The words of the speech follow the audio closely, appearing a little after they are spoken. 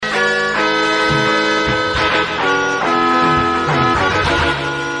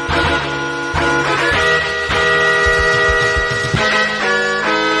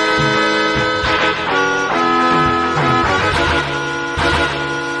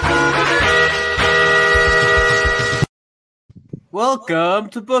Welcome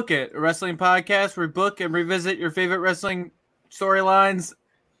to Book It, a wrestling podcast where we book and revisit your favorite wrestling storylines.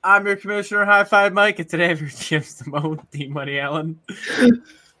 I'm your commissioner, High Five Mike, and today I'm your GM Simone, D Money Allen.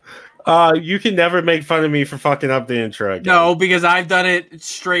 You can never make fun of me for fucking up the intro again. No, because I've done it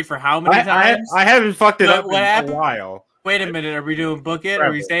straight for how many times? I haven't fucked it up in a while. Wait a minute, are we doing Book It?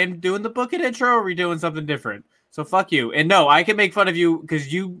 Are we saying doing the Book It intro, or are we doing something different? So fuck you. And no, I can make fun of you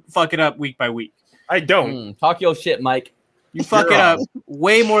because you fuck it up week by week. I don't. Talk your shit, Mike. You fuck it up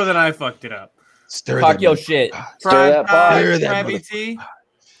way more than I fucked it up. Talk your shit. Stir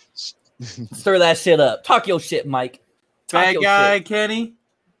that shit up. Talk your shit, Mike. Bad guy, Kenny.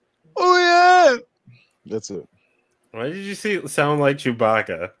 Oh yeah, that's it. Why did you sound like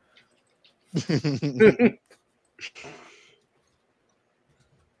Chewbacca?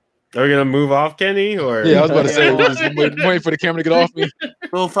 Are we gonna move off, Kenny? Or yeah, I was about to say, waiting for the camera to get off me.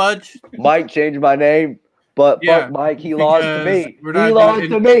 Little Fudge. Mike changed my name, but fuck Mike, he lost to me. He lost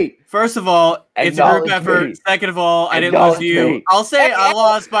to me. First of all, it's a group effort. Second of all, I didn't lose to you. I'll say I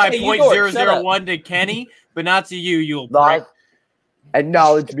lost by 0.001 to Kenny, but not to you. You'll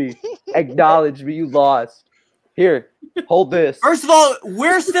acknowledge me. Acknowledge me. You lost. Here, hold this. First of all,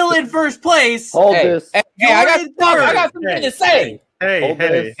 we're still in first place. Hold this. Hey, I got something to say.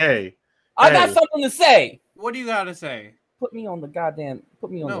 Hey. I got something to say. What do you got to say? Put me on the goddamn.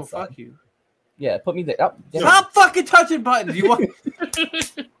 Put me on the side. No, fuck you. Yeah, put me there. Oh, stop fucking touching buttons. You want?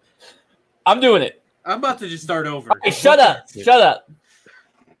 I'm doing it. I'm about to just start over. Hey, shut up. Shut up.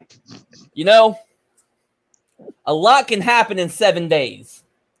 You know, a lot can happen in 7 days.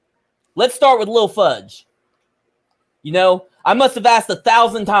 Let's start with Lil Fudge. You know, I must have asked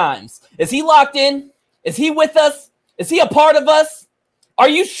 1,000 times. Is he locked in? Is he with us? Is he a part of us? Are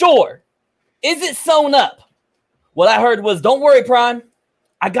you sure? Is it sewn up? What I heard was, don't worry, Prime.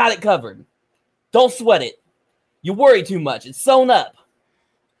 I got it covered. Don't sweat it. You worry too much. It's sewn up.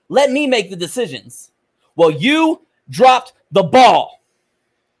 Let me make the decisions. Well, you dropped the ball.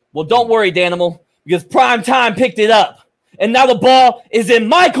 Well, don't worry, Danimal, because Prime Time picked it up. And now the ball is in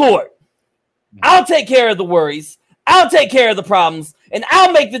my court. I'll take care of the worries. I'll take care of the problems. And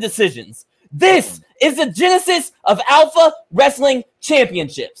I'll make the decisions. This is the genesis of Alpha Wrestling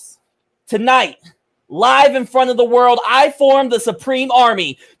Championships. Tonight, live in front of the world, I formed the Supreme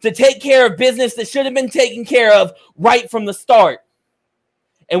Army to take care of business that should have been taken care of right from the start.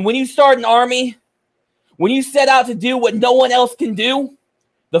 And when you start an army, when you set out to do what no one else can do,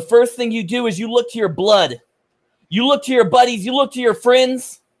 the first thing you do is you look to your blood. You look to your buddies. You look to your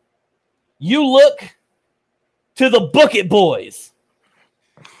friends. You look to the Book It Boys.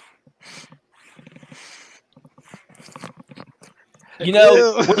 You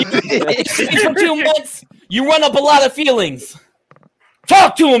know, when you for 2 months, you run up a lot of feelings.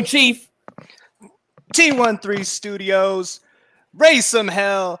 Talk to him, Chief. T13 Studios, raise some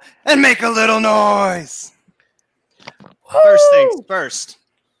hell and make a little noise. First things first,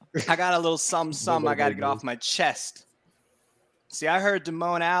 I got a little something I got to get off my chest. See, I heard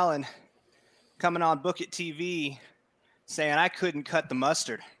Damone Allen coming on Book It TV saying I couldn't cut the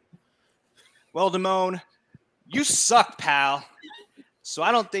mustard. Well, Damone, you suck, pal. So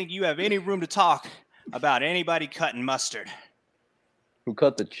I don't think you have any room to talk about anybody cutting mustard. Who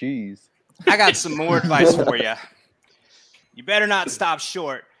cut the cheese? I got some more advice for you. You better not stop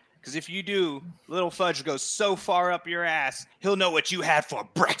short, because if you do, Little Fudge goes so far up your ass, he'll know what you had for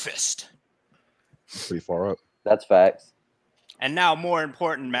breakfast. Pretty far up. That's facts. And now more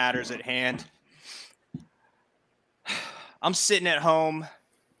important matters at hand. I'm sitting at home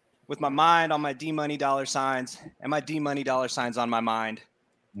with my mind on my D-Money dollar signs and my D-Money dollar signs on my mind.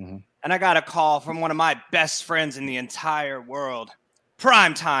 Mm-hmm. And I got a call from one of my best friends in the entire world,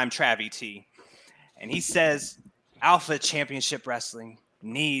 Primetime Travie T. And he says, Alpha Championship Wrestling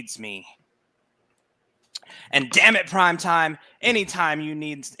needs me. And damn it, Primetime, anytime you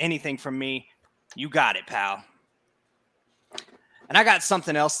need anything from me, you got it, pal. And I got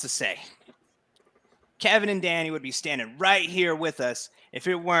something else to say. Kevin and Danny would be standing right here with us if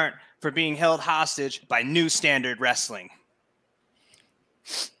it weren't for being held hostage by New Standard Wrestling.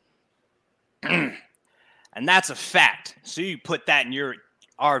 And that's a fact. So you put that in your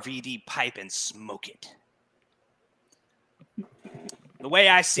RVD pipe and smoke it. The way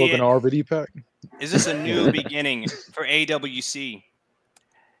I see it, an RVD pack. Is this a new beginning for AWC?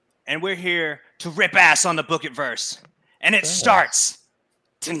 And we're here to rip ass on the Book It verse. And it starts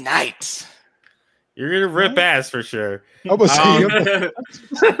tonight. You're gonna rip ass for sure. I'm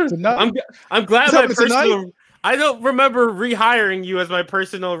glad my personal. I don't remember rehiring you as my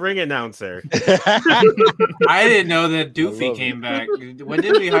personal ring announcer. I didn't know that Doofy came back. When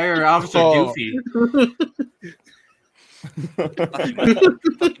did we hire Officer Doofy? Fuck you,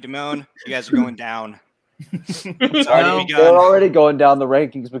 Damone. You guys are going down. It's already They're begun. already going down the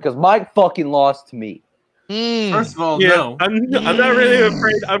rankings because Mike fucking lost to me. First of all, Yeah, no. I'm not really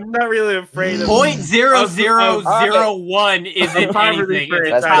afraid. I'm not really afraid of 0.0001 isn't poverty anything. for It's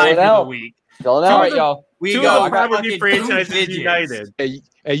a That's tie going for the out. week. Filling All out. right, y'all. We two go of the poverty fucking franchises 2 digits. united. Hey,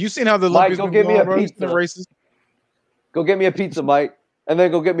 you seen how the Mike, Olympics go been get me going, a bro? You seen pizza. the races? Go get me a pizza, Mike, and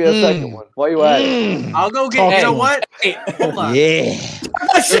then go get me a second one. While you at it? I'll go get. Talk You to know him. what? Hey, hold on. Yeah.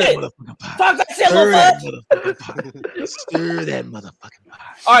 Talk that shit. Talk that shit, little fudge. Stir that motherfucking pie.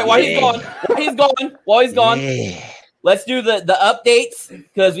 All right, while he's gone, let's do the updates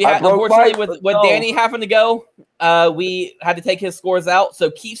because we I had broke unfortunately Mike. with Let's go. Danny having to go, we had to take his scores out.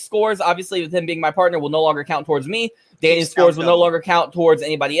 So Keith's scores, obviously with him being my partner, will no longer count towards me. Danny's Keith's scores count will no double. longer count towards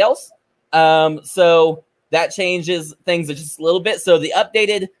anybody else. So that changes things just a little bit. So the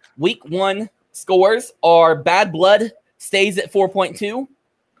updated week 1 scores are Bad Blood stays at 4.2,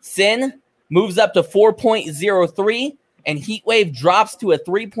 Sin moves up to 4.03, and Heatwave drops to a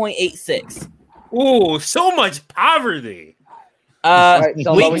 3.86. Ooh, so much poverty. Right,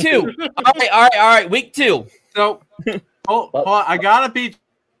 so let me- Week 2. All right. Week 2. So, hold on. I got a pizza.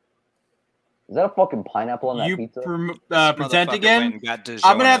 Is that a fucking pineapple on that You pizza? present Motherfucker went again. and got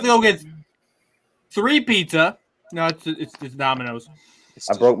I'm gonna have to go DiGiorno. get 3 pizza. No, it's Domino's.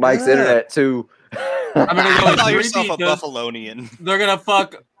 I broke Mike's internet too. I'm gonna go Call get 3 yourself a pizzas. Buffalonian. They're gonna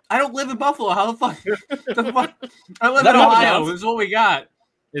fuck. I don't live in Buffalo. How the fuck? The fuck? I live That in Ohio. Domino's? This is what we got.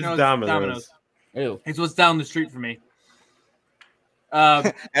 It's No, Domino's. Ew. It's what's down the street for me.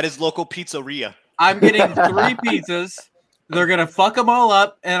 At his local pizzeria. I'm getting 3 pizzas. They're gonna fuck them all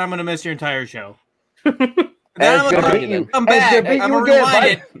up, and I'm gonna miss your entire show. Then And I'm it's gonna gonna beat you. come And it's back. gonna beat I'm you gonna again, rewind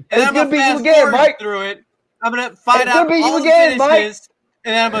Mike. it, and It's then I'm gonna gonna beat you fast again, forward Mike. through it. I'm gonna find It's gonna out beat you all the again, Mike. finishes,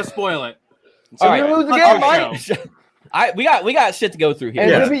 and then I'm gonna spoil it. So All you right. lose Fuck again, your Mike. show. We got shit to go through And here.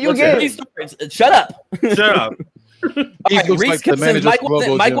 it's Yeah. gonna beat you What's again. Three stories. Shut up. Shut up. All He right, looks Reese like the Simpson, manager Mike of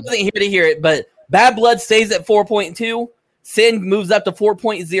Global Mike Gym. wasn't here to hear it, but Bad Blood stays at 4.2. Sin moves up to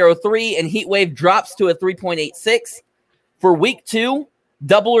 4.03, and Heatwave drops to a 3.86. For week 2,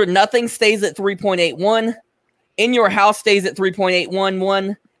 Double or Nothing stays at 3.81. In Your House stays at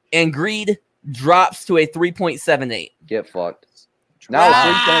 3.811, and Greed drops to a 3.78. Get fucked. Now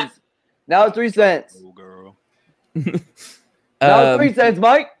it's 3 cents. Now it's 3 cents. Oh, girl. Now it's 3 cents,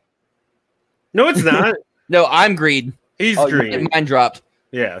 Mike. No, it's not. No, I'm Greed. He's Oh, you- green. Mine dropped.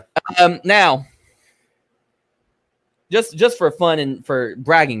 Yeah. Now, just for fun and for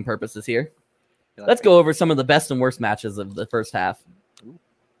bragging purposes here, let's go over some of the best and worst matches of the first half.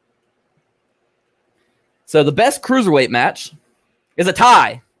 So the best cruiserweight match is a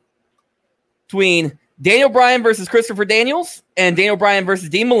tie between Daniel Bryan versus Christopher Daniels and Daniel Bryan versus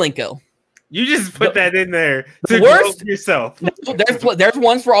Dean Malenko. You just put that in there to The worst- gloat yourself. There's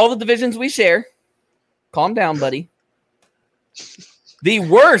ones for all the divisions we share. Calm down, buddy. The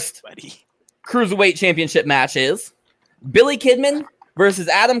worst Buddy. cruiserweight championship match is Billy Kidman versus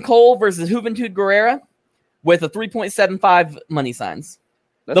Adam Cole versus Juventud Guerrera with a 3.75 money signs.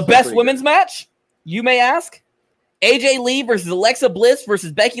 That's The still best pretty women's match, you may ask, AJ Lee versus Alexa Bliss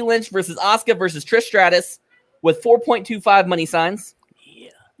versus Becky Lynch versus Asuka versus Trish Stratus with 4.25 money signs. Yeah.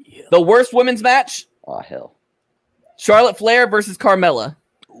 The worst women's match, good. Oh hell. Charlotte Flair versus Carmella.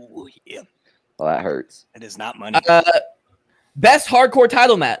 Ooh, yeah. Well, that hurts. It is not money. Best hardcore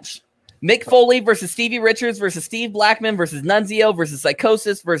title match, Mick Foley versus Stevie Richards versus Steve Blackman versus Nunzio versus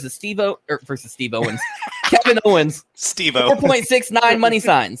Psychosis versus Steve Owens. Kevin Owens. Steve-O. 4.69 money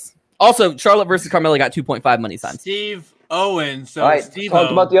signs. Also, Charlotte versus Carmella got 2.5 money signs. Steve Owens. So All right, Steve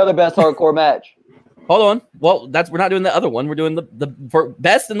talk about the other best hardcore match. Hold on. Well, we're not doing the other one. We're doing the for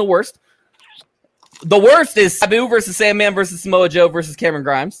best and the worst. The worst is Sabu versus Sandman versus Samoa Joe versus Cameron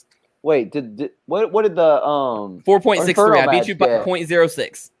Grimes. Wait, what did the 4.63. Inferno I beat match you by get?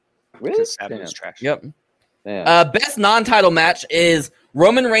 0.06. really? Because Sabu Damn. was trash. Yep. Damn. Best non-title match is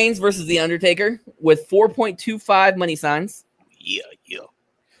Roman Reigns versus The Undertaker with 4.25 money signs. Yeah.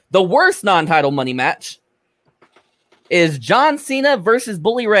 The worst non-title money match is John Cena versus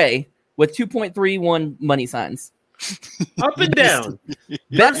Bully Ray with 2.31 money signs. Up and down.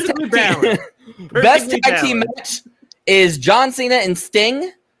 Best Perfectly tag team, balanced. best Perfectly tag team balanced. match is John Cena and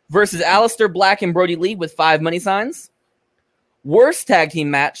Sting versus Aleister Black and Brody Lee with 5 money signs. Worst tag team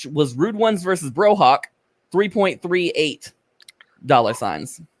match was Rude Ones versus Brohawk, 3.38 dollar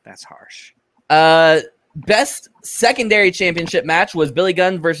signs. That's harsh. Best secondary championship match was Billy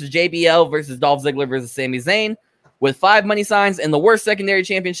Gunn versus JBL versus Dolph Ziggler versus Sami Zayn with 5 money signs. And the worst secondary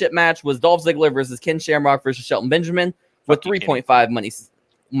championship match was Dolph Ziggler versus Ken Shamrock versus Shelton Benjamin with Fuck you, 3.5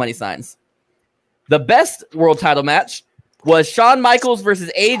 money signs. The best world title match, was Shawn Michaels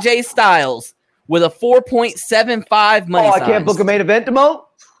versus AJ Styles with a 4.75 money Oh, I signs. can't book a main event, Demo?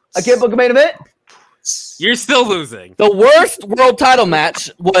 I can't book a main event? You're still losing. The worst world title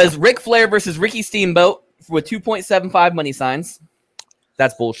match was Ric Flair versus Ricky Steamboat with 2.75 money signs.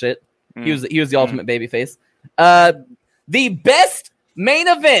 That's bullshit. He was the ultimate babyface. The best main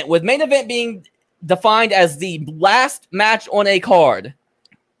event, with main event being defined as the last match on a card.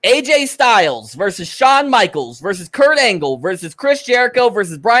 AJ Styles versus Shawn Michaels versus Kurt Angle versus Chris Jericho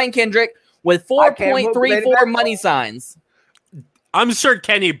versus Brian Kendrick with 4.34 money signs. I'm sure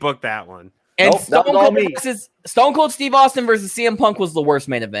Kenny booked that one. And Nope, that was all me. Stone Cold Steve Austin versus CM Punk was the worst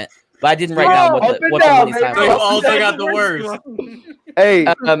main event. But I didn't write down what the money signs So you were. also got the worst. Hey,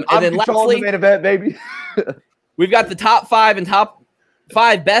 And I'm then controlling lastly, the main event, baby. we've got the top 5 and top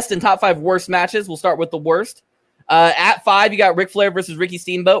 5 best and top 5 worst matches. We'll start with the worst. At 5, you got Ric Flair versus Ricky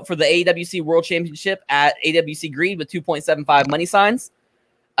Steamboat for the AWC World Championship at AWC Greed with 2.75 money signs.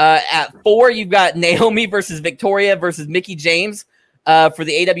 At 4, you've got Naomi versus Victoria versus Mickie James for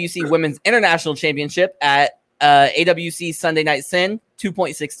the AWC Women's International Championship at AWC Sunday Night Sin,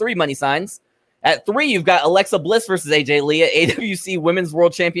 2.63 money signs. At 3, you've got Alexa Bliss versus AJ Lee at AWC Women's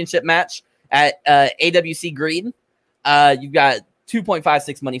World Championship match at AWC Greed. You've got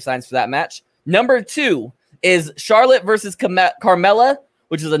 2.56 money signs for that match. Number 2 is Charlotte versus Carmella,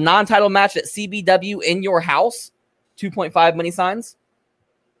 which is a non-title match at CBW in your house, 2.5 money signs.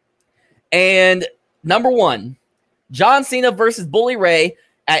 And number 1, John Cena versus Bully Ray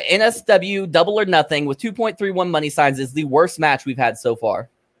at NSW Double or Nothing with 2.31 money signs is the worst match we've had so far.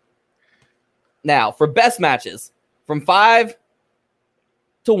 Now, for best matches, from 5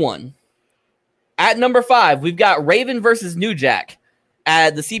 to 1. At number 5, we've got Raven versus New Jack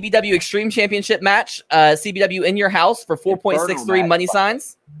at the CBW Extreme Championship match, CBW in your house for 4.63 money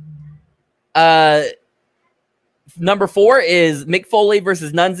signs. Number 4 is Mick Foley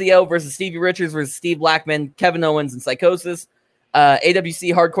versus Nunzio versus Stevie Richards versus Steve Blackman, Kevin Owens, and Psychosis.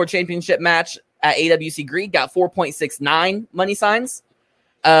 AWC Hardcore Championship match at AWC Greed got 4.69 money signs.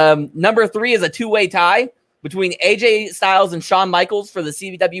 Number 3 is a two-way tie between AJ Styles and Shawn Michaels for the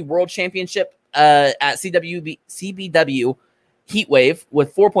CBW World Championship at CBW Heatwave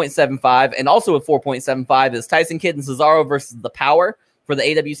with 4.75, and also with 4.75 is Tyson Kidd and Cesaro versus The Power for the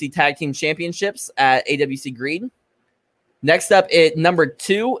AWC Tag Team Championships at AWC Greed. Next up at number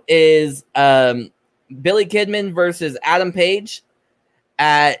 2 is Billy Kidman versus Adam Page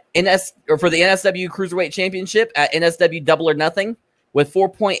at for the NSW Cruiserweight Championship at NSW Double or Nothing with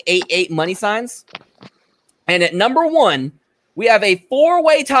 4.88 money signs. And at number 1, we have a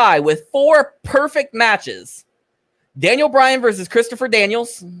 4-way tie with 4 perfect matches. Daniel Bryan versus Christopher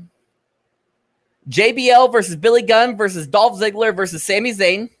Daniels. JBL versus Billy Gunn versus Dolph Ziggler versus Sami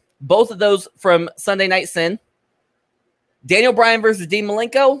Zayn. Both of those from Sunday Night Sin. Daniel Bryan versus Dean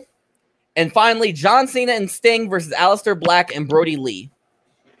Malenko. And finally, John Cena and Sting versus Aleister Black and Brody Lee.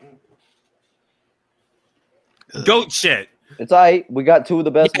 Goat shit. It's all right. We got 2 of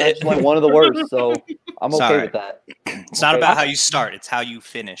the best matches, like 1 of the worst, so I'm okay Sorry. with that. It's not about how you start; it's how you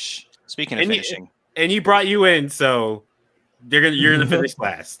finish. Speaking of finishing, And he brought you in, so you're gonna finish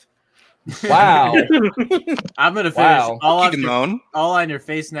last. Wow. I'm gonna finish Wow. all on your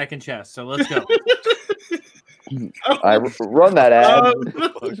face, neck, and chest. So let's go. All right, run that ad.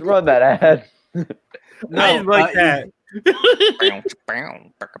 Just run that ad. I didn't like that.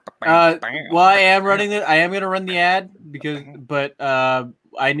 Well, I am running it. I am gonna run the ad but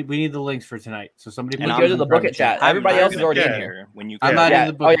we need the links for tonight. So somebody And we put go it to in the book it chat. Everybody else is already in here. When you I'm go. not in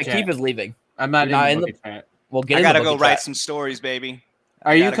the book yeah, chat. Keith is leaving. I'm not You're not in in the the- book chat. We'll get I in gotta the go book write chat. some stories, baby.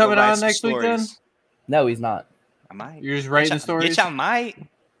 Are you Gotta go coming write on some next week then? stories. No, he's not. I might. You're just writing the stories? Bitch, I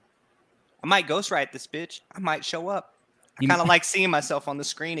might ghostwrite this bitch. I might show up. I You- kind of like seeing myself on the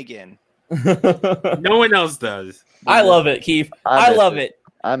screen again. No one else does. I love it, Keith. I miss love it.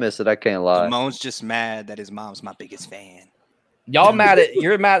 I miss it. I can't lie. Damone's just mad that his mom's my biggest fan. Y'all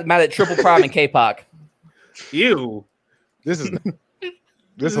you're mad at Triple Prime and K-Pac. You. This is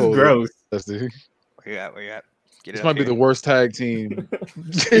This is whole gross. Dude. Where you at? Get it This up might be here. the worst tag team on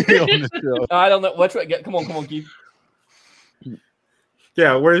the show. I don't know. Come on, Keith.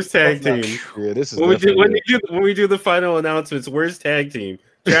 Yeah, where's tag team? Yeah, this is When definitely- we do the final announcements, where's tag team?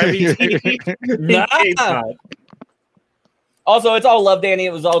 Travis Nah. Also, it's all love, Danny.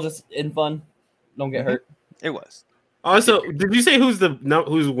 It was all just in fun. Don't get hurt. It was. Also, did you say who's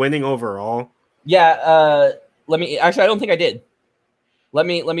winning overall? Yeah. Let me. Actually, I don't think I did. Let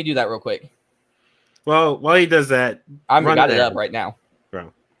me do that real quick. Well, while he does that, I'm run got it there. up right now.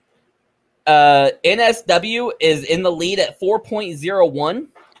 Bro. NSW is in the lead at 4.01.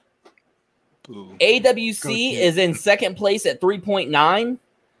 Boo. AWC is in second place at 3.9,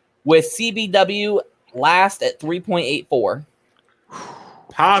 with CBW last at 3.84.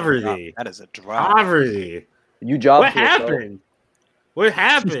 Poverty. That is a drop. Poverty. You job What to us, though. happened? What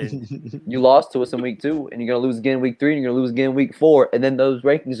happened? You lost to us in week 2, and you're gonna lose again in week 3, and you're gonna lose again in week 4, and then those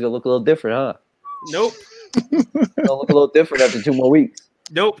rankings are gonna look a little different, huh? Nope. They'll look a little different after 2 more weeks.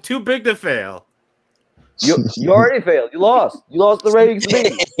 Nope. Too big to fail. You already failed. You lost. You lost the ratings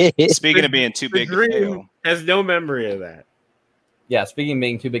to me. Speaking of being too The big to dream fail, has no memory of that. Yeah, speaking of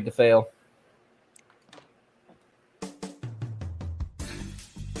being too big to fail.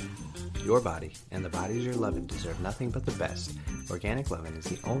 Your body and the bodies you're loving deserve nothing but the best. Organic Lovin' is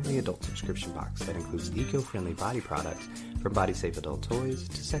the only adult subscription box that includes eco-friendly body products, from body-safe adult toys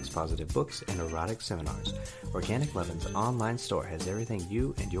to sex-positive books and erotic seminars. Organic Lovin's online store has everything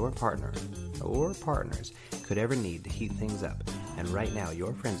you and your partner or partners could ever need to heat things up. And right now,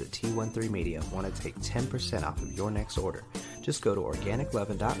 your friends at T13 Media want to take 10% off of your next order. Just go to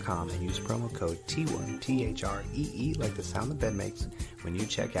organiclovin.com and use promo code T1, T-H-R-E-E, like the sound the bed makes, when you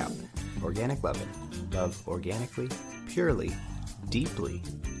check out. Organic Lovin'. Love organically, purely, deeply,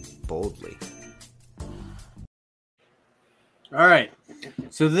 boldly. All right.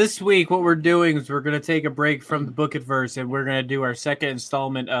 So this week, what we're doing is we're going to take a break from the Book It Verse, and we're going to do our second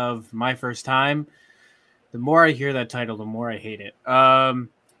installment of My First Time. The more I hear that title, the more I hate it.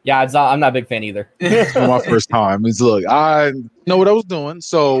 Yeah, I'm not a big fan either. It's my first time. It's look, I know what I was doing,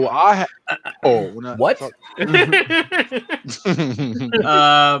 so What?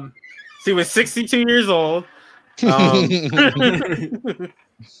 He was 62 years old. All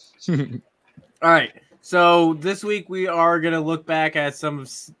right. So this week we are going to look back at some of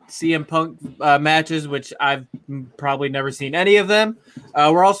CM Punk matches, which I've probably never seen any of them.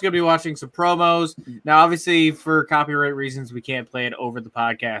 We're also going to be watching some promos. Now, obviously, for copyright reasons, we can't play it over the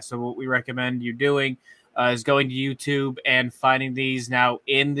podcast. So what we recommend you doing is going to YouTube and finding these. Now,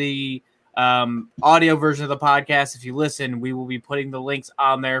 in the audio version of the podcast, if you listen, we will be putting the links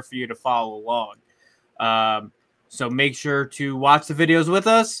on there for you to follow along. So make sure to watch the videos with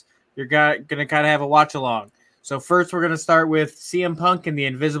us. You're going to kind of have a watch along. So first, we're going to start with CM Punk and the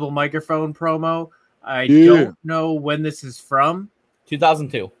Invisible Microphone promo. I don't know when this is from.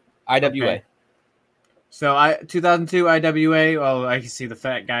 2002, IWA. Okay. So 2002 IWA. Oh, I can see the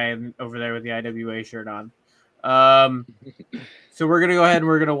fat guy over there with the IWA shirt on. So we're going to go ahead and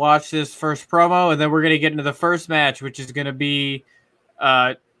we're going to watch this first promo, and then we're going to get into the first match, which is going to be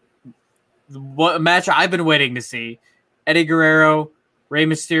what match I've been waiting to see. Eddie Guerrero, Rey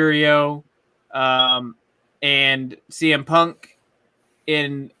Mysterio, and CM Punk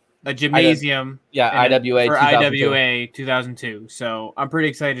in a gymnasium. IWA for 2002. IWA 2002. So I'm pretty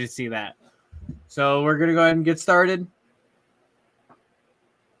excited to see that. So we're gonna go ahead and get started.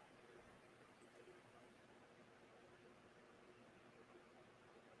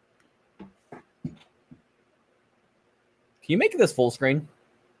 Can you make this full screen?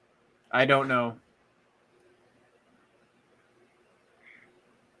 I don't know.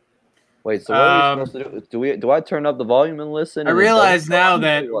 Wait, so what are we supposed to do? Do I turn up the volume and listen? I and it realize doesn't now sound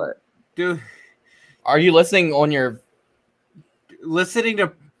that or what? dude, Are you listening on your... listening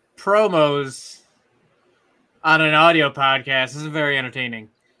to promos on an audio podcast is very entertaining.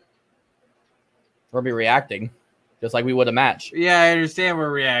 We'll be reacting, just like we would a match. Yeah, I understand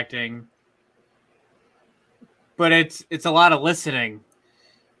we're reacting, but it's a lot of listening.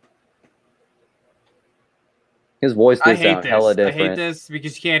 His voice I does hate sound this. hella I different. hate this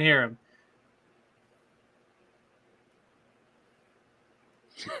because you can't hear him.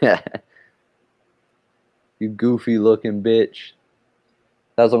 You goofy looking bitch.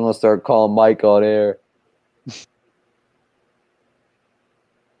 That's what I'm gonna start calling Mike on air.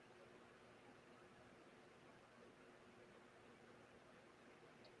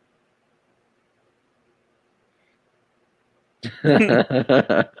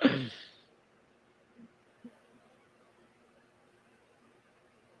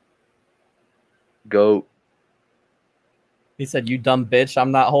 Goat. He said, "You dumb bitch!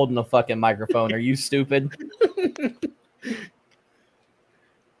 I'm not holding a fucking microphone. Are you stupid?"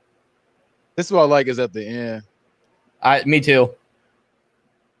 This is what I like is at the end. Me too.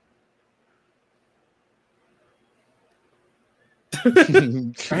 I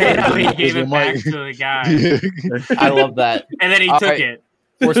hate how he gave it back to the guy, I love that. and then he All took right. it.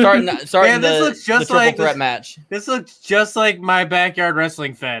 We're starting Man, this the, looks just the triple like threat this- match. This looks just like my backyard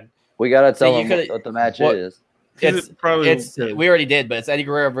wrestling fed. We gotta So tell you him could- what the match what- is. It's we already did, but it's Eddie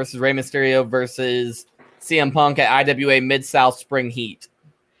Guerrero versus Rey Mysterio versus CM Punk at IWA Mid-South Spring Heat.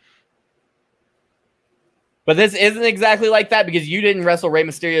 But this isn't exactly like that because you didn't wrestle Rey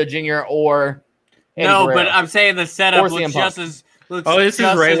Mysterio Jr. or Eddie No, Guerrero. but I'm saying the setup Or looks CM just Punk. as. Looks Oh, this is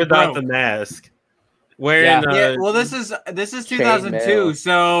just Ray as without broke. the mask. Wearing Yeah, well, this is Chainmail. 2002,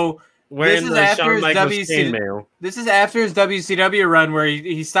 so wearing this is the after Shawn his Michaels WC chainmail. this is after his WCW run where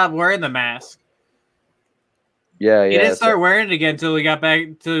he stopped wearing the mask. Yeah, He yeah. didn't start wearing it again until he got back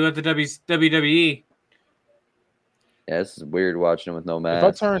till he went to WWE. Yeah, this is weird watching him with no If I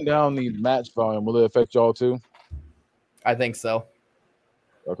mask. turn down the match volume, will it affect y'all too? I think so.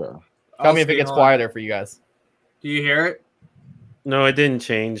 Okay. Tell me if it gets quieter for you guys. Do you hear it? No, it didn't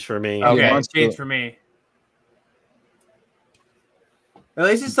change for me. Okay, mine's it's changed still- for me. At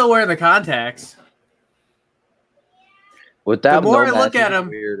least he's still wearing the contacts. With that, The more no I look mask, at it's him,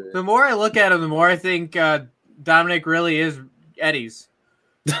 weirder. The more I look at him, the more I think Dominic really is Eddie's.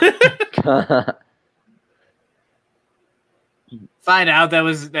 Find out that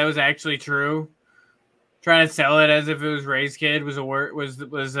was actually true. Trying to sell it as if it was Ray's kid was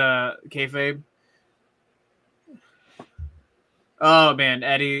kayfabe. Oh man,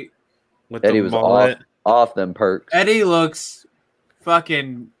 Eddie With Eddie the was mullet. off them perks. Eddie looks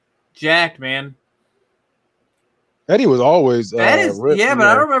fucking jacked, man. Eddie was always That is ripped, yeah, but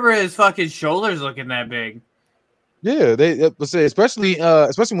I don't remember his fucking shoulders looking that big. Yeah, let's say especially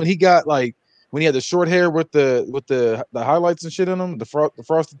when he got like when he had the short hair with the highlights and shit in them, the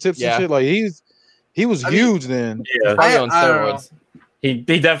frosted tips Yeah. and shit. Like he was I mean- huge then. Yeah, Probably on I don't know. steroids.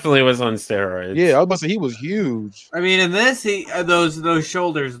 he definitely was on steroids. Yeah, I was about to say he was huge. I mean, in this, those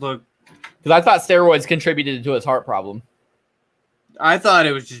shoulders look. Because I thought steroids contributed to his heart problem. I thought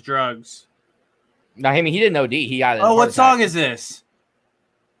it was just drugs. No, I mean he didn't OD. He got. Oh, what song is this?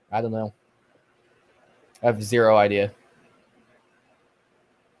 I don't know. I have zero idea.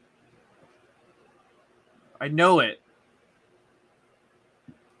 I know it.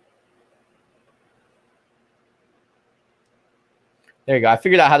 There you go. I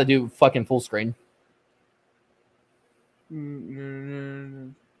figured out how to do fucking full screen.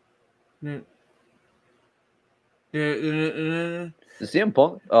 The CM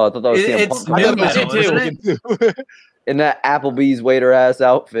Punk? Oh, I thought that was CM It's Punk. I new thought it was metal, him isn't too. In that Applebee's waiter ass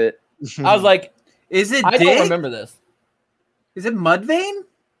outfit. I was like, Is it I don't Dick? remember this. Is it Mudvayne?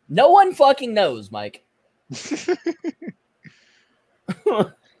 No one fucking knows, Mike. You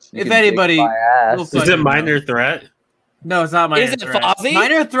If can anybody- kick my ass. We'll Is it fucking Minor Threat? No, it's not Minor Is it Threat. Fozzy?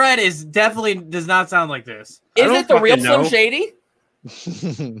 Minor Threat is definitely does not sound like this. I Is don't it the real fucking Slim know. Shady?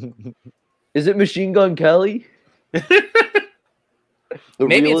 Is it Machine Gun Kelly? The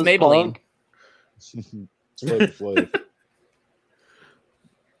Maybe it's realest Maybelline. Punk? Flavor Flav.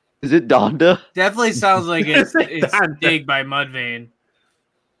 Is it Donda? Definitely sounds like it's Dig by Mudvayne.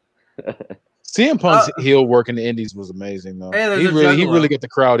 CM Punk's heel work in the Indies was amazing though. Hey, there's he a really juggalo. got the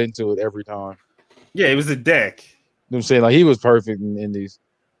crowd into it every time. Yeah, he was a dick. You know what I'm saying? Like he was perfect in the Indies.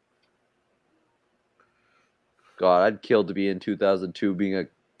 God, I'd kill to be in 2002 being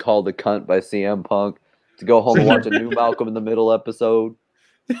called a cunt by CM Punk to go home and watch a new Malcolm in the Middle episode.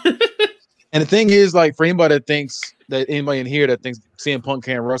 And the thing is, like, for anybody that thinks that anybody in here that thinks CM Punk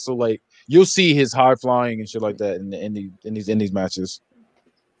can't wrestle, like, you'll see his high flying and shit like that in these Indies matches.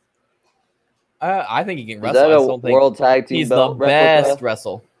 I think he can Is wrestle. that I a still think World Tag Team he's the belt best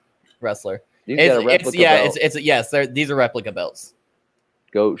replica? wrestler. He's got a It's replica yeah, belt. it's yes. These are replica belts.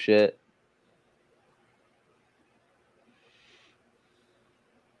 Goat shit.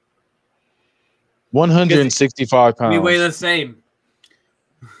 £165. We weigh the same.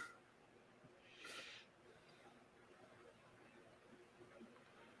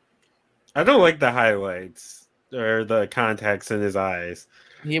 I don't like the highlights or the contacts in his eyes.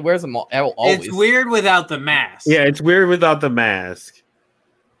 He wears them always. It's weird without the mask. Yeah, it's weird without the mask.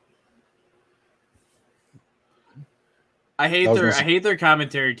 I hate I was their gonna I hate their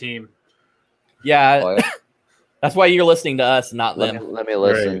commentary team. Yeah, What? that's why you're listening to us, not Let me, them. let me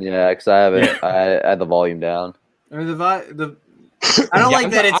listen. Right. Yeah, because I have it. I had the volume down. Or I don't Yeah,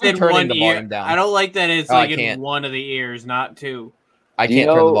 like that it's I'm in turning one the ear. volume down. I don't like that it's Oh, I like in can't. one of the ears, not two. I Do you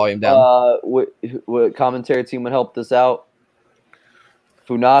can't turn the know, volume down. What commentary team would help this out?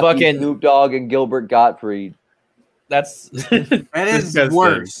 Funaki, Fucking- Snoop Dogg, and Gilbert Gottfried. That's That is Disgusting.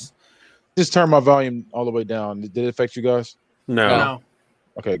 worse. Just turn my volume all the way down. Did it affect you guys? No. No.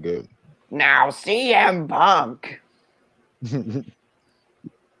 Okay, good. Now CM Punk.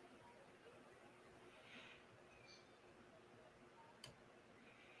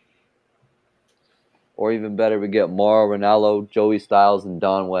 Or even better, we get Mauro Ranallo, Joey Styles, and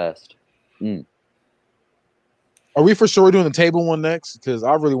Don West. Are we for sure doing the table one next? Because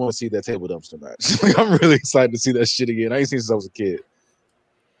I really want to see that table dumpster match. Like, I'm really excited to see that shit again. I ain't seen it since I was a kid.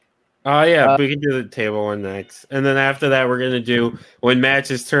 Oh yeah, we can do the table one next, and then after that, we're gonna do when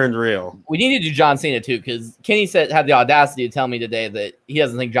matches turned real. We need to do John Cena too, because Kenny had the audacity to tell me today that he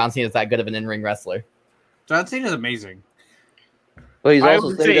doesn't think John Cena is that good of an in-ring wrestler. John Cena's amazing. But he's I also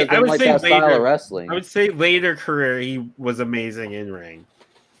would saying say- he I doesn't would like say that style later. of wrestling. I would say later career he was amazing in ring.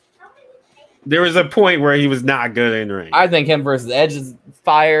 There was a point where he was not good in ring. I think him versus Edge is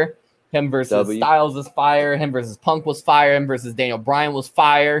fire. Him versus W. Styles is fire. Him versus Punk was fire. Him versus Daniel Bryan was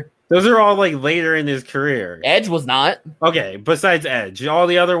fire. Those are all like later in his career. Edge was not. Okay, besides Edge, all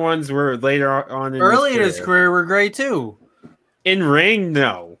the other ones were later on in Early in his career were great too. In ring,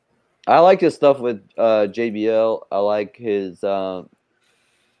 no. I like his stuff with JBL. I like his stuff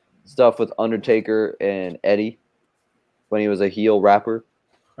with Undertaker and Eddie when he was a heel rapper.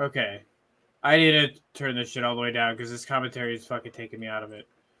 Okay. I need to turn this shit all the way down because this commentary is fucking taking me out of it.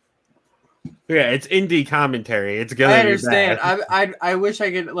 Yeah, it's indie commentary. It's gonna. I be understand. bad. I wish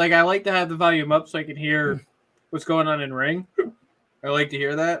I could I like to have the volume up so I can hear what's going on in ring. I like to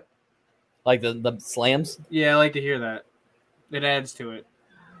hear that. Like the slams. Yeah, I like to hear that. It adds to it.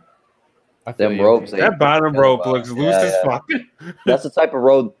 I feel Them you. ropes. That bottom rope looks loose as fuck. That's the type of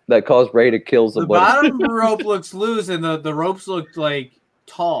road that caused Ray to kill The somebody. bottom rope looks loose and the ropes look like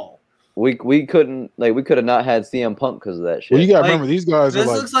tall. We couldn't we could have not had CM Punk because of that shit. Well, you gotta Like, remember these guys This are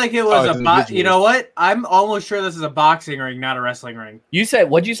like looks like it was a individuals. You know what? I'm almost sure this is a boxing ring, not a wrestling ring. You said,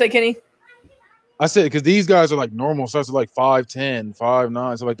 what'd you say, Kenny? I said because these guys are like normal size, are like 5'10",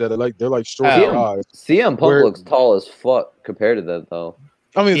 5'9", something like that. They're like short Oh. guys. CM Punk Where- looks tall as fuck compared to that though.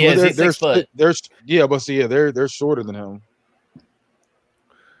 I mean, He is, they're, he's 6 foot. they're shorter than him.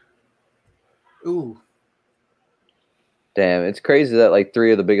 Ooh. Damn, it's crazy that like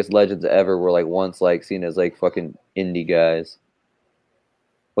 3 of the biggest legends ever were like once like seen as like fucking indie guys.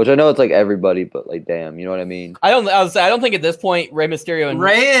 Which I know it's like everybody, but like damn, you know what I mean? I don't think at this point Rey Mysterio and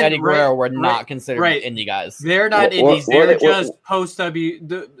Ray and- Eddie Guerrero were Ray- not considered right. indie guys. They're not Or- indies. or They're they- or- just post W.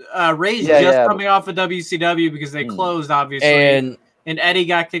 Ray's Yeah, just yeah. coming off of WCW because they Hmm. closed, obviously. And And Eddie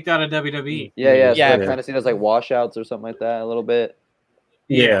got kicked out of WWE. Yeah. Yeah. So kind of seen as like washouts or something like that a little bit.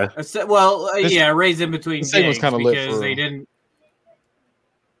 Yeah. Well, This- yeah, Ray's in between this thing was gigs kinda lit because for- they didn't.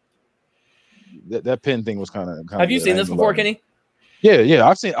 That pin thing was kind of. have you seen this before, Kenny? Yeah.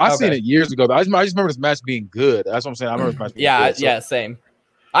 I've seen Okay. it years ago. I just remember this match being good. That's what I'm saying. I remember this match being Yeah, good. So- yeah, same.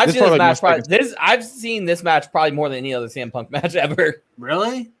 I've This seen this probably match. my second- I've seen this match probably more than any other CM Punk match ever.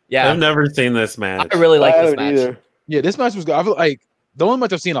 Really? Yeah, I've never seen this match. I really like I this haven't match. either. Yeah, this match was good. I feel like the only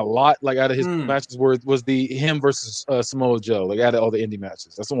match I've seen a lot like out of his Hmm. matches was the him versus Samoa Joe. Like out of all the indie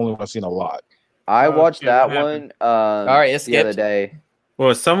matches, that's the only one I've seen a lot. I Oh, watched shit, that what one All right, it the other skipped. day. Well,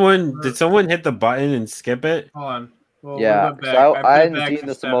 did someone hit the button and skip it? Hold on. Well, Yeah, we went back. so put I it hadn't back seen to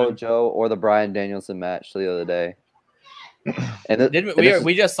the 7. Samoa Joe or the Bryan Danielson match the other day. And Didn't and this-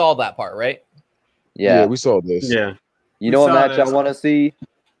 we just saw that part, right? yeah, we saw this. Yeah. you we know what saw match I this. want to see?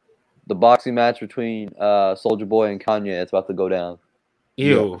 The boxing match between Soldier Boy and Kanye. It's about to go down.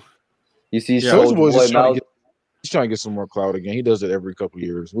 Ew. You see Yeah. Soulja Soldier Boy's Boy just trying mouth. to get. He's trying to get some more clout again. He does it every couple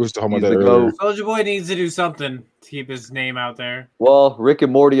years. We were just talking He's about that the earlier. GOAT. Soldier Boy needs to do something to keep his name out there. Well, Rick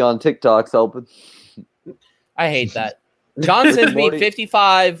and Morty on TikTok's helping. I hate that. John sends me Morty.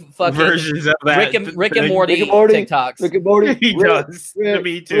 55 fucking Versions of that. Rick and Morty, Rick and Morty. TikToks. Rick and Morty. He Rick, does. Rick, To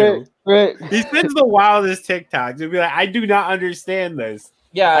me too. Rick. He sends the wildest TikToks. He'd be like, I do not understand this.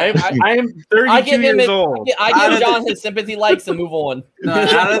 Yeah, I am I give 32 him years it- old. I Out give of John his sympathy likes and move on. No,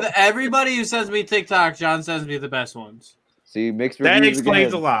 out of everybody who sends me TikTok, John sends me the best ones. See, mixed That reviews explains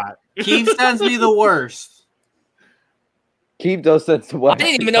again. a lot. Keith sends me the worst. Keith does sense to I what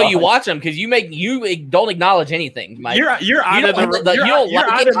didn't even know you watch them because you don't acknowledge anything, Mike. You're out You of don't the. like the- You're you out- don't you're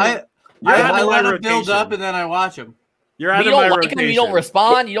like out it. of my- you're out I of let my them build up rotation. and then I watch them. You're But out you of my don't like rotation. them. You don't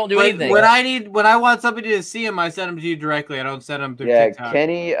respond. You don't do anything. When I want somebody to see them, I send them to you directly. I don't send them through Yeah, TikTok.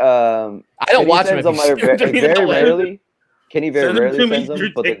 Kenny. I don't Kenny watch them. sends them very rarely. Kenny very Send them rarely to me sends them,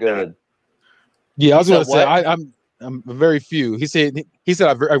 through but they're TikTok. good. Yeah, I was So going to say what? I'm very few. He said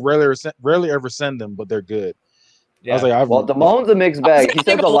I rarely ever send them, but they're good. I was like, Well, Damone's a mixed bag. He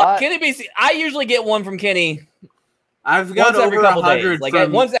sends a lot. Kenny BC, I usually get one from Kenny I've got once every over couple 100 days, like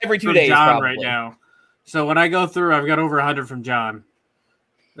from, once every 2 from days. John probably. right now. So when I go through, I've got over 100 from John.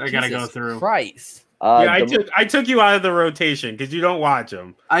 I gotta go Jesus through. Christ. Yeah, Dam- I took you out of the rotation because you don't watch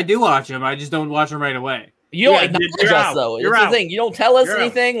them. I do watch them. I just don't watch them right away. You don't Yeah, acknowledge you're us out. though. You're It's out. the thing. You don't tell us You're out.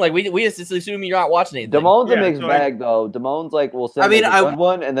 anything. Like we just assume you're not watching anything. Damone's a Yeah, mixed so I- bag though. Damone's like will send I mean, like, a good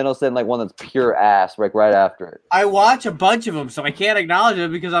one, and then he'll send like one that's pure ass like right after it. I watch a bunch of them, so I can't acknowledge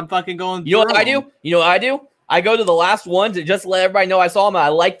it because I'm fucking going. You know what through I them. do? You know what I do? I go to the last one to just let everybody know I saw them. And I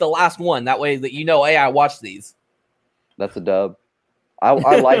like the last one. That way that you know, hey, I watched these. That's a dub. I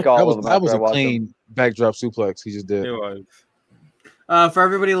like all of them. That was after I a watched them. clean backdrop suplex he just did. It was. For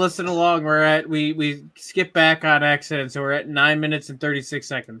everybody listening along, we skipped back on accident, so we're at 9 minutes and 36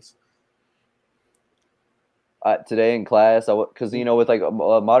 seconds. Today in class, because with like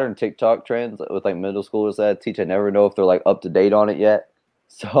modern TikTok trends with like middle schoolers that I teach, I never know if they're like up to date on it yet.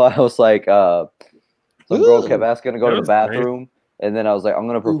 So I was like, some girl kept asking to go to the bathroom, and then I was like, I'm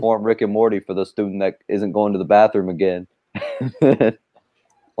gonna perform Rick and Morty for the student that isn't going to the bathroom again.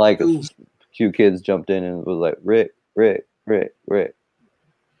 Like a few kids jumped in and was like, Rick. What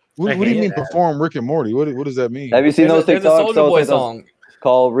do you mean perform Rick and Morty? What does that mean? Have you seen those There's a TikToks? Soulja Boy song.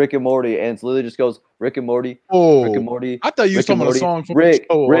 Called Rick and Morty, and it literally just goes Rick and Morty. Oh, Rick and Morty. I thought you were talking about a song from Rick,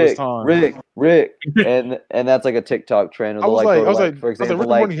 the show all Rick, the time. Rick, and that's like a TikTok trend. I was like, for example, Rick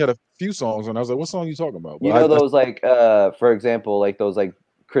and Morty had a few songs, and I was like, what song are you talking about? You know those like, for example, like those like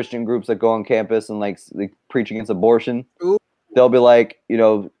Christian groups that go on campus and like preach against abortion. Ooh. They'll be like,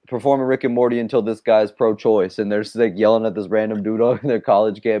 performing Rick and Morty until this guy's pro-choice, and they're just like yelling at this random dude on their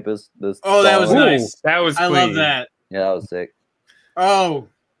college campus. That was nice. That was I clean. love that. Yeah, that was sick. Oh.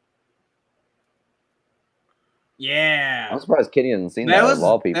 Yeah. I'm surprised Kenny hasn't seen that of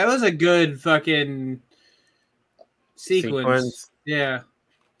all people. That was a good fucking sequence. Yeah.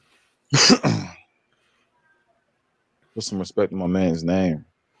 Put some respect to my man's name.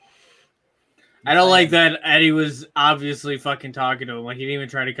 I don't like that Eddie was obviously fucking talking to him. Like he didn't even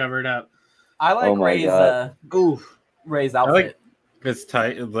try to cover it up. I like Ray's outfit. I like his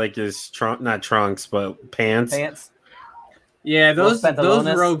tight, like his not trunks, but pants. Yeah, those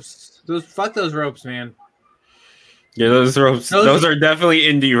ropes. Fuck those ropes, man. Yeah, those ropes. Those are definitely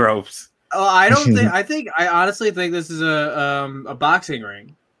indie ropes. Oh, I don't think. I honestly think this is a boxing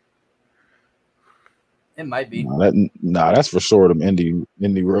ring. It might be. That's for sure. Them indie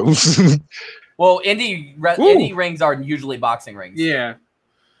ropes. Well, indie rings are usually boxing rings. Yeah,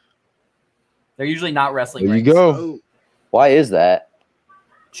 they're usually not wrestling there rings. You go. Why is that?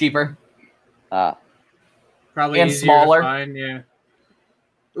 Cheaper. Probably and easier smaller. To find, yeah.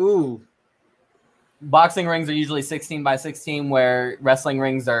 Ooh. Boxing rings are usually 16 by 16, where wrestling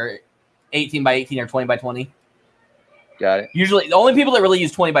rings are 18 by 18 or 20 by 20. Got it. Usually, the only people that really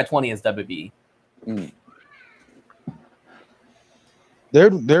use 20 by 20 is WWE. Mm.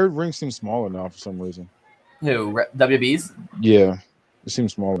 Their rings seem smaller now for some reason. Who? WB's? Yeah, it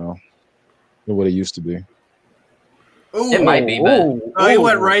seems smaller now than what it used to be. Ooh. It might be, but he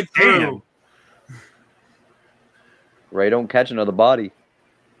went right through. Ray don't catch another body.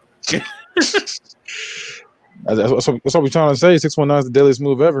 That's what we're trying to say. 619 is the deadliest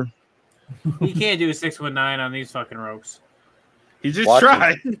move ever. He can't do a 619 on these fucking ropes. He just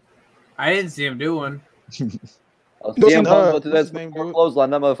tried. I didn't see him do one. CM Punk go through that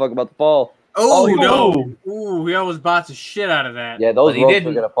clothesline. That motherfucker about to fall. Oh no! Ooh, he almost bought the shit out of that. Yeah, those ropes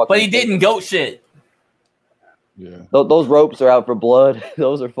are gonna fucking. But he didn't goat shit. Yeah, those ropes are out for blood.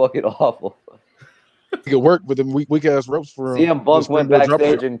 Those are fucking awful. He could work with them weak ass ropes for him. CM Punk went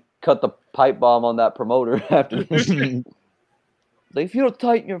backstage and cut the pipe bomb on that promoter after. Like, if you don't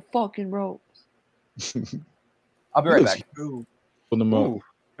tighten your fucking ropes. I'll be right back. Ooh. Put them up.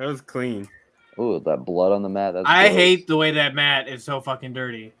 That was clean. Ooh, that blood on the mat. I hate the way that mat is so fucking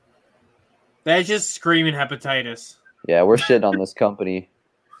dirty. That's just screaming hepatitis. Yeah, we're shitting on this company.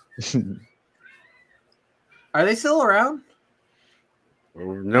 Are they still around?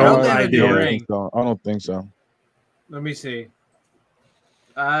 No idea. I don't think so. Let me see.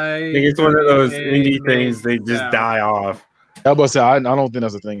 I think it's one of those indie things. They just die off. I was about to say, I don't think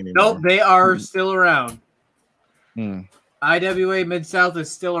that's a thing anymore. Nope, they are still around. Hmm. IWA Mid-South is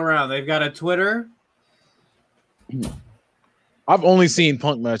still around. They've got a Twitter. I've only seen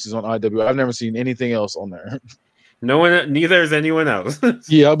Punk matches on IWA. I've never seen anything else on there. No one, neither is anyone else.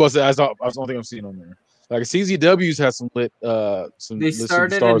 Yeah, I was about to say, that's the only thing I've seen on there. Like CZW's has some lit. They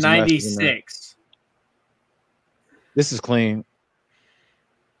started in '96. This is clean.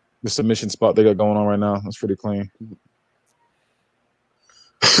 The submission spot they got going on right now. That's pretty clean.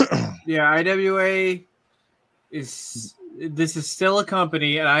 Yeah, IWA is still a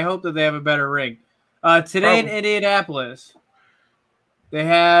company, and I hope that they have a better ring. Today in Indianapolis, they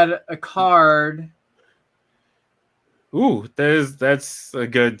had a card. Ooh, that's a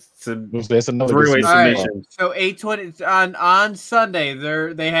good that's another three-way submission. Right, so 820 on Sunday,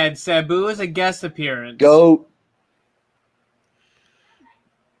 they had Sabu as a guest appearance. Go.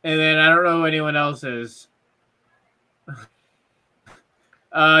 And then I don't know who anyone else is.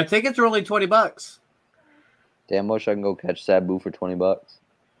 Tickets are only $20. Damn, wish I can go catch Sabu for $20.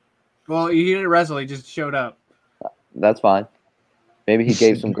 Well, he didn't wrestle; he just showed up. That's fine. Maybe he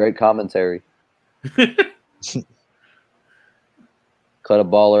gave some great commentary. Cut a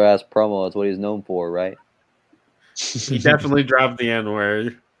baller ass promo. That's what he's known for, right? He definitely dropped the N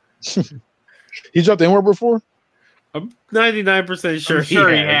word. He dropped the N word before. I'm 99% sure, I'm sure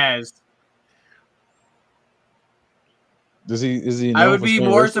he has. has. Does he? Is he? I known would for be saying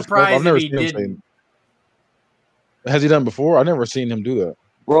more racist stuff? surprised I've never if he seen him say- didn't. Has he done before? I've never seen him do that.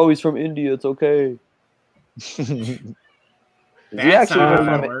 Bro, he's from India. It's okay. Is That's he, not actually how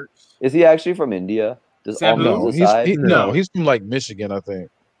from, it works. is he actually from India? Just all Sabu? no, jokes he's aside? No. he's from like Michigan, I think.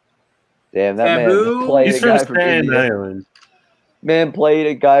 Damn, that Sabu? man played He's a from guy from Staten India. Island. Man played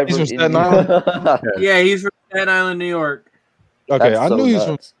a guy He's from from Staten India. Yeah, he's from Staten Island, New York. Okay, That's I so knew he was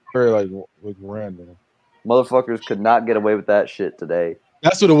from nuts. very like random. Motherfuckers could not get away with that shit today.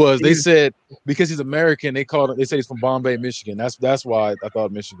 That's what it was. They said because he's American, they called him. They said he's from Bombay, Michigan. That's why I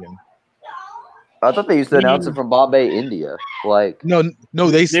thought Michigan. I thought they used to announce it from Bombay, India. Like, No, they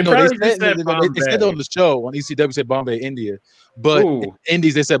They said probably they just said said Bombay. on the show on ECW said Bombay, India, but Ooh. in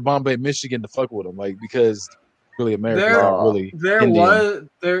Indies they said Bombay, Michigan to fuck with him, like because really America's There- not really There Indian.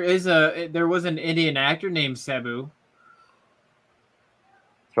 there was an Indian actor named Sabu. that's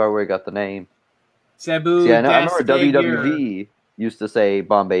probably where he got the name. Sabu. See, I remember Dastagir. WWE used to say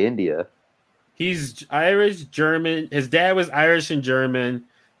Bombay, India. He's Irish, German. His dad was Irish and German,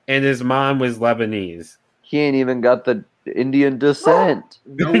 and his mom was Lebanese. He ain't even got the Indian descent.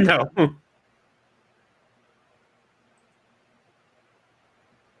 No.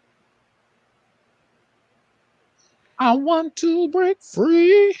 I want to break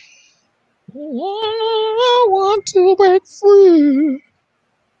free. I want to break free.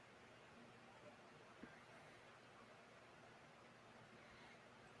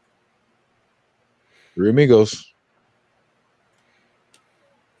 Three Amigos.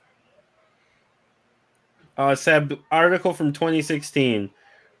 Article from 2016.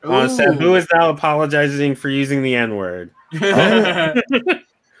 Ooh. Sabu is now apologizing for using the N word.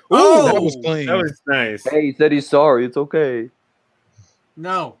 Oh, that was clean. That was nice. Hey, he said he's sorry. It's okay.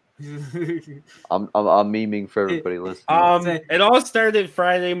 no. I'm memeing for everybody listening. It all started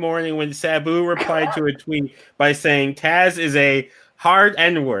Friday morning when Sabu replied to a tweet by saying Taz is a hard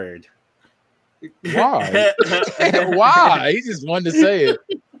N word. Why? Why? He just wanted to say it.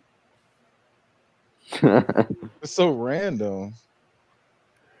 It's so random.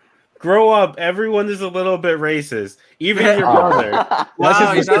 Grow up. Everyone is a little bit racist. Even your brother.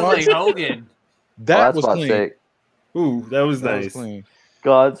 Wow, he his sounds like response. Hogan. That that's was about clean. sick. Ooh, that was That was nice. clean.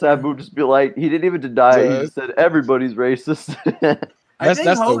 God, Sabu just be like, he didn't even deny it. He Does. just said everybody's racist. I think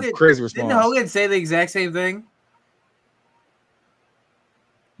That's Hogan, the crazy response. Didn't Hogan say the exact same thing?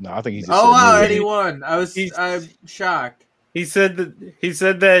 No, I think he just. Oh said wow, nigga. Eddie won. I'm shocked. He said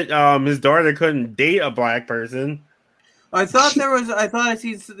that his daughter couldn't date a black person. I thought I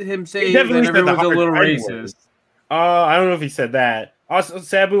seen him say He that definitely said everyone's the a hard little N racist. word. I don't know if he said that. Also,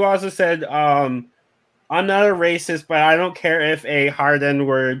 Sabu also said, I'm not a racist, but I don't care if a hard N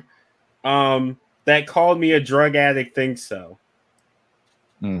word that called me a drug addict thinks so.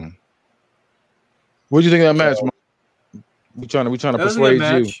 Mm. What do you think of that match? Mike? We trying to That was a good persuade you.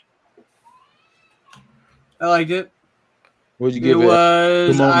 match. I liked it. What'd you It give it?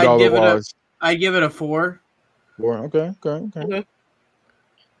 was. Come on, I give it a. wise. I give it a 4. Okay.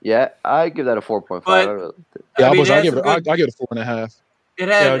 Yeah, I give that a 4.5. But- Yeah, I mean, I it give had it. some I give it a 4.5. It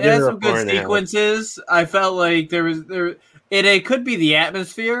Yeah, I'll had give it a some good 4.5. sequences. I felt like it could be the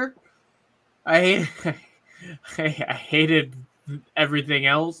atmosphere. I hated everything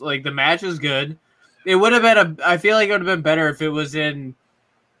else. Like the match was good. It would have been I feel like it would have been better if it was in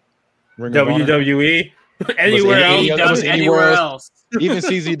Ring of Honor. WWE? Anywhere it else? was AEW, anywhere anywhere else. else. Even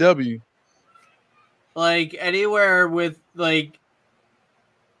CZW. Like anywhere with like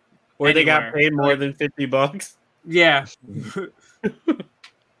Where they got anywhere. paid more Like- than $50? yeah.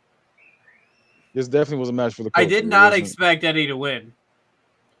 This definitely was a match for the. I culture. did It not wasn't- expect Eddie to win.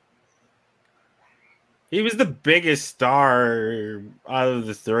 He was the biggest star out of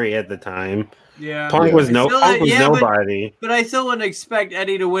the three at the time. Yeah. Punk Yeah. was Still, nobody. But I still wouldn't expect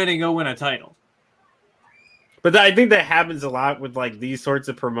Eddie to win and go win a title. But I think that happens a lot with like these sorts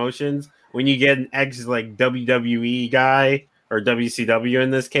of promotions when you get an ex like WWE guy or WCW in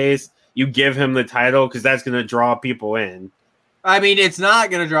this case, you give him the title because that's going to draw people in. I mean, it's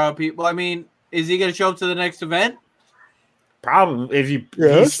not going to draw people. I mean, is he going to show up to the next event? Probably if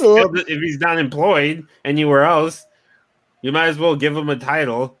Yeah, sure. if he's not employed anywhere else, you might as well give him a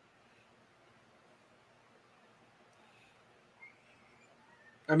title.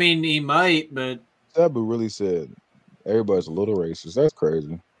 I mean, he might, but Sabu really said everybody's a little racist. That's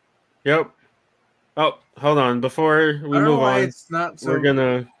crazy. Yep. Oh, hold on. Before we I don't know move why on, it's not so. we're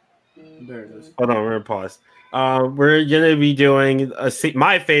gonna There it is. Hold on, we're gonna pause. We're gonna be doing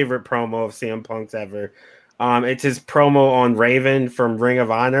my favorite promo of CM Punk's ever. It's his promo on Raven from Ring of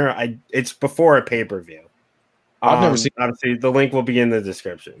Honor. It's before a pay-per-view. I've never seen. Obviously, the link will be in the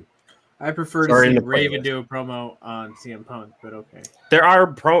description. I prefer Sorry, to in see the Raven playlist. do a promo on CM Punk, but okay. There are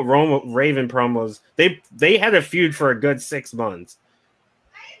Raven promos. They had a feud for a good 6 months.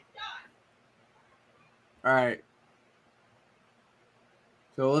 All right.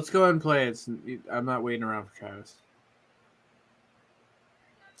 So let's go ahead and play it. I'm not waiting around for Travis.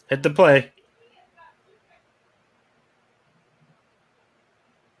 Hit the play.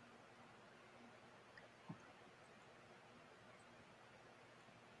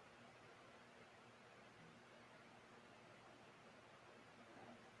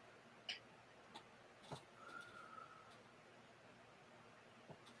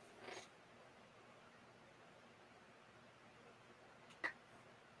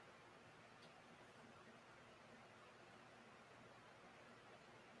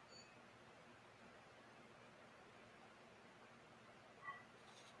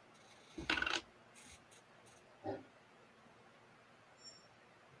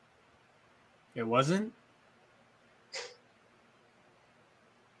 It wasn't?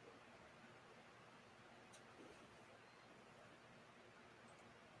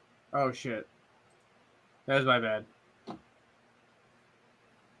 Oh, shit. That was my bad.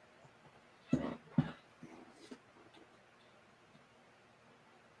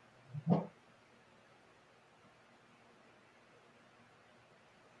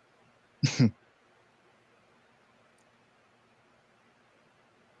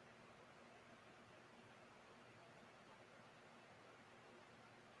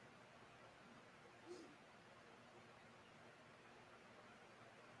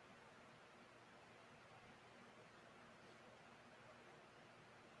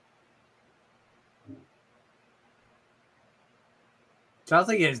 Sounds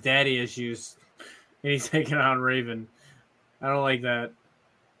like he has daddy issues, and he's taking on Raven. I don't like that.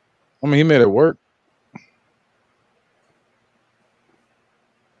 I mean, he made it work.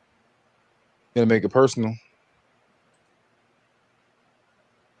 Gonna make it personal.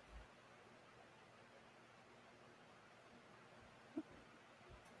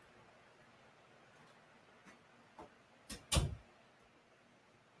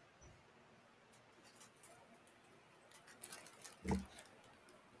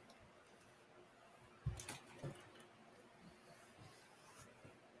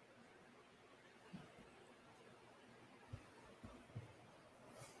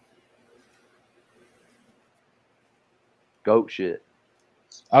 Goat shit.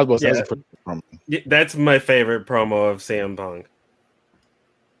 I was about to say Yeah. that's a pretty good promo. Yeah, that's my favorite promo of CM Punk.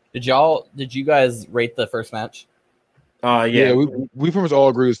 Did you guys rate the first match? Yeah, we pretty much all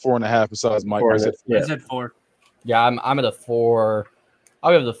agree it's 4.5. Besides Mike, Four I said and a- I said 4. Yeah, I'm at a 4.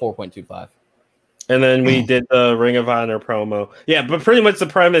 I'll give it a 4.25. And then we did the Ring of Honor promo. Yeah, but pretty much the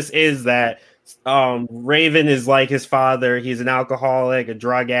premise is that Raven is like his father. He's an alcoholic, a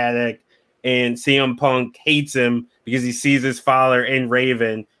drug addict, and CM Punk hates him because he sees his father in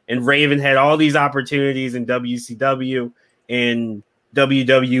Raven. And Raven had all these opportunities in WCW and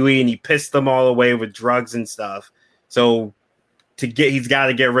WWE, and he pissed them all away with drugs and stuff. So he's got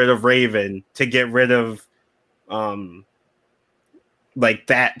to get rid of Raven to get rid of like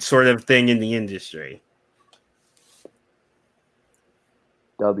that sort of thing in the industry.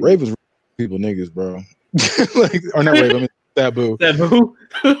 Raven's people niggas, bro. Like, or not Raven, I mean Sabu. Sabu.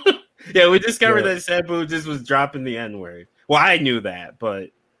 Yeah, we discovered that Sabu just was dropping the N-word. Well, I knew that,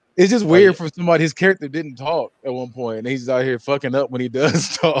 but It's just weird for somebody. His character didn't talk at one point, and he's out here fucking up when he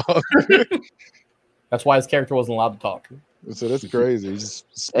does talk. That's why his character wasn't allowed to talk. So that's crazy. He just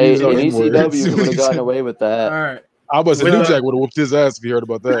Hey, spews out in N-words. ECW would have gotten away with that. All right. I was say New Jack would have whooped his ass if he heard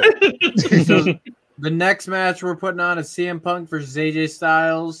about that. So the next match we're putting on is CM Punk versus AJ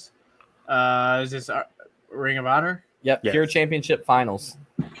Styles. Is this Ring of Honor? Yep, Yes. Pure Championship Finals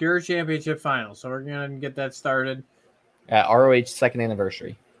Pure Championship Final. So we're going to get that started. at ROH second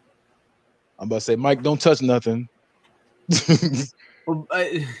anniversary. I'm about to say, Mike, don't touch nothing. Well,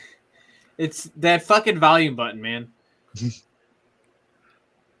 it's that fucking volume button, man.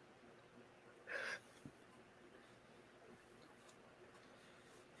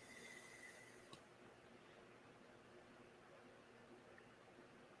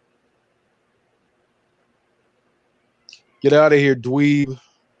 Get out of here, dweeb.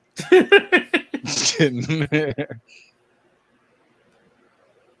 Just kidding.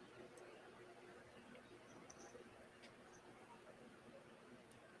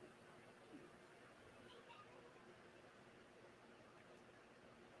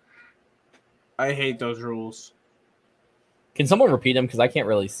 I hate those rules. Can someone repeat them? Because I can't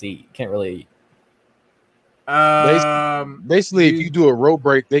really see. Can't really. Basically, if you do a rope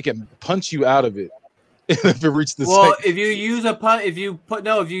break, they can punch you out of it if it reaches the. Well, second. if you use a punch,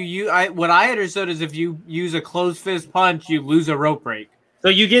 what I understood is if you use a closed fist punch, you lose a rope break. So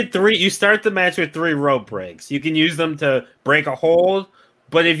you get 3. You start the match with 3 rope breaks. You can use them to break a hold,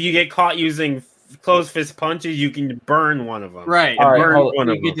 but if you get caught using closed fist punches, you can burn one of them. Right. All right, Burn hold- one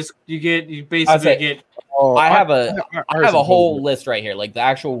of You them. basically get. Oh, I have a heard some whole bullshit. list right here, like the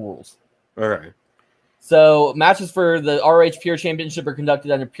actual rules. All right. So matches for the ROH Pure Championship are conducted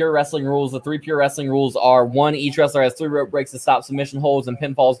under Pure Wrestling rules. The 3 Pure Wrestling rules are: 1, each wrestler has 3 rope breaks to stop submission holds and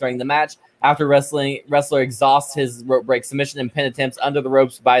pinfalls during the match. After wrestler exhausts his rope break, submission and pin attempts under the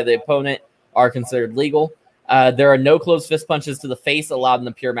ropes by the opponent are considered legal. There are no closed fist punches to the face allowed in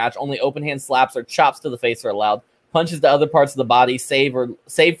the Pure match. Only open hand slaps or chops to the face are allowed. Punches to other parts of the body, save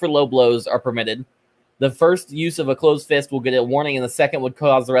for low blows, are permitted. The first use of a closed fist will get a warning, and the second would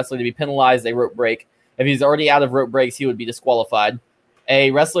cause the wrestler to be penalized a rope break. If he's already out of rope breaks, he would be disqualified.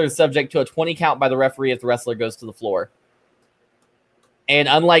 A wrestler is subject to a 20 count by the referee if the wrestler goes to the floor. And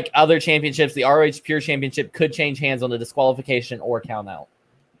unlike other championships, the ROH Pure Championship could change hands on a disqualification or count out.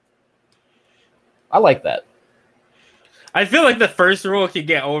 I like that. I feel like the first rule can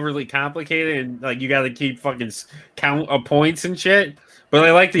get overly complicated, and like you got to keep fucking count of points and shit. But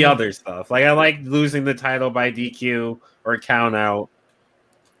I like the other stuff. Like I like losing the title by DQ or count out.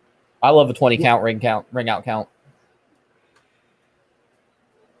 I love a 20 count, ring out count.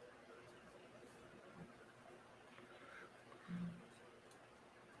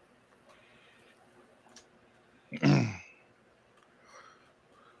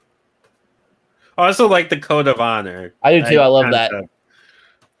 I also like the code of honor. I do too. I love that. concept.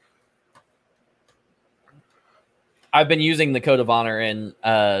 I've been using the code of honor in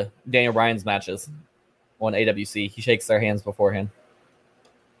Daniel Bryan's matches on AWC. He shakes their hands beforehand.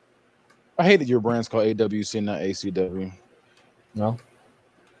 I hate that your brand's called AWC and not ACW. No.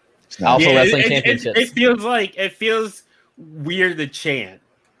 It's not. Also Wrestling Championships. It feels weird to chant.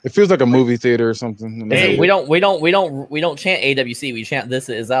 It feels like a movie theater or something. Hey. We don't chant AWC. We chant "This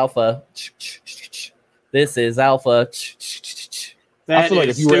is Alpha." This is Alpha. I feel like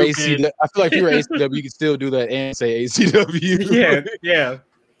if you were stupid. ACW, you could still do that and say ACW. Yeah.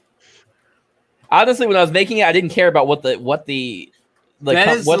 Honestly, when I was making it, I didn't care about what the That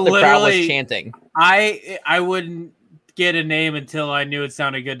is crowd was literally- chanting. I wouldn't get a name until I knew it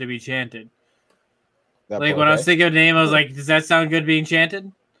sounded good to be chanted. Like when I was thinking of a name, I was like, does that sound good being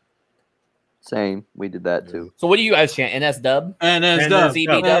chanted? Same. We did that too. So what do you guys chant? NS Dub? NS Dub.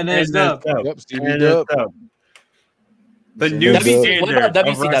 CB Dub? NS Dub. Yep, Stevie Dub. The Stevie new Dub. standard. What about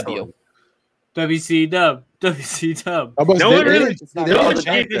of WCW? WC Dub. WC Dub. No one really- not no one good.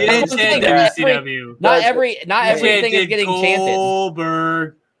 chanted You didn't it. chant Every- WCW. Not everything is getting chanted.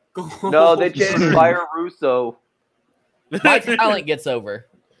 Goldberg. No, they chanted Fire Russo. My talent gets over.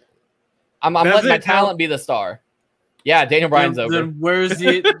 I'm Does letting my it talent be the star. Yeah, Daniel Bryan's Then over. where's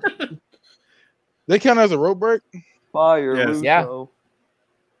the? They count as a rope break? Fire Yes. Russo. Yeah.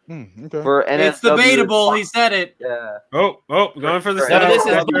 Okay. For NSW, It's debatable. He said it. Yeah. Oh, going for the No, start this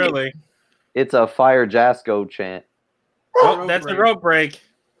is- early. It's a Fire Jasco chant. Oh, that's a rope break.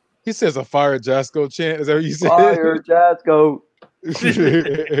 He says a fire Jasco chant. Is that what you said? Fire Jasco.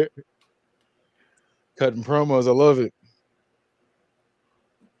 Cutting promos. I love it.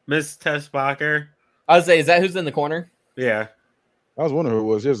 Miss Tessbacher. I would say, is that who's in the corner? Yeah. I was wondering who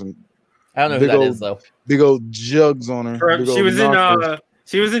it was. There's some I don't know who Big that old- is though. big old jugs on her. Big She old was in knockers.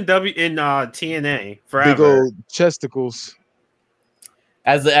 TNA Big forever. old chesticles.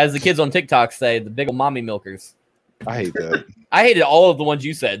 As the kids on TikTok say, the big old mommy milkers. I hate that. I hated all of the ones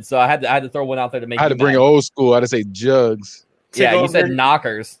you said, so I had to throw one out there to make. I had to you bring it mad. old school. I had to say jugs. Yeah, you said Tiggle-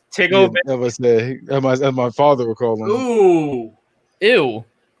 knockers. Tiggle. That was as my father would call them. Ooh. Ew.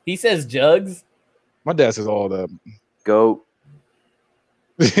 He says jugs. My dad says all that. Goat.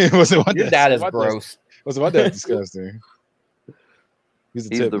 Was it my Your dad is my gross. Was my dad disgusting? He's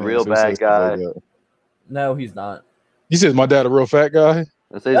He's the real bad guy. No, he's not. He says my dad a real fat guy.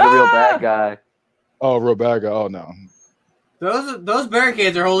 That says the real bad guy. Oh, real bad guy. Oh no. Those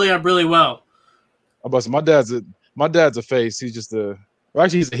barricades are holding up really well. I must. My dad's a face. He's just a. Well,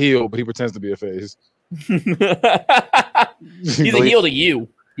 actually, he's a heel, but he pretends to be a face. He's a heel to you.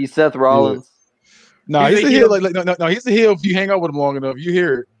 He's Seth Rollins. No, He's he's a a heel. heel. No, he's a heel. If you hang out with him long enough, you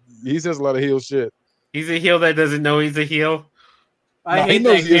hear it. He says a lot of heel shit. He's a heel that doesn't know he's a heel. I No, he hate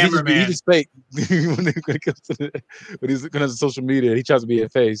knows that he is. cameraman. He just fake when it comes to when he's looking at social media. He tries to be a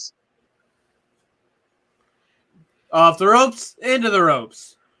face. Off the ropes, into the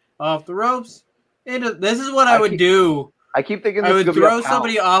ropes. Off the ropes, This is what I would do. I keep thinking I this would is gonna throw be a count.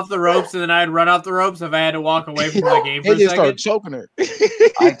 somebody off the ropes, and then I'd run off the ropes if I had to walk away from the game for a AJ started second. choking her.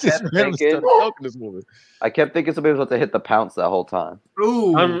 I Just kept randomly thinking- started choking this woman. I kept thinking somebody was about to hit the pounce that whole time.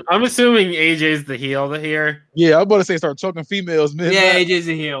 Ooh. I'm assuming AJ's the heel here. Yeah, I was about to say start choking females. Man, Yeah, AJ's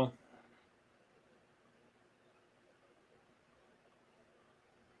a heel.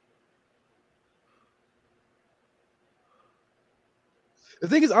 The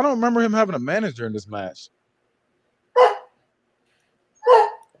thing is, I don't remember him having a manager in this match.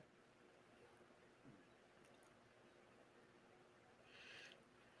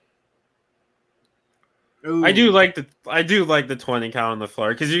 Ooh. I do like the 20 count on the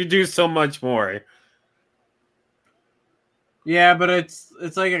floor because you do so much more. Yeah, but it's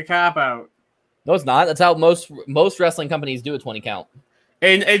like a cop out. No, it's not. That's how most wrestling companies do a 20 count.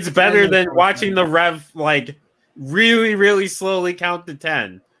 And it's better than watching the ref like really, really slowly count to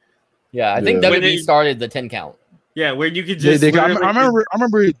 10. Yeah, I think Yeah. When WWE it- started the 10 count. Yeah, where you could They- just. they got- literally I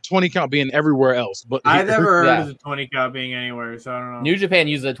remember 20 count being everywhere else, but I've never heard Yeah. of the 20 count being anywhere, so I don't know. New Japan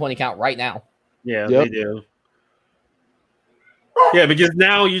uses a 20 count right now. Yeah, Yep. they do. Yeah, because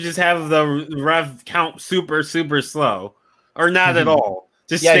now you just have the ref count super, super slow, or not at all.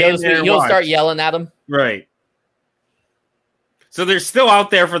 Just Yeah, stand there and you'll watch. start yelling at them. Right. So they're still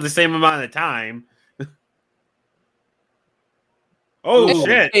out there for the same amount of time. Oh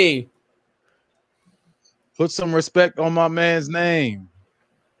shit! Hey, put some respect on my man's name.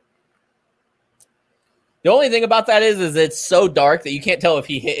 the only thing about that is it's so dark that you can't tell if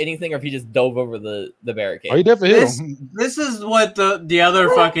he hit anything or if he just dove over the barricade. Oh, he definitely hit This, him. this is what the other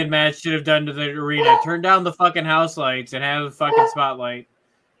fucking match should have done to the arena. Turn down the fucking house lights and have a fucking spotlight.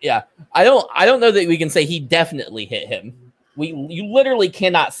 Yeah, I don't know that we can say he definitely hit him. You literally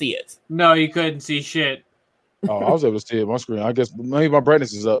cannot see it. No, you couldn't see shit. Oh, I was able to see it on my screen. I guess maybe my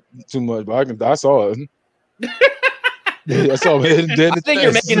brightness is up too much, but I saw it. Yeah, I saw it. I think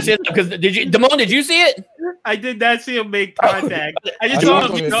you're making shit up because Damone, did you see it? I did not see him make contact. I just I saw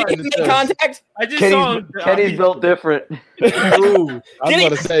saw him. him. Did you see him make contact? I just saw him. Kenny's built different. Ooh. I was about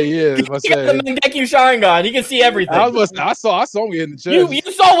to say, yeah. He I got the Mangekyo Sharingan. He can see everything. I saw him in the chest. You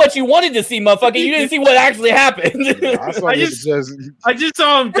saw what you wanted to see, motherfucker. You didn't see what actually happened. I saw him in the chest. I just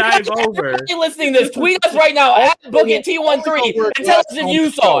saw him dive over. If you're listening to this, tweet us right now at BookIt13 and tell us if you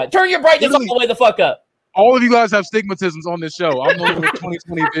saw it. Turn your brightness all the way the fuck up. All of you guys have stigmatisms on this show. I'm the one with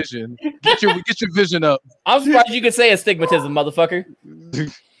 20/20 vision. Get your vision up. I'm surprised you could say astigmatism, motherfucker.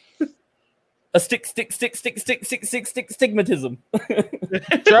 A stigmatism.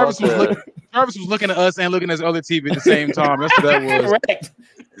 Travis was looking at us and looking at his other TV at the same time. That's what that was.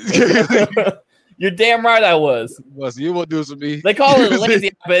 Correct. You're damn right I was. You won't do this with me. They call it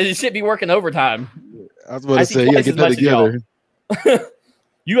lazy, but it should be working overtime. I was about I to see say, yeah, twice get as that much as y'all. together.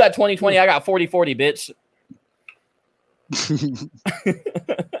 You got 20/20, I got 40/40, bitch.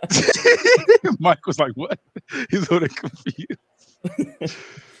 Mike was like, "What?" He's so confused.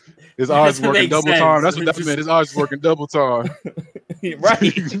 His eyes Doesn't working make double sense. time. That's what It's that meant. His eyes working double time.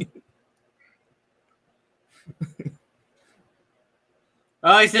 Right.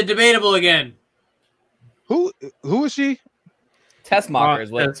 Oh, he said debatable again. Who is she? Tessmacher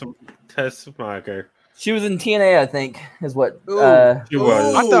is what Tessmacher. she was in TNA, I think, is what She was.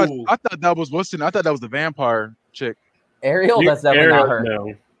 Ooh. I thought that was Wilson. I thought that was the vampire chick. Ariel. That's definitely not her.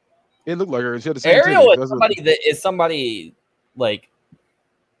 No. It looked like her. She had the same Ariel titties. is That's somebody that is somebody like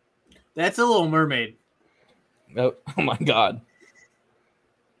That's a Little Mermaid. oh my god.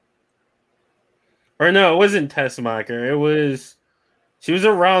 Or no, it wasn't Tessmacher. It was. She was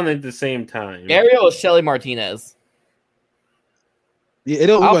around at the same time. Ariel is Shelly Martinez. Yeah, it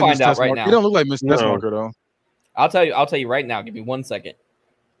don't look I'll like find Miss out right Tessmacher. now. It don't look like Miss No. Tessmacher though. I'll tell you right now. Give me 1 second.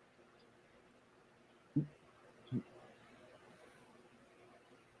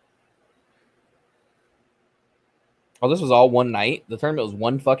 Oh, this was all one night. The tournament was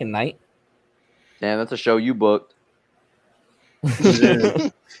one fucking night. Damn, that's a show you booked. Yeah.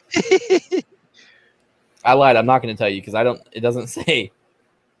 I lied. I'm not going to tell you because I don't. It doesn't say.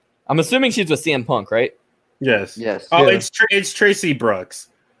 I'm assuming she's with CM Punk, right? Yes. Yes. Oh, Yeah. it's Tracy Brooks.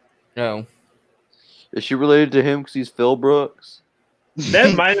 No. Is she related to him because he's Phil Brooks?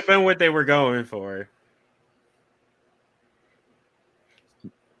 That might have been what they were going for.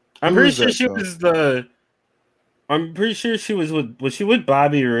 I'm Who pretty is sure that, she though? was the. I'm pretty sure she was with. Was she with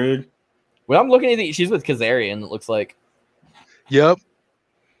Bobby Roode? Well, I'm looking at the. She's with Kazarian. It looks like. Yep.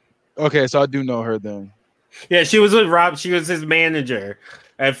 Okay, so I do know her then. Yeah, she was with Rob. She was his manager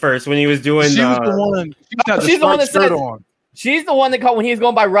at first when he was doing. She was the one. She had she's the one that shirt said- on. She's the one that called when he was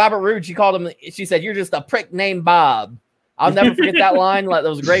going by Robert Roode. She called him. She said, "You're just a prick named Bob." I'll never forget that line. Like that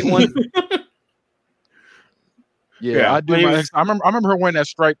was a great one. Yeah, I do. I remember her wearing that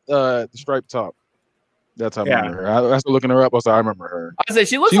striped top. That's how I remember her. I was looking her up. I remember her. I say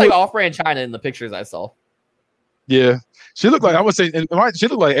she looks like off-brand China in the pictures I saw. Yeah, she looked like, I would say, she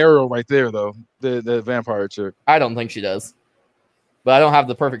looked like Arrow right there though. The vampire chick. I don't think she does, but I don't have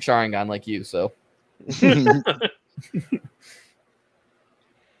the perfect Sharingan like you, so.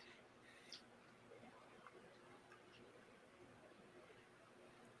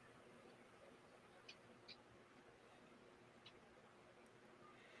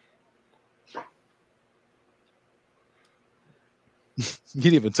 You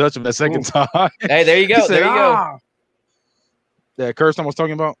didn't even touch him that second time. Hey, there you go. There you go. That curse I was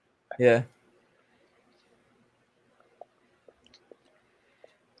talking about? Yeah.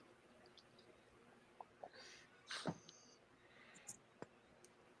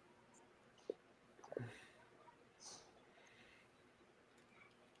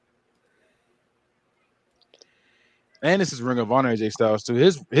 And this is Ring of Honor AJ Styles too.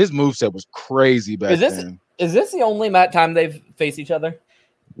 His moveset was crazy back then. Is this the only time they've faced each other?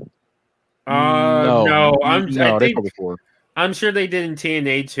 No. Before. I'm sure they did in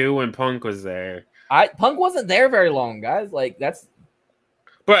TNA too when Punk was there. Punk wasn't there very long, guys. Like that's.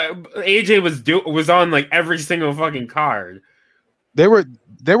 But AJ was on like every single fucking card. They were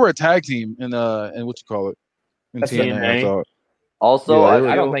a tag team in what you call it in TNA. I thought. Also,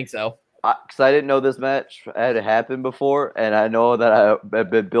 I don't think so. Because I didn't know this match had happened before, and I know that I've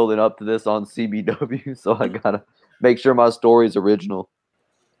been building up to this on CBW, so I gotta make sure my story is original.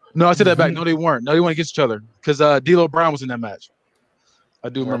 No, I said that back. No, they weren't. No, they went against each other because D'Lo Brown was in that match. I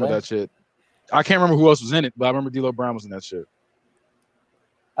do remember that shit. I can't remember who else was in it, but I remember D'Lo Brown was in that shit.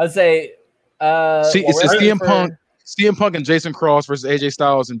 I'd say. It's CM Punk and Jason Cross versus AJ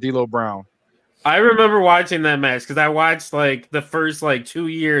Styles and D'Lo Brown. I remember watching that match because I watched like the first 2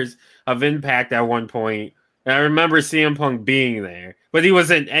 years of Impact at one point, and I remember CM Punk being there, but he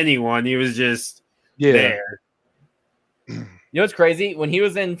wasn't anyone. He was just there. You know what's crazy? When he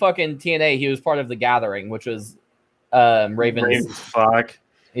was in fucking TNA, he was part of the Gathering, which was Raven's fuck.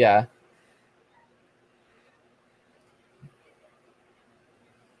 Yeah.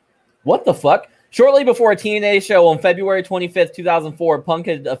 What the fuck? Shortly before a TNA show on February 25th, 2004, Punk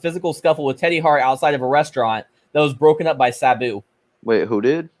had a physical scuffle with Teddy Hart outside of a restaurant that was broken up by Sabu. Wait, who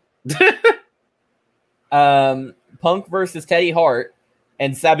did? Punk versus Teddy Hart,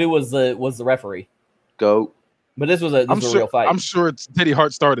 and Sabu was the referee. Go. But this was a real fight. I'm sure Teddy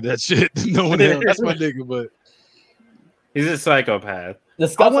Hart started that shit. No one else. That's my nigga, but he's a psychopath. The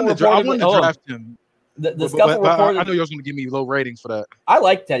scuffle I wanted to draft him. The scuffle reported. I know you was going to give me low ratings for that. I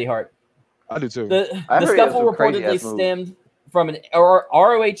like Teddy Hart. I do too. The scuffle reportedly stemmed from an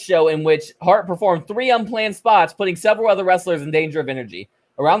ROH show in which Hart performed 3 unplanned spots, putting several other wrestlers in danger of injury.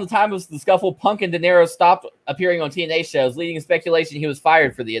 Around the time of the scuffle, Punk and De Niro stopped appearing on TNA shows, leading to speculation he was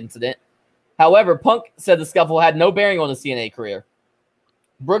fired for the incident. However, Punk said the scuffle had no bearing on his TNA career.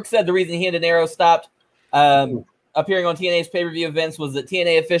 Brooks said the reason he and De Niro stopped appearing on TNA's pay-per-view events was that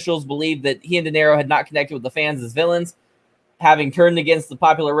TNA officials believed that he and De Niro had not connected with the fans as villains, having turned against the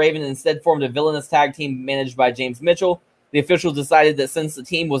popular Raven and instead formed a villainous tag team managed by James Mitchell. The officials decided that since the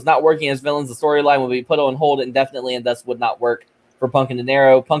team was not working as villains, the storyline would be put on hold indefinitely and thus would not work for Punk and De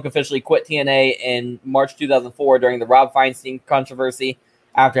Niro. Punk officially quit TNA in March 2004 during the Rob Feinstein controversy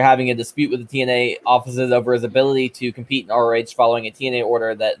after having a dispute with the TNA offices over his ability to compete in ROH following a TNA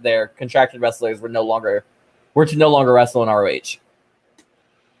order that their contracted wrestlers were to no longer wrestle in ROH.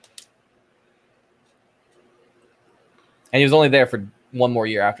 And he was only there for 1 more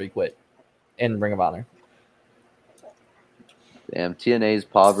year after he quit in Ring of Honor. Damn, TNA's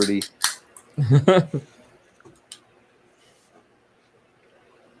poverty.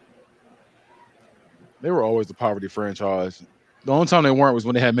 They were always the poverty franchise. The only time they weren't was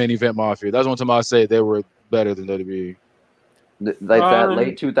when they had Main Event Mafia. That's the only time I say they were better than WWE. That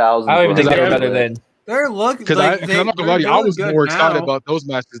late 2000s. I don't even think they were better then. They're looking because I'm not gonna lie to you, I was more excited about those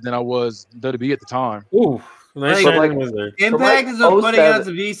matches than I was WWE at the time. Ooh, Impact has been putting out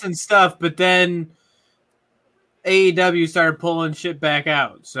some decent stuff, but then AEW started pulling shit back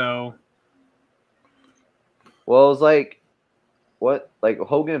out. So, well, it was like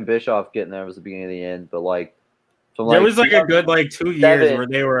Hogan and Bischoff getting there was the beginning of the end, but there was a good 2 years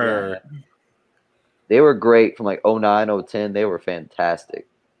where they were great from 09, 010. They were fantastic.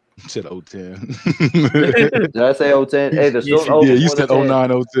 You said 010. Did I say 010? Hey, there's still an 0 yeah, you said 09,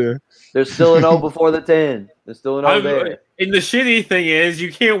 010. There's still an 0 before the 10. There's still an 0 there. And the shitty thing is,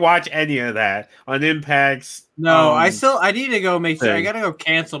 you can't watch any of that on Impact's. No, I need to go make sure. I gotta go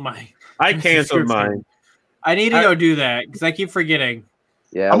cancel my. I canceled mine. I need to go do that because I keep forgetting.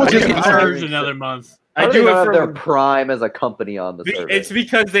 Yeah, I'm gonna just charge another month. How I do they do not it have for their Prime as a company on the It's service?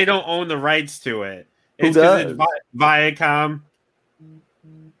 because they don't own the rights to it. Who It's because it's does? Viacom.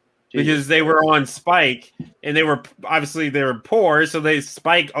 Because they were on Spike, and they were poor, so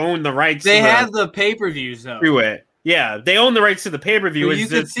Spike owned the rights. They have the pay-per-views though. to it. Yeah, they own the rights to the pay-per-view. But you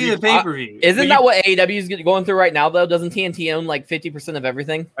can see the pay-per-view. Isn't that what AEW is going through right now, though? Doesn't TNT own like 50% of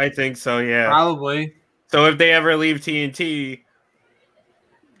everything? I think so, yeah. Probably. So if they ever leave TNT...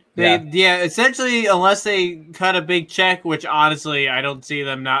 Yeah, essentially, unless they cut a big check, which honestly I don't see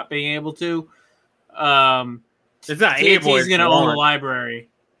them not being able to. It's not able. TNT's going to own the library.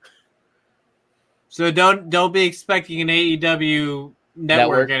 So don't be expecting an AEW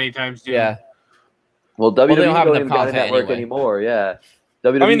network anytime soon. Yeah. Well, WWE they don't have don't enough even got a content network anyway. anymore. Yeah.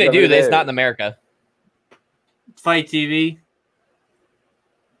 WWE I mean, they do. there. It's not in America. Fight TV.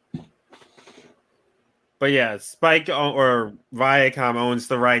 But yeah, Spike or Viacom owns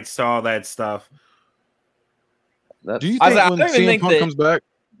the rights to all that stuff. Do you I think don't when even CM think Punk that- comes back,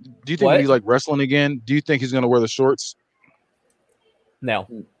 do you think What? when he's like wrestling again, do you think he's gonna wear the shorts? No.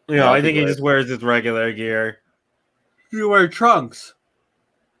 I think he just wears his regular gear. You wear trunks.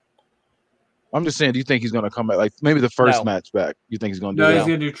 I'm just saying, do you think he's gonna come back? Like maybe the first No. match back. You think he's gonna do No, that? he's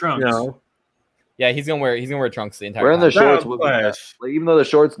gonna do trunks. No. Yeah, he's gonna wear trunks the entire Wearing time. the shorts No, would be Flash. like, even though the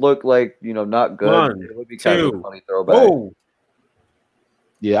shorts look like not good. One, it would be kind of a two. funny throwback. Oh,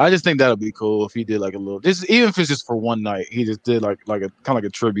 Yeah, I just think that'll be cool if he did like a little. This even if it's just for one night, he just did like a kind of like a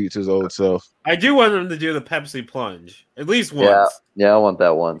tribute to his old self. I do want him to do the Pepsi plunge at least once. Yeah, I want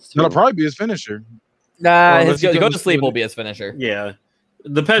that once too. That'll probably be his finisher. Nah, Well, his unless he go to goes sleep to- will be his finisher. Yeah.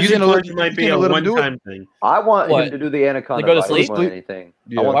 The Pepsi gonna let- plunge might you be a gonna let him do it? one-time thing. I want What? him to do the Anaconda. To go to Vice sleep? more than anything.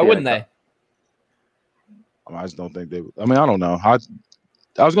 Yeah. I want Why the wouldn't Anaconda. they? I just don't think they. I mean, I don't know. I was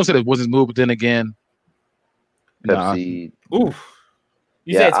gonna say that was his move, but then again, nah. Pepsi. Oof.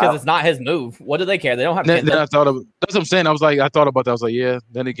 You say it's because I- it's not his move. What do they care? They don't have Then, Kenta. I thought of that's what I'm saying. I thought about that. I was like, yeah.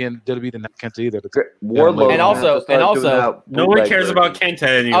 Then again, WWE didn't have Kenta either. Warlord. And also- No one cares about Kenta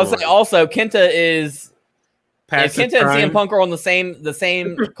anymore. I was saying also Kenta is Past if his Kenta and prime. CM Punk are on the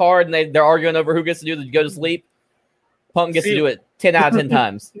same card and they're arguing over who gets to do the go to sleep. Punk gets to do it 10 out of 10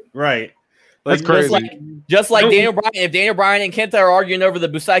 times. Right. That's Like, crazy. Just like No. Daniel Bryan. If Daniel Bryan and Kenta are arguing over the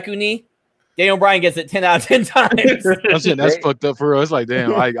Busaiku knee, Daniel Bryan gets it 10 out of 10 times. That's fucked up for real. It's like,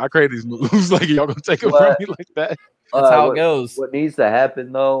 damn, I created these moves. Like y'all gonna take it from What? me like that? That's how what, it goes. What needs to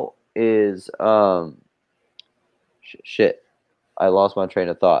happen though is shit. I lost my train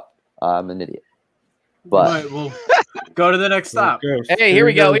of thought. I'm an idiot. But But we'll go to the next stop. Hey, here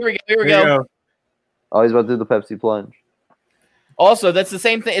we go. Here we go. oh, he's about to do the Pepsi plunge. Also, that's the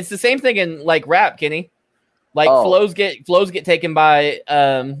same thing. It's the same thing in like rap, Kenny. Like Oh. flows get taken by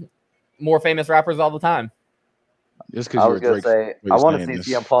more famous rappers all the time. Just I because was you're gonna a Drake. say you're I want to saying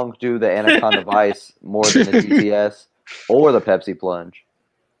see this. CM Punk do the Anaconda Vice more than the GTS or the Pepsi plunge.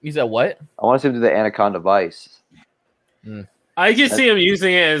 You said what? I want to see him do the Anaconda Vice. I can see him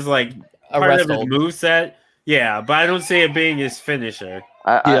using it as like A part rest of his hold. moveset. Yeah, but I don't see it being his finisher.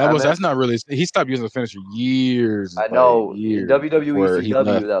 That's not really. He stopped using the finisher years. I know. like, In years WWE before he ECW,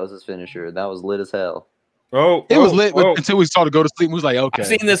 left. that was his finisher, and that was lit as hell. Oh, It was lit oh, until we saw to go to sleep. We was like, okay. I've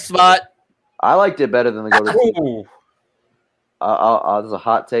seen this spot. I liked it better than the go to sleep. oh. It's a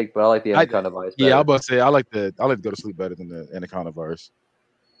hot take, but I like the Anaconda Vice. Yeah, I better. was about to say I like to go to sleep better than the Anaconda verse.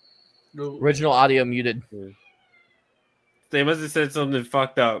 Original audio muted. They must have said something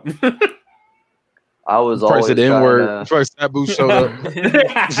fucked up. I was Probably always said the N trying word. to. Probably Sabu showed up.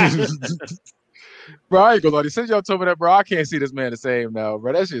 Bro, I ain't gonna lie. Since y'all told me that, bro, I can't see this man the same now,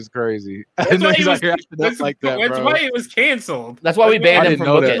 bro. That shit's crazy. I didn't know why he's he out was- here acting up like that, That's bro. why it was canceled. That's why we banned I him didn't from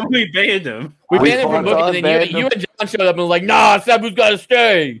know booking. that. We banned him. We We banned him from fought booking, on, and banned you him. and John showed up and was like, "Nah, Sabu's got to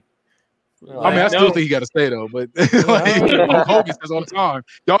stay." I mean, I still No. think he got to stay though, but like Hulk Hogan says all the time,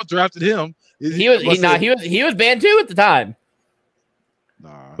 y'all drafted him. He was banned too at the time. Nah,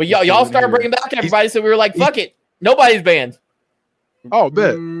 But y'all started bringing back everybody, so we were like, "Fuck it, nobody's banned." Oh,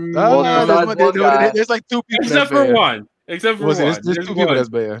 bet. Well, besides one guy. There's like two people. Except for one. Except for Was it? one. There's two people one. that's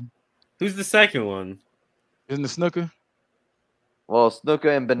banned. Who's the second one? Isn't the Snooker? Well,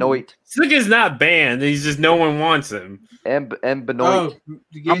 Snuka and Benoit Slick is not banned. He's just no one wants him. and Benoit.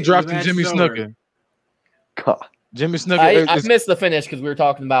 I'm drafting Jimmy Snooker. God. Jimmy Snooker. I missed the finish because we were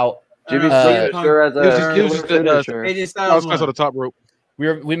talking about Jimmy Uh, Snuka sure has it was just- a it was just, finisher. AJ Styles I was on the won. top rope.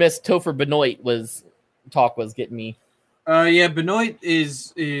 we missed Topher Benoit was getting me. Yeah, Benoit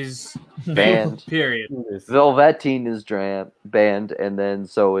is Banned. period. Velveteen is banned, and then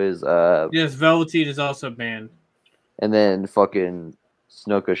so is Yes, Velveteen is also banned. and then fucking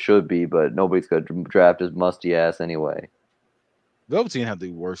Snuka should be, but nobody's gonna draft his musty ass anyway. Velveteen had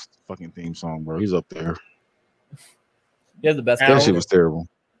the worst fucking theme song, bro. He's up there. He has the best. That Al. shit was terrible.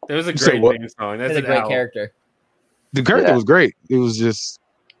 It was a You said great what? theme song. He That's has a an great L. character. The character Yeah. was great. It was just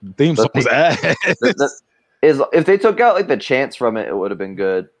the theme The song was theme- ass. If they took out like the chants from it, it would have been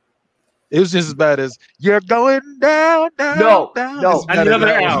good. It was just as bad as "You're going down, down, No, down." no. It's better Another than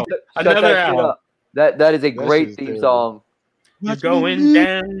that L. one. Shut Another that shit L. up. That is a That great shit is theme terrible. song. You're Watch me going move,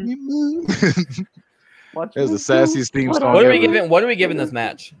 down. me move. Watch That was me the sassiest theme What song What are ever. we giving? What are we giving this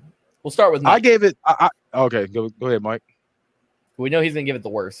match? We'll start with I Mike. gave it. Okay, go ahead, Mike. We know he's gonna give it the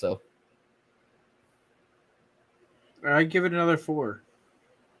worst. So I give it another 4.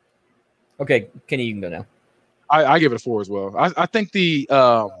 okay, Kenny, you can go now. I give it a 4 as well. I think the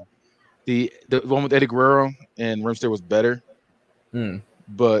one with Eddie Guerrero and Rimster was better, Hmm.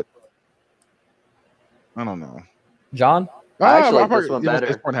 but I don't know. John, I actually like probably- this one it was- better.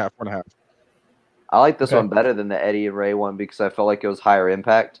 It's 4.5. 4.5. I like this Okay. one better than the Eddie and Ray one because I felt like it was higher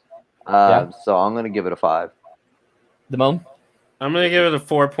impact. So I'm gonna give it a 5. Damone, I'm gonna give it a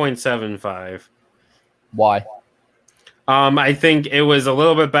 4.75. why? I think it was a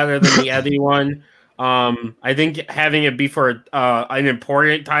little bit better than the Eddie one. I think having it be for an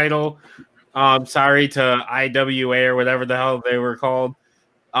important title. Sorry to IWA or whatever the hell they were called.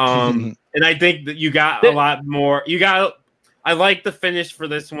 And I think that you got a lot more. I like the finish for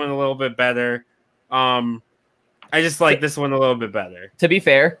this one a little bit better. I just like this one a little bit better. To be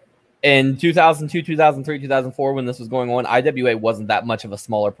fair, in 2002, 2003, 2004, when this was going on, IWA wasn't that much of a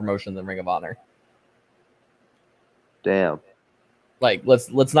smaller promotion than Ring of Honor. Damn. Like, let's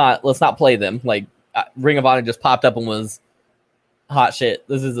not play them. Like, Ring of Honor just popped up and was hot shit.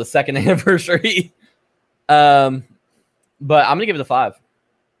 This is the second anniversary. But I'm gonna give it a 5.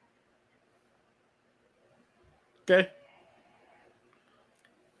 Okay.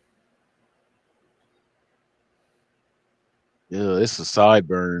 Yeah, it's the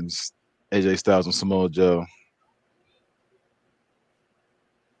sideburns. AJ Styles and Samoa Joe.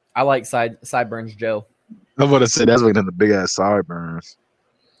 I like Sideburns Joe. I'm about to say that's like the big ass sideburns.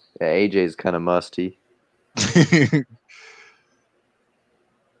 Yeah, AJ's kind of musty. AJ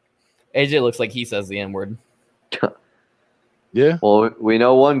looks like he says the N word. Yeah. Well, we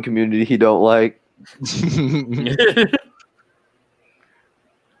know one community he don't like.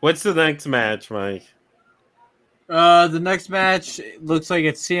 What's the next match, Mike? The next match looks like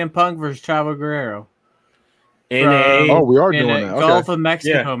it's CM Punk versus Chavo Guerrero Oh, we are in doing a that. Gulf Okay. of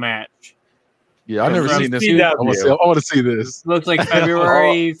Mexico match. Yeah, I've never From seen this. CW. I want to see this. Looks like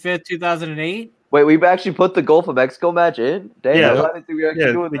February 5th, 2008. Wait, we've actually put the Gulf of Mexico match in? Damn, Yeah. I didn't think we were actually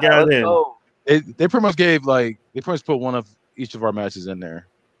Yeah, doing we that. got it Let's in. go. They pretty much gave they pretty much put one of each of our matches in there.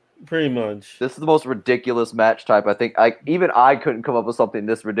 Pretty much. This is the most ridiculous match type. I think even I couldn't come up with something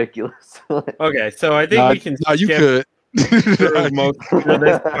this ridiculous. Okay, so I think we can you skip could. through through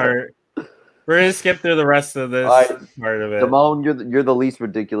this part. We're gonna skip through the rest of this Alright. part of it. Simone, you're the least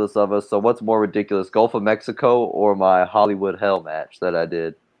ridiculous of us. So what's more ridiculous, Gulf of Mexico or my Hollywood Hell match that I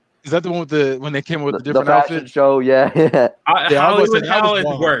did? Is that the one with when they came with the The different fashion outfits? show, yeah. Yeah, I was Hollywood saying that Hell was is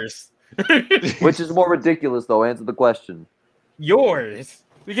wild. worse. Which is more ridiculous, though? Answer the question. Yours.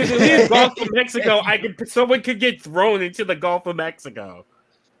 Because if it's Gulf of Mexico, someone could get thrown into the Gulf of Mexico.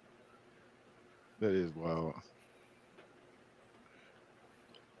 That is wild.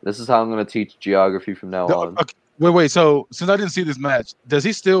 This is how I'm going to teach geography from now on. Okay, wait. So since I didn't see this match, does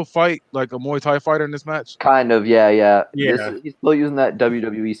he still fight like a Muay Thai fighter in this match? Kind of, yeah. Yeah. He's still using that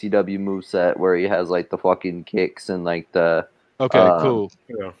WWE CW moveset where he has like the fucking kicks and like the. Okay, cool.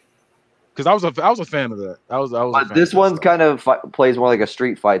 Yeah. Because I was a fan of that. I was. a But fan this of one's stuff. kind of plays more like a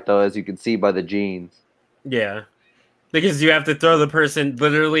street fight, though, as you can see by the jeans. Yeah. Because you have to throw the person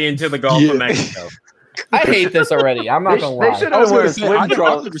literally into the Gulf Yeah. of Mexico. I hate this already. I'm not gonna They lie. should I was wear gonna say, swim I've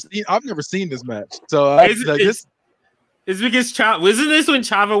trunks. never seen this match. So I, Is it- like, is- this. It's because wasn't this when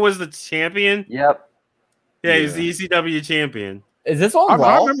Chavo was the champion? Yep. Yeah, he's the ECW champion. Is this on I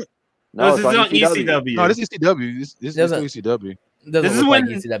Raw? remember. No, No, this is on ECW. No, this is ECW. This is Doesn't- ECW. Doesn't This is look like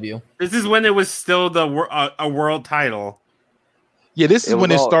when- ECW. This is when it was still a world title. Yeah, this is It when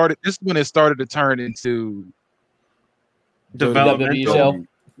was it all- started. This is when it started to turn into Developmental. WWE show.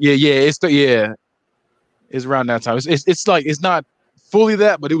 Yeah. It's around that time. It's like it's not fully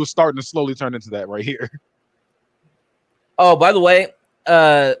that, but it was starting to slowly turn into that right here. Oh, by the way,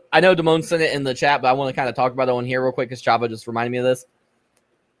 I know Damone sent it in the chat, but I want to kind of talk about it on here real quick because Chavo just reminded me of this.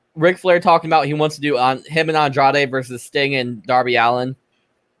 Ric Flair talking about he wants to do on him and Andrade versus Sting and Darby Allin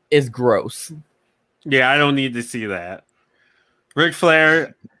is gross. Yeah, I don't need to see that. Ric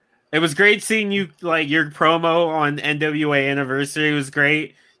Flair, it was great seeing you like your promo on NWA anniversary was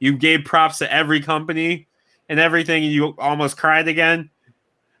great. You gave props to every company, and everything, and you almost cried again.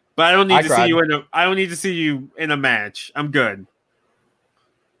 But I don't need to see you in a. I don't need to see you in a match. I'm good.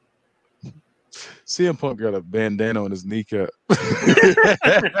 CM Punk got a bandana on his kneecap.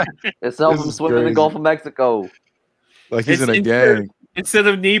 It's helping him swim in the Gulf of Mexico. Like he's in a gang. Instead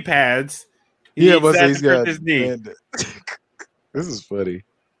of knee pads, he's got his knee. This is funny.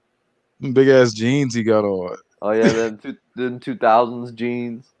 Big ass jeans he got on. Oh yeah, them 2000s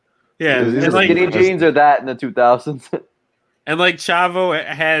jeans. Yeah, and like, skinny jeans are that in the 2000s. And like Chavo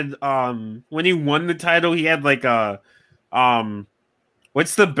had when he won the title, he had like a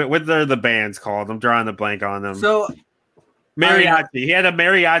what are the bands called? I'm drawing a blank on them. So mariachi. He had a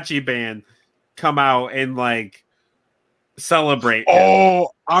mariachi band come out and like celebrate. Oh,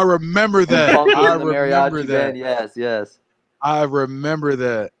 I remember that. I remember that. Band. Yes. I remember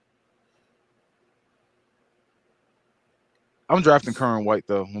that. I'm drafting Curran White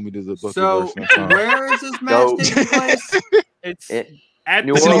though when we do the book. So where is this match taking place? It's at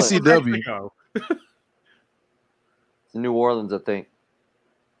New Orleans. ECW. It's New Orleans, I think.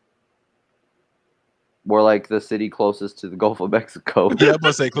 More like the city closest to the Gulf of Mexico. Yeah, I'm about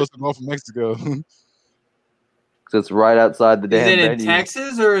to say close to the Gulf of Mexico. Because it's right outside the damn venue. Is it in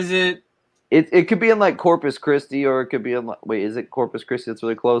Texas or is it? It could be in like Corpus Christi, or it could be in like, wait, is it Corpus Christi that's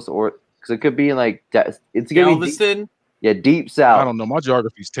really close, or because it could be in like it's gonna Galveston? Be deep south. I don't know. My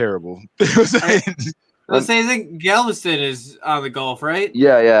geography's terrible. Let's say I think Galveston is on the Gulf, right?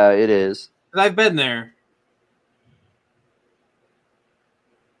 Yeah, it is. I've been there.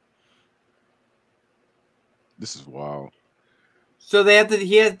 This is wild. So they have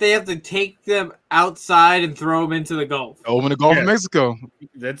to take them outside and throw them into the Gulf. Over in the Gulf of Mexico.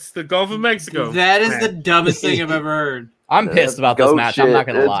 That's the Gulf of Mexico. That is the dumbest thing I've ever heard. I'm pissed about this match. Shit. I'm not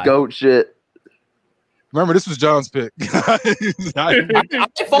gonna lie. It's goat shit. Remember, this was John's pick. I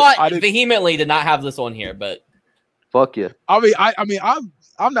fought vehemently to not have this on here, but fuck you. I'm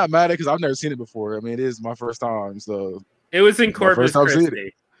not mad at it because I've never seen it before. I mean, it is my first time, so it was in Corpus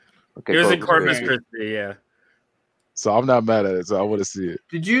Christi. Okay, it was in Corpus Christi, yeah. So I'm not mad at it. So I want to see it.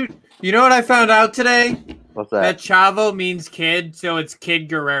 Did you know what I found out today? What's that? That Chavo means kid, so it's Kid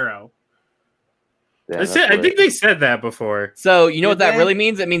Guerrero. Yeah, I think they said that before. So you know what that really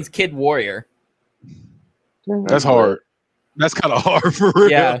means? It means Kid Warrior. That's hard. That's kind of hard for real.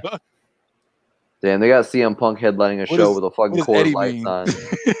 Yeah. Damn, they got CM Punk headlining a show with a fucking Coors Light sign.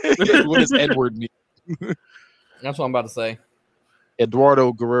 What does Edward mean? That's what I'm about to say.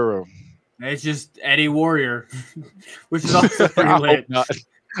 Eduardo Guerrero. It's just Eddie Warrior, which is also pretty lit. I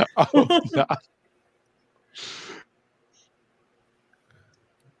hope not.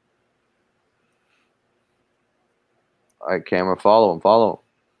 All right, camera, follow him.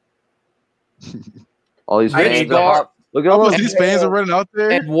 All these fans look at all these fans are running out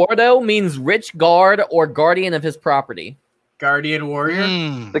there. Eduardo means rich guard or guardian of his property. Guardian Warrior.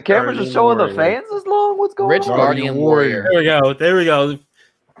 The camera's just showing the fans as long. What's going on? Rich Guardian Warrior. There we go.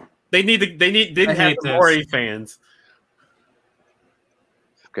 They didn't have the Warrior fans.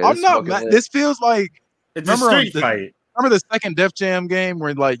 Okay, I'm not mad. This feels like it's a street fight. Remember the second Def Jam game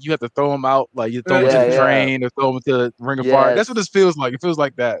where like you have to throw them out, like you throw them into the drain or throw them into the Ring of Fire? That's what this feels like. It feels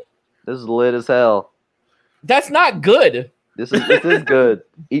like that. This is lit as hell. That's not good. This is good.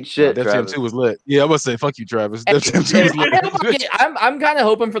 Eat shit. Def Jam 2 was lit. Yeah, I must say, fuck you, Travis. Def Jam 2 was lit. I'm kind of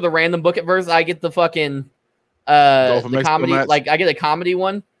hoping for the random book it verse. I get the fucking the comedy, match. Like I get a comedy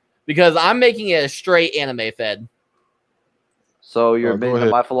one because I'm making it a straight anime fed. So you're admitting that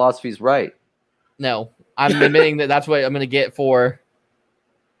my philosophy's right. No, I'm admitting that that's what I'm going to get for.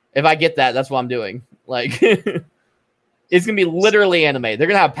 If I get that, that's what I'm doing. Like, it's going to be literally anime. They're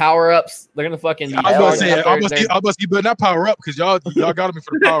going to have power ups. They're going to fucking. I was about to say, you better not power up because y'all got me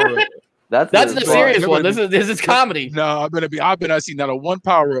for the power up. That's the serious one. This is comedy. No, I better not see not a one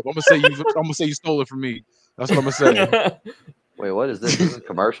power up. I'm gonna say you stole it from me. That's what I'm gonna say. Wait, what is this? This is a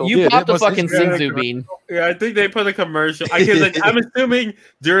commercial? You popped the fucking Senzu bean. Yeah, I think they put a commercial. I'm assuming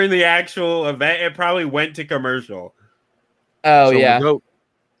during the actual event, it probably went to commercial. Oh, so yeah. Look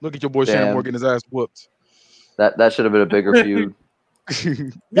at your boy Shannon Moore getting his ass whooped. That should have been a bigger feud.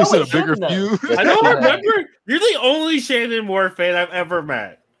 You said a bigger feud? I don't remember. You're the only Shannon Moore fan I've ever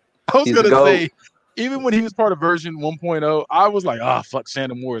met. I was going to say, even when he was part of version 1.0, I was like, fuck,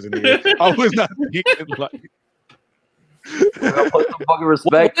 Shannon Moore's in here. I was not thinking like... Put some fucking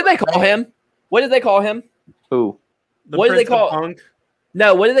respect. What did they call him? What did they call him? Who? What did they call Punk?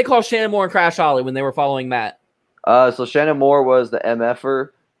 No, what did they call Shannon Moore and Crash Holly when they were following Matt? So Shannon Moore was the MFer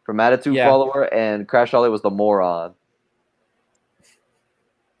from Attitude follower, and Crash Holly was the moron.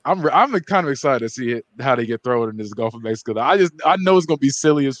 I'm kind of excited to see how they get thrown in this Gulf of Mexico. I know it's gonna be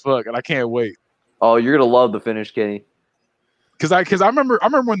silly as fuck, and I can't wait. Oh, you're gonna love the finish, Kenny. Because I remember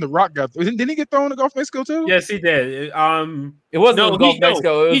when The Rock got didn't he get thrown to Gulf of Mexico too? Yes, he did. It wasn't the Gulf of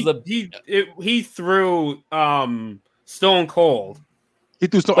Mexico. It was he threw Stone Cold. He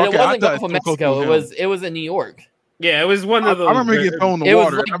threw Stone. But Okay, it wasn't I Gulf thought of Mexico. It was in New York. Yeah, it was one of those. I remember he getting thrown in the It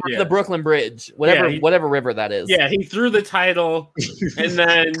was water. like the Brooklyn Bridge, whatever river that is. Yeah, he threw the title, and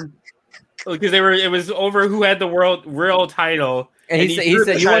then because it was over who had the real title. And he said,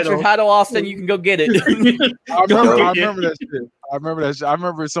 "You want your title, Austin? You can go get it." I remember that shit. I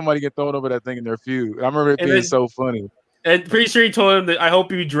remember somebody get thrown over that thing in their feud. I remember it being so funny. And pretty sure he told him that I hope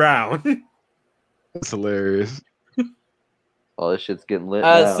you drown. That's hilarious. Oh, this shit's getting lit.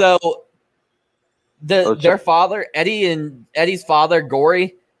 Now. So their father, Eddie's father,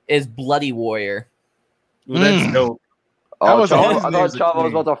 Gory, is Bloody Warrior. Ooh, that's dope. Oh, I thought Chavo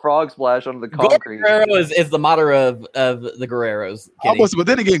was about to frog splash onto the concrete. Guerrero is the motto of the Guerreros. But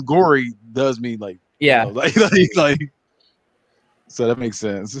then again, Gory does mean like like so that makes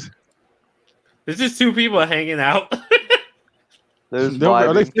sense. There's just two people hanging out.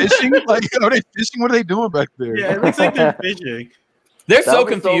 Are they fishing? Are they fishing? What are they doing back there? Yeah, it looks like they're fishing. They're so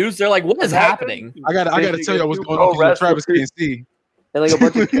confused. They're like, "What is happening?" I gotta tell you what's going on because Travis can't see. And like a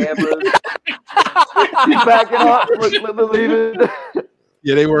bunch of cameras. He's backing up. Leaving.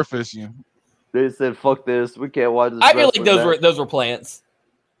 Yeah, they were fishing. They said, "Fuck this. We can't watch this." I feel like those were plants.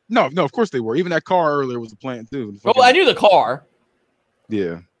 No, of course they were. Even that car earlier was a plant too. Oh, I knew the car.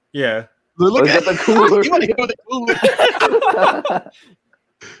 Yeah. Look at the cooler. You want to go to the cooler?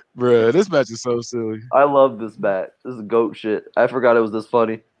 Bruh, this match is so silly. I love this match. This is goat shit. I forgot it was this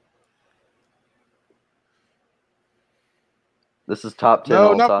funny. This is top 10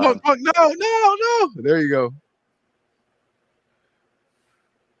 all time. No. There you go.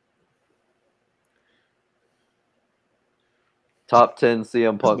 Top 10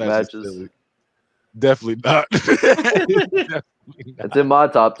 CM Punk matches. Definitely not. It's in my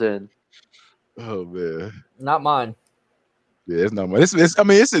top 10. Oh man. Not mine. Yeah, it's not mine.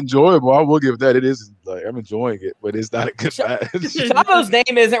 It's enjoyable. I will give that. It is like I'm enjoying it, but it's not a good match. Chavo's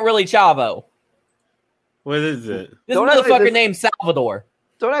name isn't really Chavo. What is it? This motherfucker named Salvador.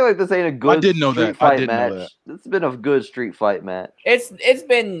 Don't act like this ain't a good I didn't know that. fight match. It's been a good street fight match. It's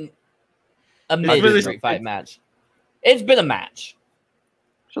been a mid street fight match. It's been a match.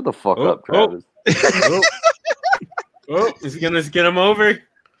 Shut the fuck up, Travis. Is he gonna get him over?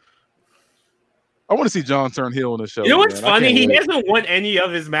 I want to see John turn heel on the show. You know what's funny? He hasn't won any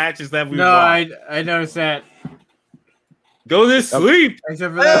of his matches that we watched. I noticed that. Go to sleep.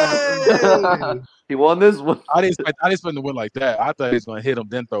 Except for that. He won this one. I didn't expect him to win like that. I thought he was going to hit him,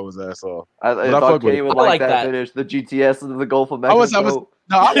 then throw his ass off. I thought Kenny would like that finish. The GTS into the Gulf of Mexico.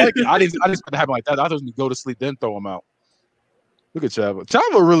 I like it. I didn't expect it to happen like that. I thought he was going to go to sleep, then throw him out. Look at Chavo.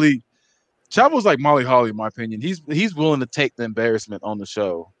 Chavo's like Molly Holly, in my opinion. He's willing to take the embarrassment on the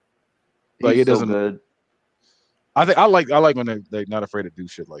show. Like He's it doesn't. So good. I like when they're not afraid to do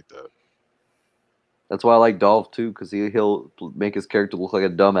shit like that. That's why I like Dolph too, because he'll make his character look like a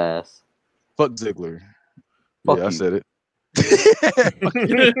dumbass. Fuck Ziggler. Fuck I you. said it.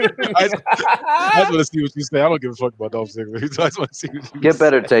 I just want to see what you say. I don't give a fuck about Dolph Ziggler. I just want to see what you Get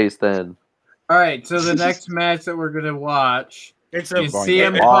better say. taste then. All right, so the next match that we're gonna watch is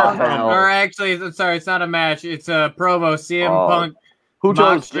CM Punk. Or actually, I'm sorry, it's not a match. It's a promo. CM Punk. Who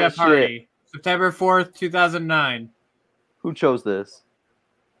chose Jeff Hardy? September 4th, 2009. Who chose this?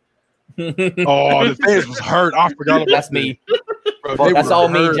 Oh, the fans was hurt. I forgot about That's me. Bro, that's all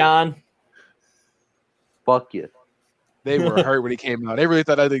me, John. Fuck you. They were hurt when he came out. They really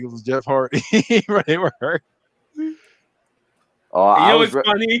thought I think it was Jeff Hardy. They were hurt. Oh, you know what's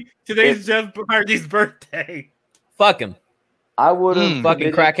funny? Today's Jeff Hardy's birthday. Fuck him. I would have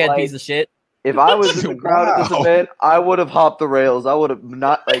fucking crackhead piece of shit. If I was in the crowd at this event, I would have hopped the rails. I would have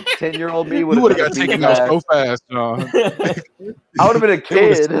not 10-year-old me would have got taken out so fast, John. I would have been a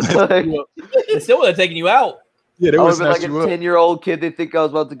kid. They still would have taken you out. Yeah, they would have been like a 10-year-old kid. They think I was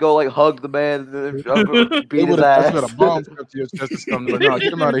about to go like hug the man and then beat his ass. Got a bomb to your chest or something. Like, no,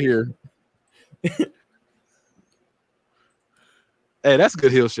 get him out of here. Hey, that's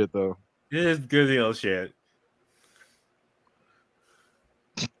good heel shit though. It is good heel shit.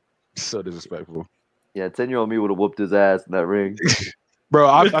 So disrespectful. Yeah, 10-year-old me would have whooped his ass in that ring. Bro,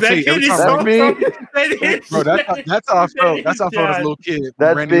 I tell you every time. That's me. Bro, that's how I felt. That's how I felt as a little kid.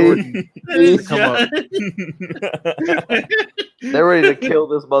 That's Randy me. Come up. They're ready to kill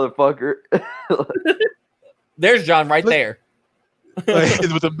this motherfucker. There's John right there.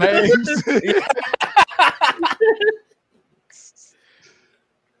 With the bangs.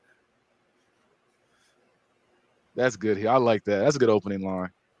 That's good here. I like that. That's a good opening line.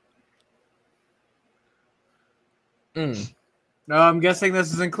 Mm. No, I'm guessing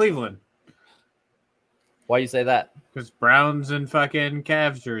this is in Cleveland Why you say that? because Browns and fucking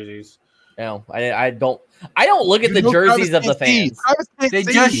Cavs jerseys. No, I don't look at the jerseys of the fans. They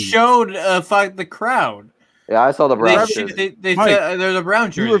just showed the crowd. Yeah, I saw the They, Browns. sh- jersey. they Mike, said they're the Brown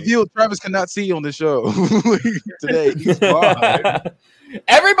You jerseys. revealed Travis cannot see on the show today. He's blind.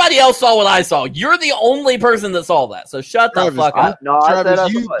 Everybody else saw what I saw. You're the only person that saw that. So shut the Travis, fuck I, up. no, I said Travis, I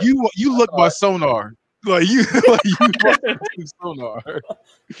you saw it. you look by sonar. Like you sonar.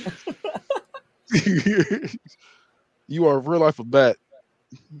 You are real life a bat.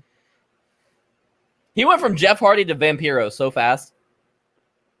 He went from Jeff Hardy to Vampiro so fast.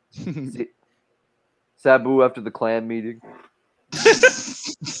 Sabu after the clan meeting.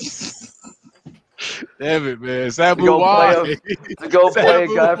 Damn it, man. Sabu To why? go play a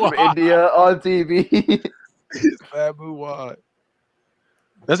guy Sabu from India on TV. Sabu why?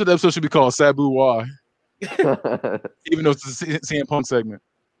 That's what the episode should be called, Sabu why. Even though it's a CM Punk segment.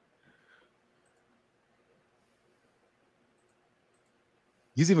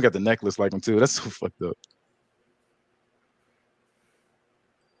 He's even got the necklace like him too. That's so fucked up.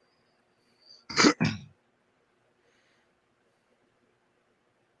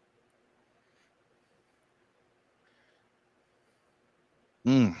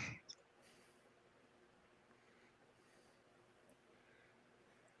 Mm.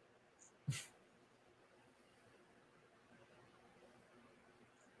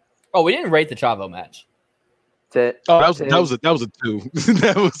 Oh, we didn't rate the Chavo match. Oh, that was a 2.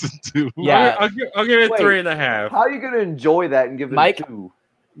 That was a 2. Yeah. I'll give it Wait. 3.5. How are you gonna enjoy that and give it Mike? a 2?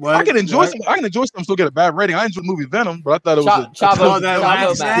 What? I can enjoy some. I can enjoy some. Still get a bad rating. I enjoyed the movie Venom, but I thought it was Chavo, Oh, that Chavo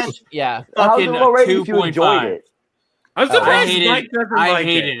last match. match? Yeah. How's it Fucking low rating if you 2.5. enjoyed it? I'm I surprised hated Mike it. doesn't I like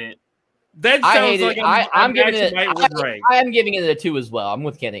hated it. it. That I sounds hate like it. I'm I'm giving matching it. Mike with Ray. I am giving it a 2 as well. I'm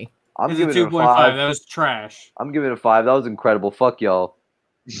with Kenny. I'm It's a giving it a 2.5. 5. That was trash. I'm giving it a 5. That was incredible. Fuck y'all.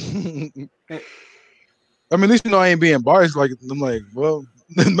 I mean, at least you know I ain't being biased. Like I'm like, well,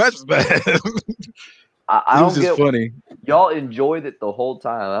 the match was bad. I It was don't just get funny. y'all enjoyed it the whole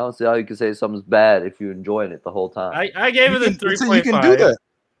time. I don't see how you can say something's bad if you're enjoying it the whole time. I gave it a You can 3.5. do that.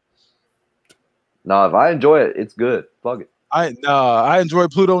 No, if I enjoy it, it's good. Fuck it. I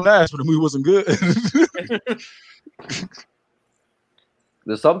enjoyed Pluto Nash, but the movie wasn't good.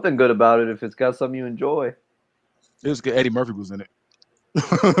 There's something good about it if it's got something you enjoy. It was good. Eddie Murphy was in it.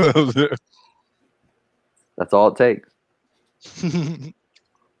 That's all it takes.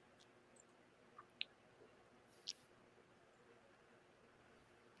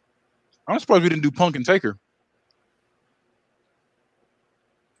 I'm surprised we didn't do Punk and Taker.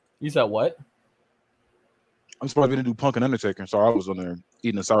 You said what? I'm surprised we didn't do Punk and Undertaker. So I was on there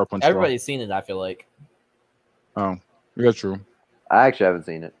eating a sour punch. straw. Everybody's seen it, I feel like. Oh, yeah, true. I actually haven't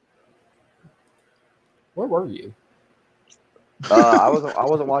seen it. Where were you? I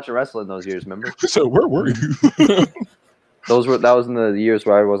wasn't watching wrestling those years. Remember? So where were you? That was in the years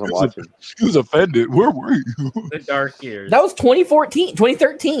where I wasn't watching. He was offended. Where were you? The dark years. That was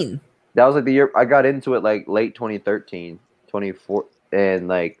 2013. That was like the year I got into it, like late 2013, 24, and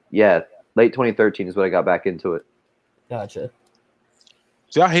like late 2013 is when I got back into it. Gotcha.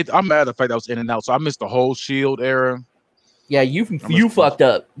 See, I'm mad at the fact that I was in and out. So I missed the whole Shield era. Yeah, you fucked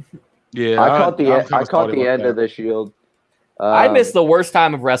up. Yeah, I caught the I'm kinda I caught salty the about end that. of the Shield. I missed the worst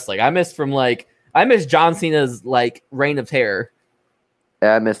time of wrestling. I missed John Cena's like reign of terror.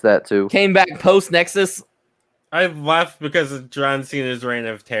 Yeah, I missed that too. Came back post Nexus. I've left because of John Cena's reign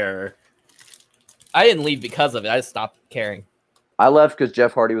of terror. I didn't leave because of it. I just stopped caring. I left because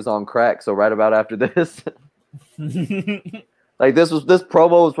Jeff Hardy was on crack. So right about after this, like this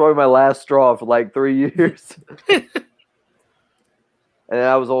promo was probably my last straw for like 3 years. And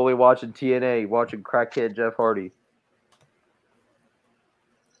I was only watching TNA, watching crackhead Jeff Hardy.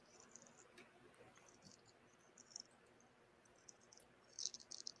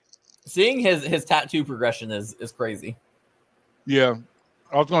 Seeing his tattoo progression is crazy. Yeah,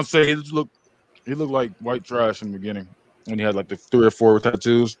 I was gonna say he looked like white trash in the beginning when he had like the 3 or 4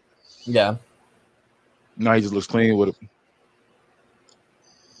 tattoos. Yeah. Now he just looks clean with it.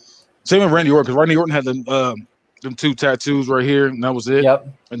 Same with Randy Orton, because Randy Orton had them 2 tattoos right here, and that was it. Yep.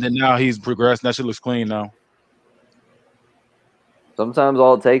 And then now he's progressed. That shit looks clean now. Sometimes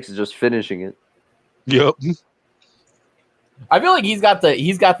all it takes is just finishing it. Yep. I feel like he's got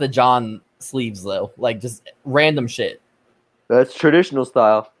the John sleeves though, like just random shit. That's traditional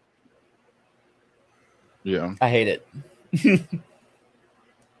style. Yeah. I hate it.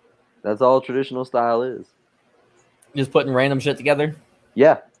 That's all traditional style is. Just putting random shit together.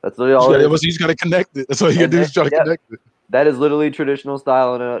 Yeah, that's literally all it is. You just gotta connect it. That's all you gotta do is try to connect it. That is literally traditional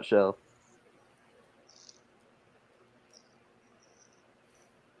style in a nutshell.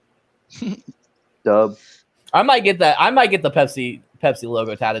 Dub. I might get that. I might get the Pepsi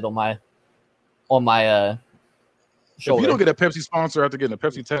logo tatted on my If shoulder. you don't get a Pepsi sponsor after getting a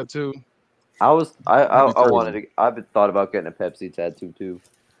Pepsi tattoo, I That'd be wanted to. I've thought about getting a Pepsi tattoo too.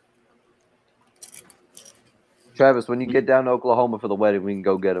 Travis, when you get down to Oklahoma for the wedding, we can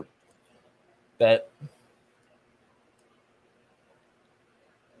go get him. Bet.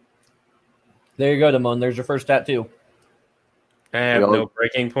 There you go, Damone. There's your first tattoo. I have no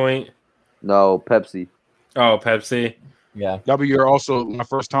breaking point. No, Pepsi. Oh, Pepsi. Yeah. that'll be also my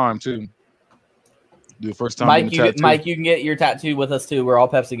first time too. The first time. Mike, getting you a tattoo. Mike, you can get your tattoo with us too. We're all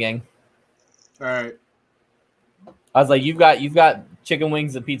Pepsi gang. All right. I was like, you've got chicken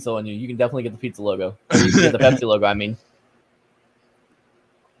wings and pizza on you. You can definitely get the pizza logo. Or you can get the Pepsi logo. I mean,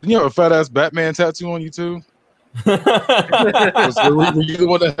 You have a fat ass Batman tattoo on you too. yeah, Were you the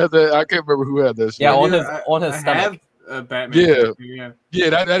one that had that? I can't remember who had that. Shit. on his I stomach. have a Batman. Yeah. tattoo, yeah. Yeah,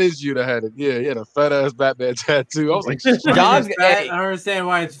 that is you that had it. Yeah, he had a fat ass Batman tattoo. I was like, John's It's fat. hey, I don't understand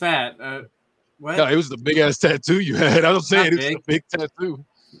why it's fat. What? no, it was the big ass tattoo you had. I was saying Not it was a big tattoo.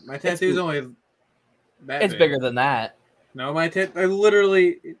 My tattoo's only that it's big. bigger than that. No, my I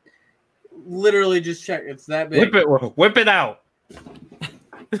literally just checked. It's that big. Whip it out.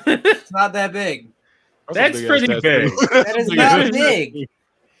 It's not that big. That's a pretty big-ass big. tattoo. That is not big.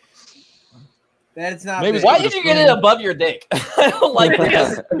 That's not Maybe big. Why did you get it above your dick? I don't like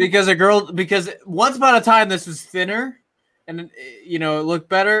this. Because once upon a time this was thinner, and it looked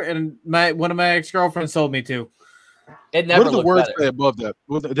better, and one of my ex-girlfriends told me to. It never What do the looked words better. say above that?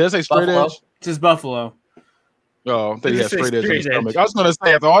 Did it say straight Buffalo? edge? It says Buffalo. Oh, I think Did you it had say straight edge on your straight stomach. edge? I was gonna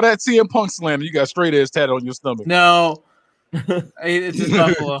say after all that CM Punk slander, you got straight edge tatted on your stomach. No, it says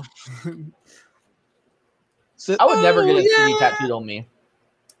Buffalo. I would never get a CD tattooed on me.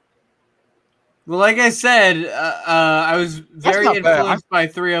 Well, like I said, I was very not bad. influenced by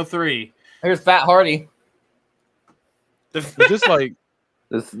 303. Here's Fat Hardy. Just like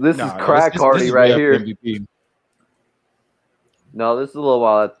This nah, is no, crack this Hardy is right way here. after MVP. No, this is a little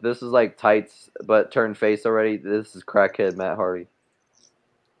while. This is like tights, but turned face already. This is crackhead Matt Hardy.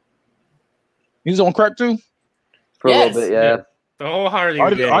 He's on crack too. For a Yes. little bit, yeah. The whole Hardy. I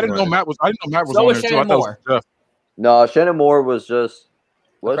didn't know Matt was. I didn't know Matt was So on was there too. I Shannon thought it was Moore. Jeff. No, Shannon Moore was just.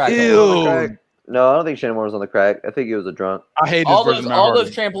 Was Crackhead. Shannon Moore on the Ew. crack? No, I don't think Shannon Moore was on the crack. I think he was a drunk. I hate this All version those of Matt all Hardy.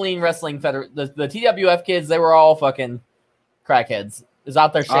 those trampoline wrestling the TWF kids, they were all fucking crackheads. Is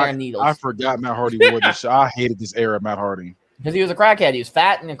out there sharing needles I forgot Matt Hardy wore this shit. I hated this era of Matt Hardy. because he was a crackhead. He was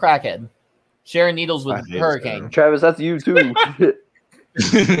fat and a crackhead, sharing needles I with hate this Hurricane. Travis, that's you too. I'm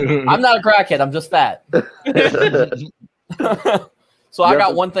not a crackhead. I'm just fat. So I Yeah, got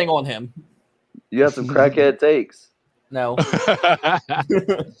but- one thing on him. You have some crackhead takes. No,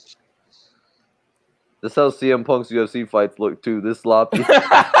 This is how CM Punk's UFC fights look too. This sloppy.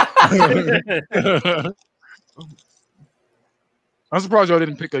 I'm surprised y'all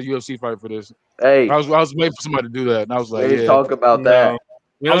didn't pick a UFC fight for this. Hey, I was waiting for somebody to do that, and I was like, we didn't yeah. talk about that.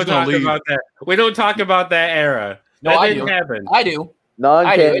 We I don't was gonna talk leave. about that. We don't talk about that era. No, that I didn't do. happen. I do. I do. It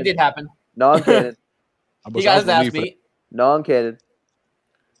Non-canon. did happen. Non-canon. He got his ass for that beat. Non-canon.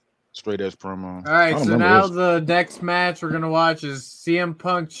 straight edge promo. All right, I don't so remember now this. the next match we're gonna watch is CM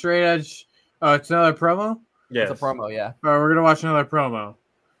Punk Straight Edge. Oh, it's another promo. Yes. It's a promo, yeah. All right, we're gonna watch another promo.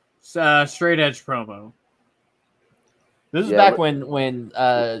 Straight Edge promo. This is Yeah, back but- when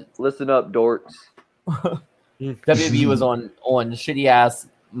Listen up, dorks. WWE was on shitty ass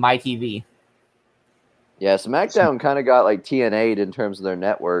My TV. Yeah, SmackDown kind of got like TNA'd in terms of their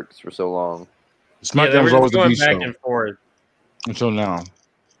networks for so long. Yeah, SmackDown they was were always just the going beast back show and forth. until now.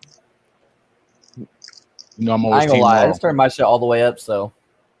 You know, I'm I always ain't gonna Team lie, I Raw. just turned my shit all the way up. So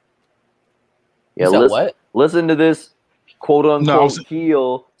Yeah, you said listen, what? listen to this quote unquote No, I was-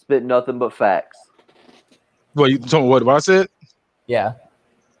 heel spit nothing but facts. What you told me? What I said? Yeah,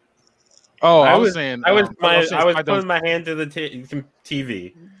 Oh, I I was was- saying. I was saying putting SmackDown my hand to the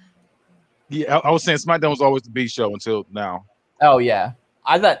TV. Yeah, I was saying SmackDown was always the beast show until now. oh yeah.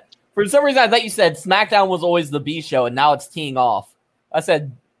 I thought for some reason I thought you said SmackDown was always the B show, and now it's teeing off. I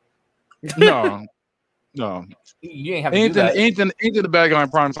said No, no. you ain't have to do that. Anything the bad guy in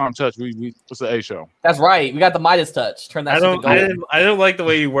prime time touch. We it's the A show. That's right. We got the Midas touch. Turn that I shit to don't. gold. I don't like the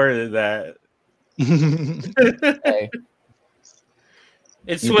way you worded that. Okay.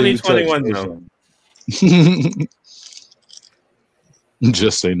 It's 2021 though.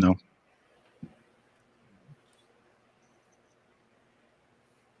 Just say no.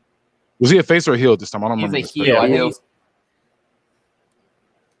 Was he a face or a heel this time? I don't He's remember. a this heel. I promo. think heel. he's-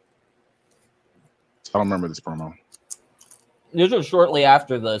 I don't remember this promo. This was shortly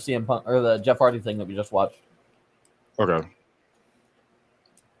after the CM Punk or the Jeff Hardy thing that we just watched. Okay.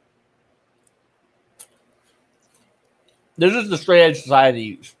 This is the Straight Edge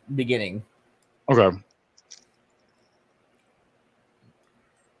Society beginning. Okay.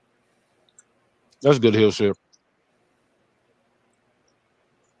 That's good heel shit.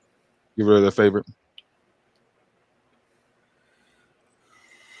 Give her their favorite.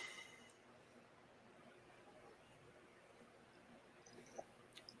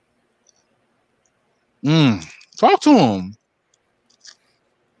 Talk to him.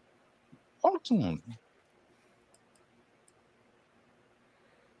 Talk to him.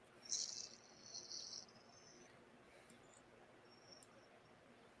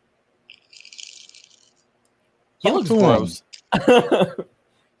 He looks to him. gross.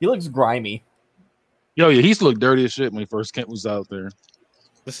 He looks grimy. Yo, yeah, he used to look dirty as shit when he first was out there.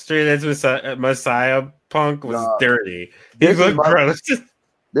 The Straight Edge Messiah Punk was dirty. He This is looked my- gross.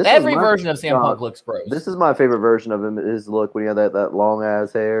 Every version of CM Punk looks gross. This is my favorite version of him. His look when he had that long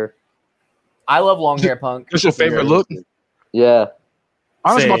ass hair. I love long hair Punk. That's your favorite look? Yeah.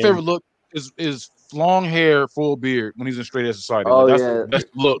 Honestly, my Same. favorite look is long hair, full beard when he's in Straight Edge Society. Oh, That's yeah. the best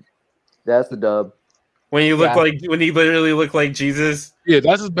look. That's the dub. When you look Yeah. like when he literally looked like Jesus. Yeah,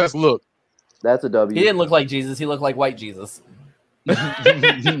 that's his best look. That's a W. He didn't look like Jesus. He looked like white Jesus. So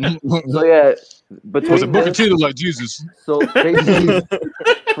yeah, Was between it Booker this, T look like Jesus? so basically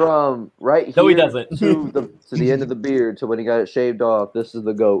from right here No, he doesn't. to the end of the beard to when he got it shaved off, this is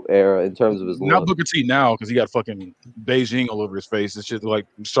the GOAT era in terms of his Not look. Booker T now because he got fucking Beijing all over his face. It's just like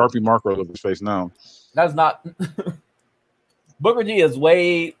Sharpie marker all over his face now. That's not. Booker T is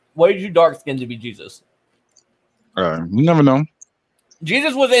way too dark skinned to be Jesus. You never know.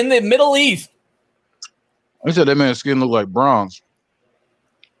 Jesus was in the Middle East. I said that man's skin looked like bronze.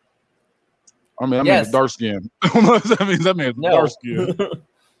 I mean, that Yes. man's dark skin. I don't know what that means. That man's No. dark skin.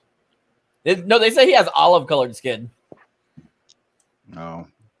 No, they say he has olive colored skin. No.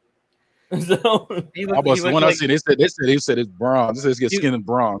 So He I looked, was he the looked one I like, seen. They said it's bronze. They said his skin is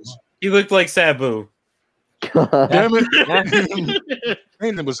bronze. he looked like Sabu. Damn it!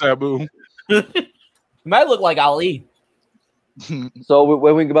 Ain't nothing but Sabu. he might look like Ali. So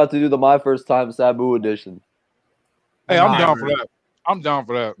when we about to do the My First Time Sabu edition, Hey, I'm Nah. down for that. I'm down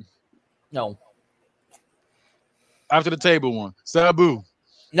for that. No, After the table one, Sabu.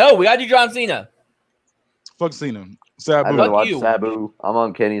 no, we gotta do John Cena. Fuck Cena. I'd Sabu. rather Fuck watch you. Sabu. I'm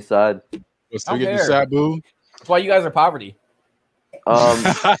on Kenny's side. Let's still Don't get the care. Sabu. That's why you guys are poverty. Now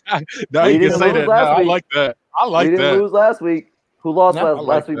we you didn't can say lose that. last Now. I week. like that. I We like didn't that. lose last week. Who lost No, I last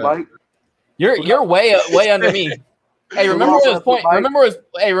like week, that. Mike? You're way under me. Hey, remember lost his last point? week,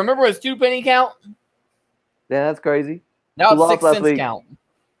 Mike? Remember his 2 penny count? Yeah, that's crazy. Now Who it's lost 6 last cents week? count.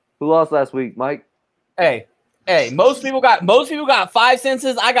 Who lost last week, Mike? Hey, most people got 5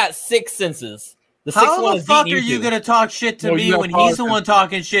 senses. I got 6 senses. The 6th How one the is fuck beating are you two. gonna talk shit to No, me you when got he's the five one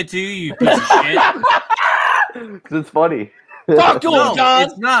talking shit to you, you piece of shit? Because it's funny. Talk to him, No, John.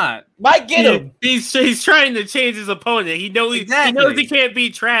 it's not. Mike, get him. He's trying to change his opponent. He knows he knows he can't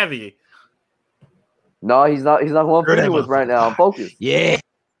beat Travi. No, he's not. He's not who I'm Heard that feuding with right now. I'm focused. Yeah.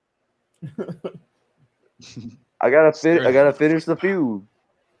 I gotta finish the feud.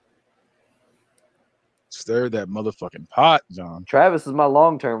 Stir that motherfucking pot, John. Travis is my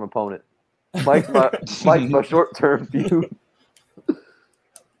long-term opponent. Mike's my short-term feud.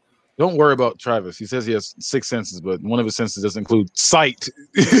 Don't worry about Travis. He says he has 6 senses, but one of his senses doesn't include sight.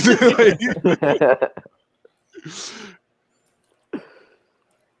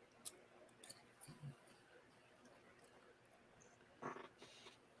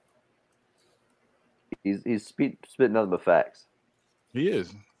 he's spitting nothing but facts. He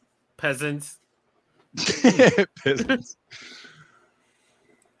is. Peasants. Peasants.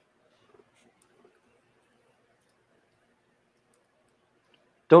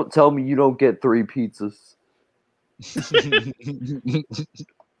 Don't tell me you don't get 3 pizzas.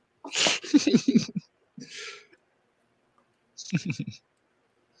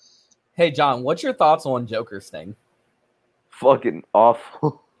 Hey, John, what's your thoughts on Joker's thing? Fucking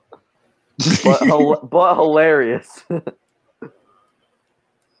awful, but hilarious.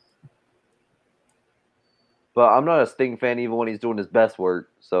 But I'm not a Sting fan even when he's doing his best work.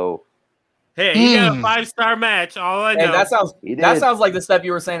 So Hey, he got a 5-star match. All I know. Hey, that he did. sounds like the stuff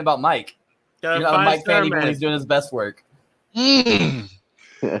you were saying about Mike. Got You're a not a Mike 5-star fan even when match. he's doing his best work.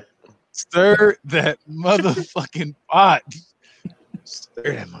 Stir that motherfucking pot.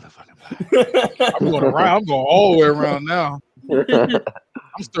 Stir that motherfucking pot. I'm going around. I'm going all the way around now.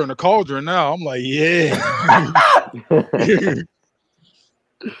 I'm stirring the cauldron now. I'm like, yeah.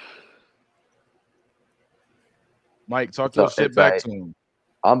 Mike, talk your So, shit it's back like- to him.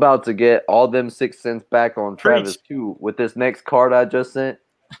 I'm about to get all them 6 cents back on Travis too with this next card I just sent.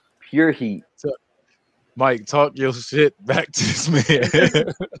 Pure heat. Mike, talk your shit back to this man.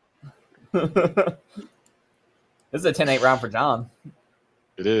 This is a 10-8 round for John.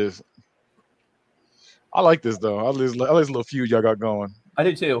 It is. I like this though. I like this little feud y'all got going. I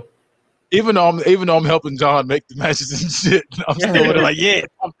do too. Even though I'm helping John make the matches and shit, I'm still like, yeah,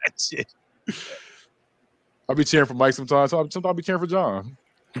 fuck that shit. I'll be cheering for Mike sometimes. Sometimes I'll be cheering for John.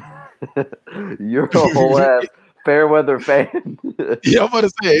 You're a whole ass fair weather fan. Yeah, I'm about to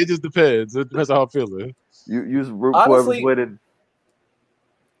say it just depends. It depends how I'm feeling. You root Honestly, whoever's winning.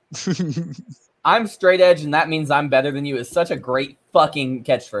 I'm straight edge, and that means I'm better than you. Is such a great fucking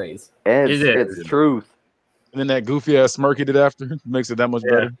catchphrase. It's truth. And then that goofy ass smirk he did after makes it that much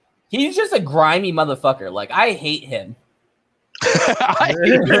better. He's just a grimy motherfucker. Like, I hate him.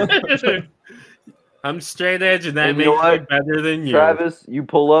 I'm straight edge, and that And you makes know me what? better than you. Travis, you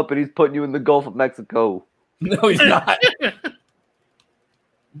pull up and he's putting you in the Gulf of Mexico. No, he's not.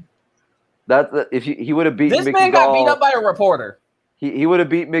 If he would have beaten This Mickey man got Gall, beat up by a reporter. he would have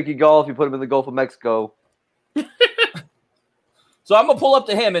beat Mickey Gall if you put him in the Gulf of Mexico. So I'm going to pull up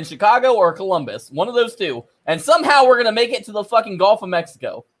to him in Chicago or Columbus. One of those two. And somehow we're going to make it to the fucking Gulf of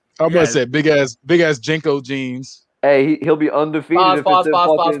Mexico. I'm about to say big ass Jenko jeans. Hey, he'll be undefeated Pause.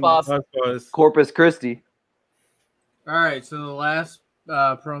 Corpus Christi. All right, so the last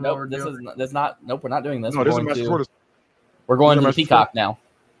promo Nope, we're this doing. is not. Nope, we're not doing this. No, we're this is going match to, quarters. we're going These to are the match Peacock now.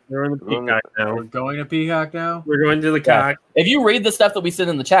 We're in the Peacock now. We're going to Peacock now. We're going to the Yeah. cock. If you read the stuff that we sent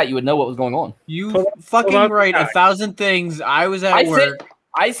in the chat, you would know what was going on. You Pull fucking up write Peacock. 1,000 things. I was at work.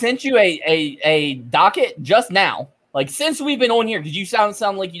 I sent you a docket just now. Like, since we've been on here, because you sound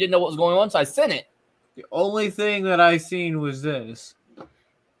like you didn't know what was going on, so I sent it. The only thing that I seen was this.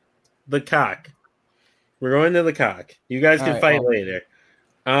 The cock. We're going to the cock. You guys All can right, fight well, later.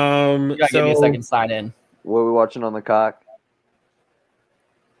 You gotta give me a second to sign in. What are we watching on the cock?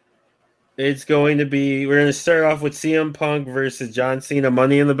 It's going to be. We're going to start off with CM Punk versus John Cena,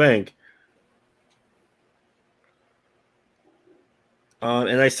 Money in the Bank.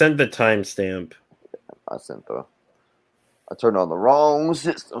 And I sent the timestamp. I turned on the wrong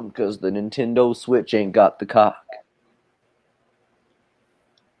system because the Nintendo Switch ain't got the cock.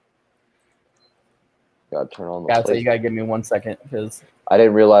 Gotta turn on the. So you gotta give me 1 second because I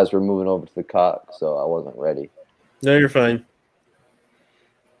didn't realize we're moving over to the cock, so I wasn't ready. No, you're fine.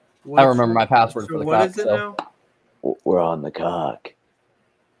 I remember my password for the what cock. is it So. now? We're on the cock.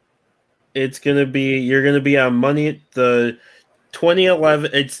 It's going to be. You're going to be on Money the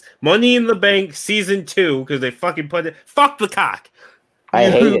 2011. It's Money in the Bank season 2 because they fucking put it. Fuck the cock. I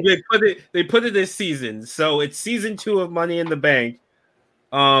hate it. They put it this season, so it's season 2 of Money in the Bank.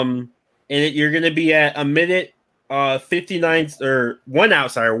 And you're going to be at a minute, 59 or 1 hour.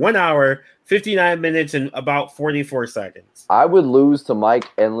 Sorry, 1 hour, 59 minutes, and about 44 seconds. I would lose to Mike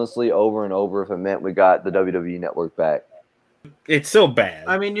endlessly over and over if it meant we got the WWE Network back. It's so bad.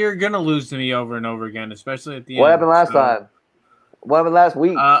 I mean, you're gonna lose to me over and over again, especially at the What end. happened last time? What happened last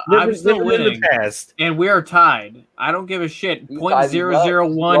week? I'm still Living in winning, the past. and we are tied. I don't give a shit. You tied, you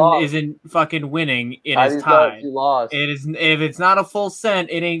 .001 lost. isn't fucking winning. It How is these tied. nuts, you lost. It is. If it's not a full cent,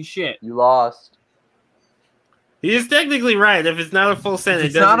 it ain't shit. You lost. He's technically right. If it's not a full cent, If it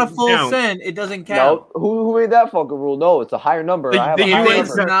it's not a doesn't full count. cent, it doesn't count. No, who made that fucking rule? No, it's a higher number. I have a The higher If US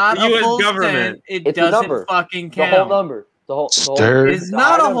it's number. not The a US full government. cent, it It's a doesn't number. fucking The whole count. number. The whole Stir. It's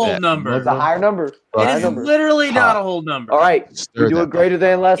not a whole number. It's a higher number. It's a It higher is number. literally not a whole number. All right. Stir We do that it greater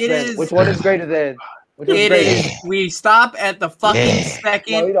than, less It than. is- Which one is greater than? Which one is It greater? is. We stop at the fucking No, you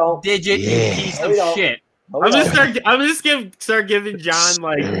second don't. digit, you piece No, of you don't. shit. No, I'm we just don't. start giving John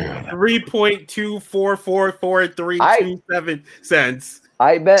like 3.2444327 cents.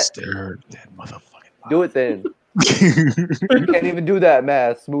 I bet. Stir that motherfucking. Do it then. You can't even do that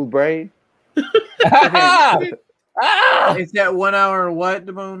math, smooth brain. It's at 1 hour and what,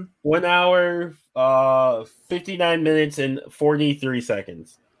 Damone? 1 hour, 59 minutes and 43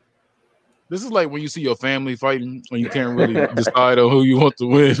 seconds. This is like when you see your family fighting when you can't really decide on who you want to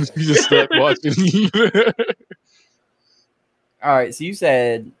win. You just start watching. All right, so you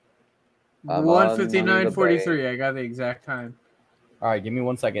said, I'm on Money in 1:59:43. I got the exact time. all right, give me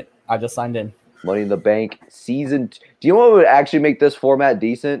 1 second. I just signed in. Money in the Bank season. Do you know what would actually make this format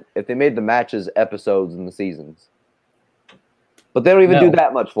decent? If they made the matches episodes in the seasons. But they don't even No. do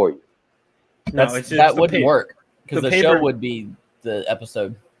that much for you. That wouldn't work because the the show paper- would be the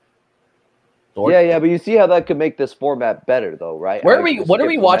episode. Yeah, but you see how that could make this format better, though, right? Where are How we? you What are skip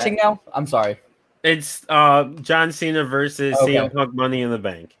we the watching match. now? I'm sorry. It's John Cena versus Okay. CM Punk Money in the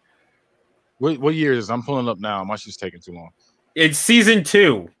Bank. What year is this? I'm pulling up now. My shit's taking too long. It's season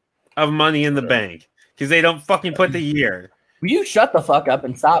 2 of Money in the Bank because they don't fucking put the year. Will you shut the fuck up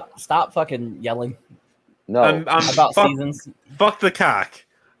and stop fucking yelling? No. I'm About fuck, seasons. fuck the cock.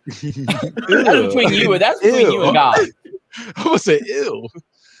 That's between you. That's between you and God. I would say ill.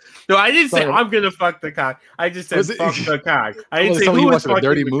 No, I didn't say Sorry. I'm gonna fuck the cock. I just said Was it- fuck the cock. I I didn't was say telling who you was watching a fucking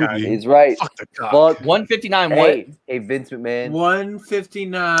dirty the cock. movie. He's right. Fuck the cock. Fuck. 159. What? Hey, Vince McMahon.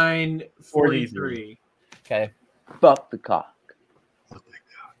 159.43. Okay. Fuck the cock.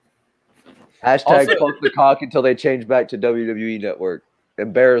 Hashtag Also- fuck the cock until they change back to WWE Network.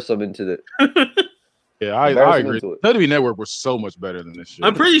 Embarrass them into the. Yeah, I Embarrassing agree. into it. WWE Network was so much better than this shit.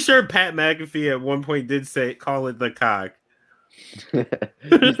 I'm pretty sure Pat McAfee at one point did call it the cock. On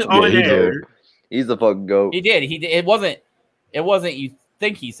he air. did. He's the fucking goat. He did. He did. It wasn't. You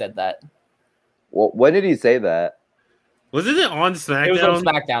think he said that? Well, when did he say that? Wasn't it on SmackDown? It was on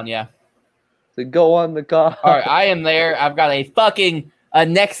SmackDown. Yeah. To go on the cock. All right. I am there. I've got a fucking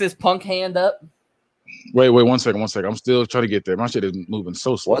Nexus Punk hand up. Wait, 1 second. I'm still trying to get there. My shit is moving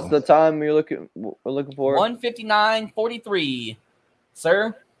so slow. What's the time we're looking for? 159.43,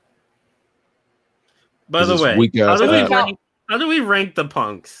 sir. By the This way, weak ass app. how do we rank the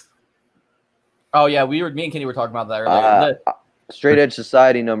punks? Oh yeah, me and Kenny were talking about that earlier. Straight Edge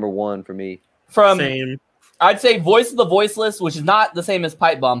Society #1 for me. From Same. I'd say Voice of the Voiceless, which is not the same as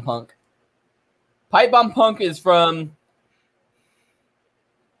Pipe Bomb Punk. Pipe Bomb Punk is from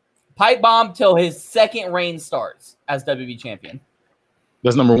Pipe Bomb till his second reign starts as WWE champion.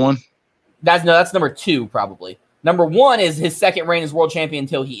 That's number one. That's number 2 probably. Number 1 is his second reign as world champion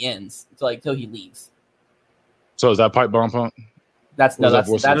until he ends, till he leaves. So is that Pipe Bomb Punk? That's Or is that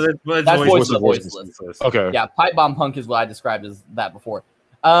Voice Voice of the of Voiceless. Okay. Yeah, Pipe Bomb Punk is what I described as that before.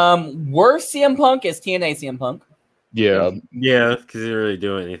 Worst CM Punk is TNA CM Punk, Yeah. Yeah, because he didn't really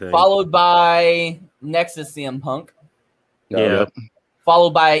do anything. followed by Nexus CM Punk, Yeah.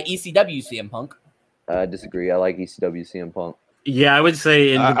 followed by ECW CM Punk. I disagree. I like ECW CM Punk. Yeah, I would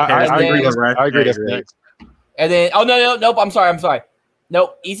say I independent. agree. then- I agree. That's next. And then, nope. I'm sorry.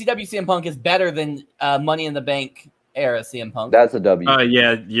 Nope. ECW CM Punk is better than Money in the Bank era CM Punk. That's a W.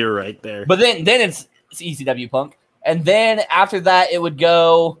 Yeah, you're right there. But then it's ECW Punk, and then after that it would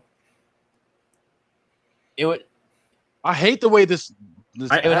go. It would I hate the way this. it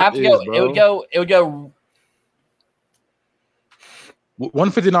would have to go. It would go.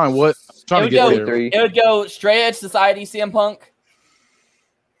 159. What? I'm trying It to would get go. there. 3. It would go Straight Edge Society CM Punk,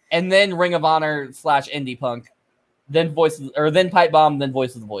 and then Ring of Honor / Indie Punk, then then Pipe Bomb, then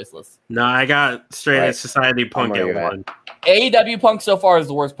Voice of the Voiceless. No, I got Straight Edge Right. Society Punk where at you're at. 1. AEW Punk so far is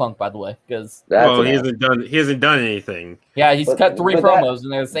the worst Punk, by the way, because That's Well, an he F. hasn't done anything. yeah, he's But- cut 3 but that- promos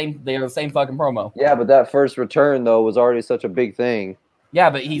and they're the same fucking promo. Yeah, but that first return though was already such a big thing. Yeah,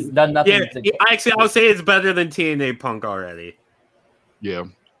 but he's done nothing. Yeah, actually, I would say it's better than TNA Punk already. Yeah.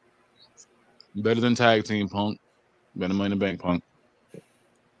 Better than Tag Team Punk. Better than Money in the Bank Punk.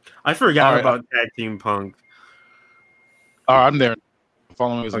 I forgot All right. about Tag Team Punk. All right, I'm there.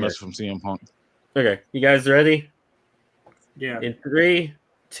 Following is a Okay. message from CM Punk. Okay, you guys ready? Yeah. In 3,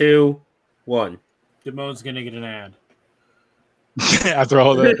 2, 1. Damone's gonna get an ad. After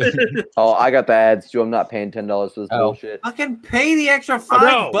all that. Oh, I got the ads too. I'm not paying $10 for this Oh. bullshit. Fucking pay the extra No,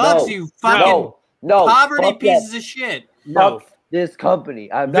 $5, no, you fucking No, poverty fuck pieces that. of shit. No, Fuck this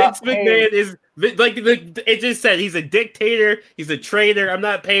company. I'm Vince not paying. McMahon is like it just said. He's a dictator. He's a traitor. I'm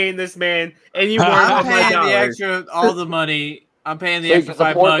not paying this man any more I'm of my paying the dollars. extra, all the money. I'm paying the So you extra can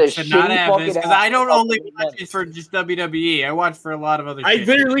 $5 support to this not shitty have this fucking because I don't ass only fucking watch it for just WWE. I watch for a lot of other I shit.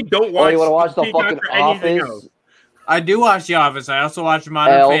 literally don't Oh, watch. you want to watch the Peacock fucking or anything else. Office? I do watch The Office. I also watch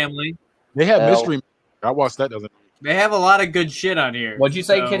Modern L. Family. They have Hell. mystery. I watched that. Doesn't They have a lot of good shit on here. What'd you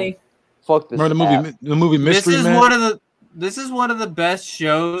say, So, Kenny? Fuck this. remember app. the movie This Mystery is Man? this is one of the best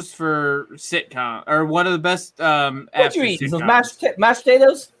shows for sitcom, or one of the best apps What you for eating? Some sitcoms. mashed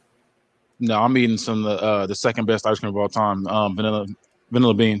potatoes? No, I'm eating some of the second best ice cream of all time.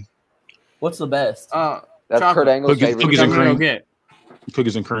 Vanilla bean What's the best? That's Chocolate. Kurt Angle's Cookies- favorite. cookies I'm and gonna cream. go get.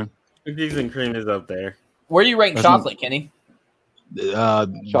 cookies and cream. Cookies and cream is up there. Where do you rank That's chocolate, Kenny?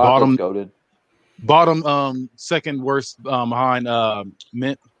 Chocolate's Bottom second worst behind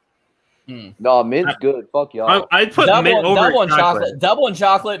mint. No, mint's good. Fuck y'all. I'd put mint over double and chocolate. chocolate. Double and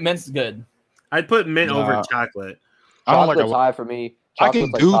chocolate. Mint's good. I'd put mint Nah. over chocolate. I don't like Chocolate's a, high for me. I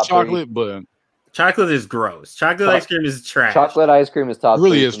can Chocolate's like do top chocolate, but Chocolate is gross. Chocolate ice cream is trash. three. Chocolate ice cream is top. it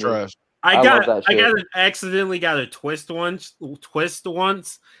really three is for me. trash. I love that shit. accidentally got a twist once,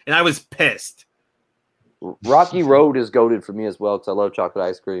 and I was pissed. Rocky Road is goated for me as well because I love chocolate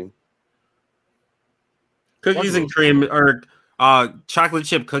ice cream. Cookies and cream or chocolate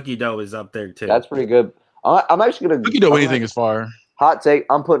chip cookie dough is up there too. That's pretty good. I'm actually gonna. You can do I'm anything gonna- is fire. Hot take.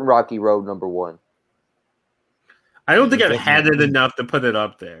 I'm putting Rocky Road #1. I don't think I've had it enough to put it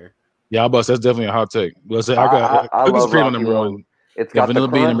up there. Yeah, that's definitely a hot take. Let's say I love cookies cream on Rocky number Road. one. It's Yeah, got the vanilla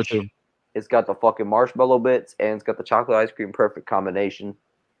bean number crunch, two. it's got the fucking marshmallow bits, and it's got the chocolate ice cream. Perfect combination.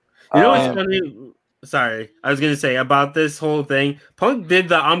 You know what's funny? Sorry, I was gonna say about this whole thing. Punk did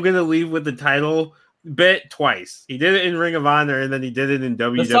the "I'm gonna leave with the title" bit twice. He did it in Ring of Honor, and then he did it in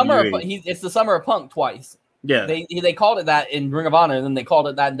WWE. It's the summer of Punk twice. Yeah, they called it that in Ring of Honor, and then they called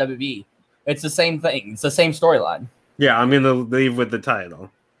it that in WWE. It's the same thing. It's the same storyline. yeah. I'm gonna leave with the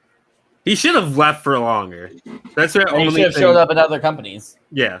title. He should have left for longer. That's the He only should have thing. showed up at other companies.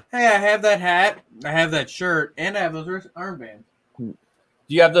 Yeah. Hey, I have that hat. I have that shirt, and I have those armbands. Do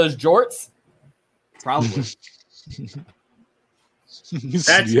you have those jorts? Probably.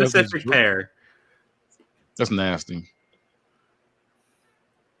 That specific pair. That's nasty.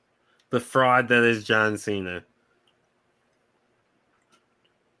 The fraud that is John Cena.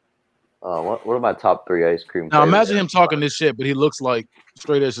 What are my top 3 ice cream? Now flavors? imagine him talking this shit, but he looks like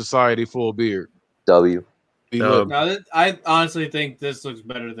straight edge society full beard. W. No, I honestly think this looks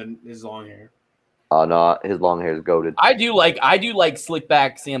better than his long hair. Oh no, his long hair is goated. I do like slick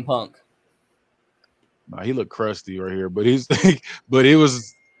back CM Punk. Nah, he looked crusty right here, but he's but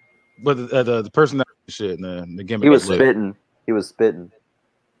the person that shit, man, the gimmick. He was spitting. He was spitting.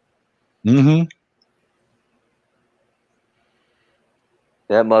 Mm-hmm.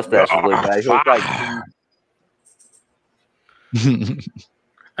 That mustache is really bad. He looks like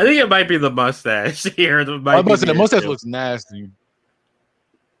I think it might be the mustache here. The mustache looks nasty.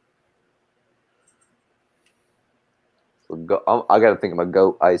 I got to think of my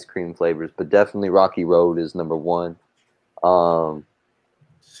goat ice cream flavors, but definitely Rocky Road is number 1. CM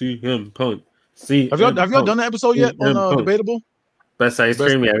Punk. Have y'all done the episode yet on Debatable? Best ice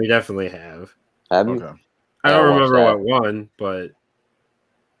cream? Yeah, we definitely have. Have you? Okay. I don't remember what one, but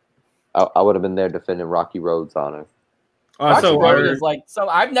I would have been there defending Rocky Road's honor. Rocky Road is like so.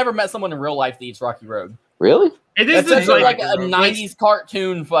 I've never met someone in real life that eats Rocky Road. Really? It is like a '90s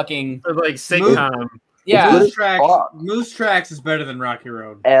cartoon, fucking like sitcom. Yeah, Moose Tracks is better than Rocky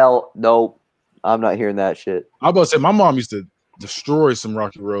Road. Nope. I'm not hearing that shit. I was about to say my mom used to destroy some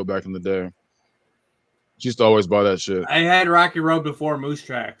Rocky Road back in the day. She used to always buy that shit. I had Rocky Road before Moose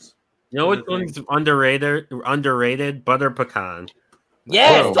Tracks. You know what one's underrated? Butter pecan.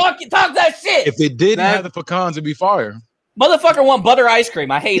 Yes, talk that shit. If it didn't have the pecans, it'd be fire. Motherfucker want butter ice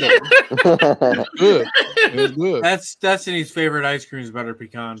cream. I hate it. Good. It was good. That's Destiny's favorite ice cream is butter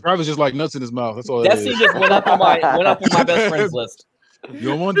pecan. Travis just like nuts in his mouth. That's all. Destiny just went up on my best friends list. You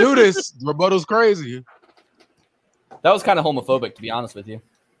don't want to do this. Rebuttal's crazy. That was kind of homophobic, to be honest with you.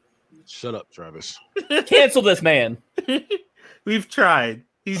 Shut up, Travis. Cancel this man. We've tried.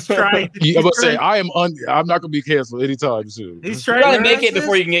 He's trying. I'm going to say I'm not going to be canceled anytime soon. He's trying to make it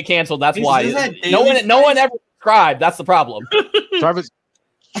before you can get canceled. That's why. No one ever subscribed. That's the problem. Travis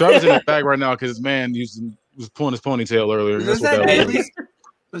in the bag right now because his man was pulling his ponytail earlier.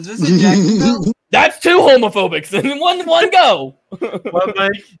 Was this in Jacksonville? That's 2 homophobics in one go. Well,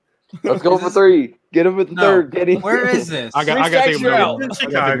 Mike, let's go for 3. Get him at the third. Get him. Where is this? I got to think of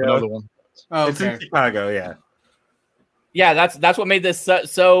another one. Oh, it's in Chicago. Yeah. Yeah, that's what made this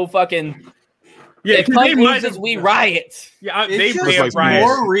so fucking. Yeah, if Punk loses, we riot. Yeah, they like riot.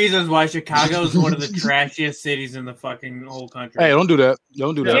 More reasons why Chicago is one of the trashiest cities in the fucking whole country. Hey, don't do that.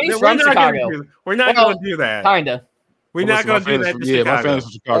 Don't do that. He's from Chicago. We're not going to do that. Kinda. We're not going to do that. Yeah, my family's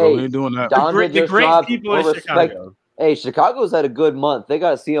from Chicago. Hey, we ain't doing that. The great people in Chicago. Hey, Chicago's had a good month. They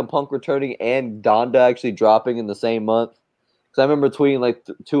got CM Punk returning and Donda actually dropping in the same month. Because I remember tweeting like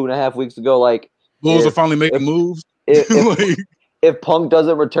 2.5 weeks ago, like Bulls are finally making moves. If Punk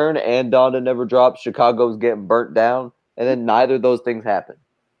doesn't return and Donda never drops, Chicago's getting burnt down, and then neither of those things happen.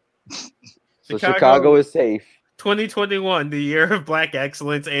 So Chicago is safe. 2021, the year of Black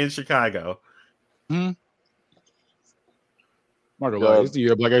excellence in Chicago. Marco, it's the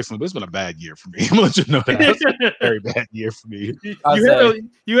year of Black excellence, but it's been a bad year for me. I'm gonna let you know that. It's a very bad year for me.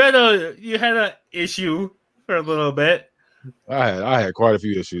 You had a issue for a little bit. I had quite a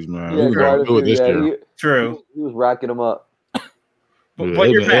few issues, man. Yeah, we were going to do it this year. True. He was racking them up.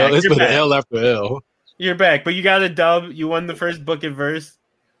 But you're back. It's been L after L. You're back, but you got a dub. You won the first book and verse.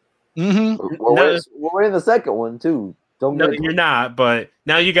 Mm-hmm. We're in the second one too. You're not. But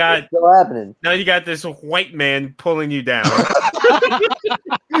now you got. It's still happening. Now you got this white man pulling you down.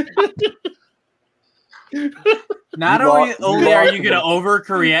 Not only are you gonna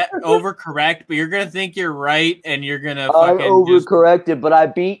overcorrect, but you're gonna think you're right, and you're gonna. I'm overcorrected, but I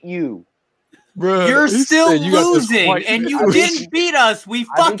beat you. Bruh, you're still losing, and you didn't beat us. We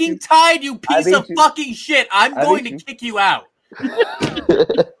fucking tied, you piece of fucking shit. I'm going to kick you out.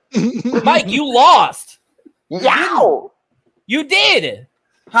 Mike, you lost. Yow! You did.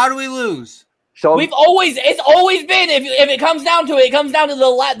 How do we lose? Show It's always been if it comes down to it, it comes down to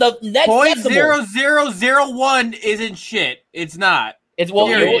the next decimal. 0.0001 isn't shit. It's not. It's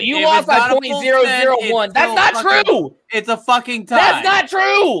Period. you If lost it's by not a full 0.001. it's That's still not fucking- true. It's a fucking tie. That's not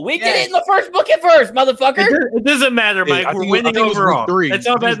true. We did Yes. it in the first book at first, motherfucker. It doesn't matter, Yeah, Mike. I We're think winning it was week overall. 3. That's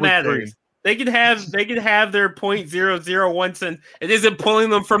all I think it that was week matters. They could have their 0.001 cents. It isn't pulling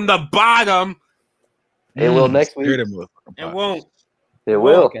them from the bottom. It will next week. It won't. It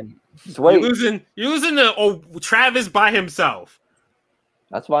will. Just wait. You're losing to Travis by himself.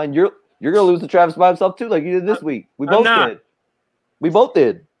 That's fine. You're gonna lose to Travis by himself too, like you did this week. We I'm both not. did. We both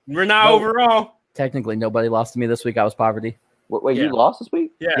did. We're not No. overall. Technically, nobody lost to me this week. I was poverty. Wait, Yeah. you lost this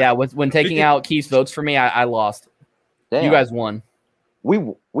week? Yeah, when taking out Keith's votes for me, I lost. Damn. You guys won. We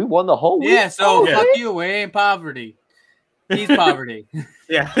won the whole week. Yeah, so Yeah. fuck you. We ain't poverty. He's poverty.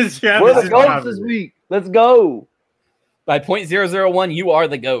 Yeah, We're Travis the is goats positive. this week. Let's go. By 0.001, you are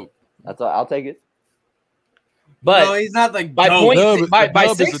the GOAT. That's all. I'll take it. But no, he's not the by goat. point- Dub, by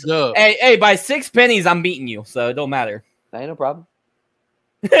dub six- is a dub. hey, by 6 pennies, I'm beating you, so it don't matter. Ain't no problem.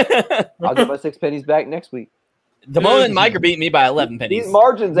 I'll get my 6 pennies back next week. Damone and Mike are beating me by 11 pennies. These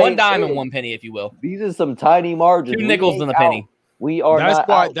margins One ain't dime big. and 1 penny, if you will. These are some tiny margins. 2 We nickels ain't and a out. penny. We are That's not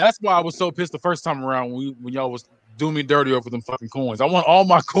why. out. That's why I was so pissed the first time around when y'all was doing me dirty over them fucking coins. I want all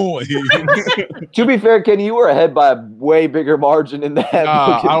my coins. To be fair, Kenny, you were ahead by a way bigger margin in that.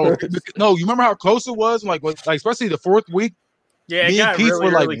 Nah, book I at don't, first. no, you remember how close it was? Like especially the 4th week. Yeah, it Me and got Keith really,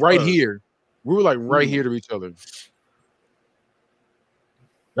 were like really right close. here. We were like right here to each other.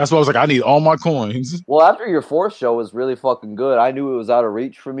 That's why I was like, I need all my coins. Well, after your 4th show was really fucking good, I knew it was out of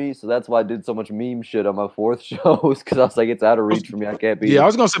reach for me, so that's why I did so much meme shit on my 4th show, because I was like, it's out of reach for me. I can't be. Yeah, I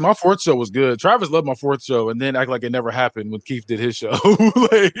was gonna say my 4th show was good. Travis loved my 4th show, and then act like it never happened when Keith did his show.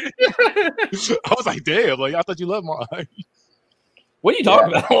 Like, I was like, damn, like I thought you loved mine. What are you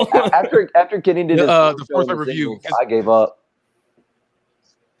talking about? After Kenny did his The 4th fourth show in the review. singles, I gave up.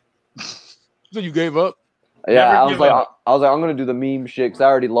 So you gave up? Yeah, Never I was give like, up. I'm gonna do the meme shit because I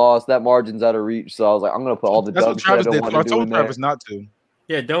already lost. That margin's out of reach, so I was like, I'm gonna put all the That's dumb what shit I Travis don't did. want I to do told in there. Travis not to.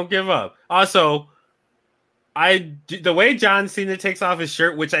 Yeah, don't give up. Also, the way John Cena takes off his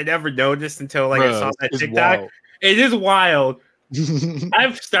shirt, which I never noticed until like I saw that it's TikTok. wild. It is wild.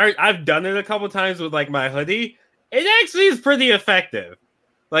 I've done it a couple times with like my hoodie. It actually is pretty effective.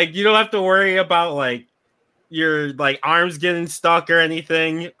 Like you don't have to worry about like your like arms getting stuck or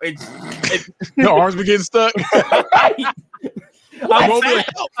anything. It's Your arms be getting stuck. I'm fat.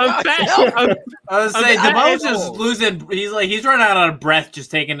 I'm I was saying, I'm Damone's fat. just losing. He's running out of breath just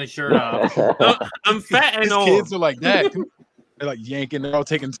taking his shirt off. I'm fat and His old. kids are like that. They're like yanking. They're all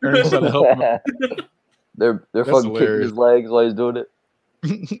taking turns trying to help him. They're That's fucking kicking hilarious. his legs while he's doing it.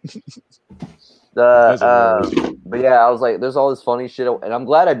 That's hilarious. But yeah, I was like, there's all this funny shit, and I'm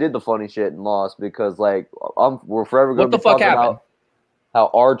glad I did the funny shit and lost because like we're forever gonna What the be fuck talking happened? about how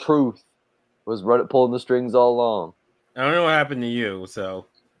our truth was pulling the strings all along. I don't know what happened to you, so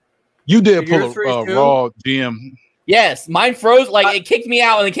You did pull Yours a freeze too? raw GM. Yes, mine froze. Like it kicked me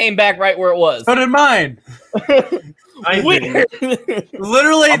out and it came back right where it was. So did mine. I Weird.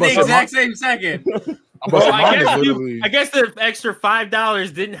 Literally I'm the about to say exact same second. Well, Mine is I literally- guess the extra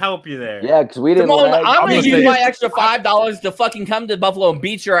 $5 didn't help you there. Yeah, because we didn't. Damone, lag. I'm gonna gonna use say- my extra $5 to fucking come to Buffalo and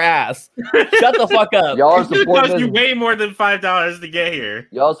beat your ass. Shut the fuck up. Y'all are It cost supporting you this. way more than $5 to get here.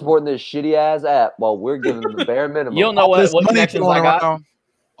 Y'all supporting this shitty ass app while we're giving them the bare minimum. You don't know All what this money connections thrown I got. around.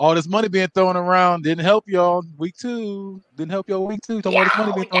 All this money being thrown around didn't help y'all week 2. Didn't help y'all week 2. Talking about this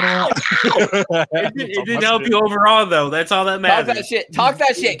money being thrown around. It didn't help you overall, though. That's all that Talk matters. that shit. Talk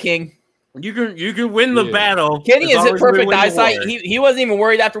that shit, King. You can win the Yeah. battle. Kenny as is long at as we perfect win the eyesight. war. He wasn't even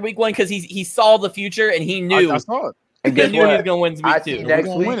worried after week 1 because he saw the future and he knew I saw it. And he guess knew he was what? gonna win I week see 2. We're next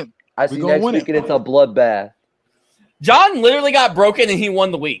gonna week. win it. I We see gonna next win week, it. and it's a bloodbath. John literally got broken and he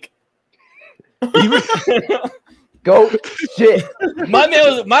won the week. Go shit. My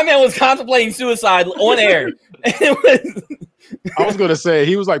man was contemplating suicide on air. It was- I was gonna say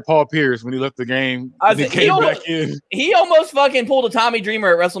he was like Paul Pierce when he left the game. I And he said, he came almost- back in. he almost fucking pulled a Tommy Dreamer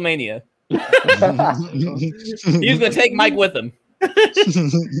at WrestleMania. He was gonna take Mike with him. And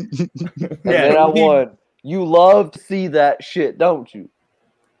then I won. You love to see that shit, don't you?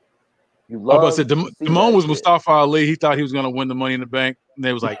 You I love was about to say to see Damone that was shit. Mustafa Ali. He thought he was gonna win the Money in the Bank, and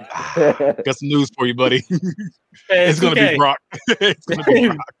they was like, "Got some news for you, buddy. It's gonna okay. be Brock. It's gonna be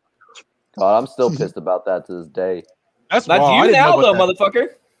Brock." God, I'm still pissed about that to this day. That's That's wild. I you didn't now, know though, about that. motherfucker.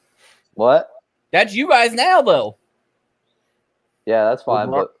 What? That's you guys now, though. Yeah, that's fine.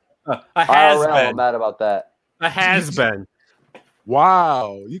 But A has IRL, I'm been. mad about that. A has been.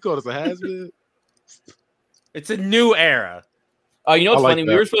 Wow, you called us a has-been? It's a new era. Oh, you know what's I like funny?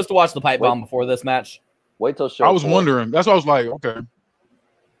 that. We were supposed to watch the pipe Wait. bomb before this match. Wait till show. I was 4. wondering. That's why I was like, okay.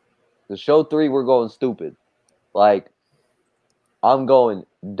 The show 3, we're going stupid. Like, I'm going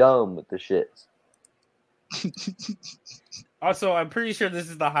dumb with the shits. Also, I'm pretty sure this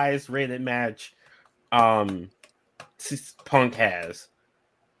is the highest rated match Punk has.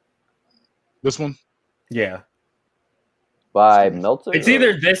 This one? Yeah. By Meltzer? It's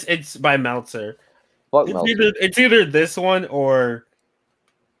either this, it's by Meltzer. Fuck Meltzer. It's either this one or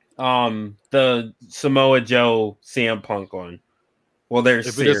the Samoa Joe CM Punk one. Well,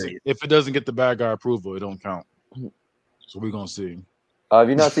 there's if it doesn't get the bad guy approval, it don't count. So we're gonna see. Have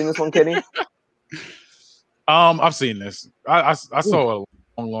you not seen this one, Kenny? I've seen this. I saw it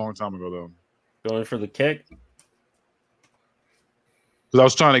a long time ago though. Going for the kick. Because I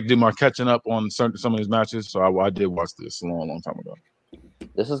was trying to do my catching up on some of these matches, so I did watch this a long time ago.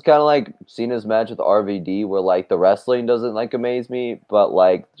 This is kind of like Cena's match with RVD, where like the wrestling doesn't like amaze me, but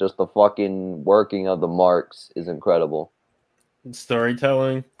like just the fucking working of the marks is incredible.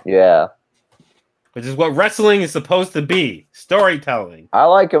 Storytelling. Yeah, Which is what wrestling is supposed to be. Storytelling. I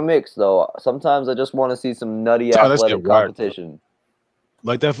like a mix though. Sometimes I just want to see some nutty Oh, that's athletic get whacked. competition.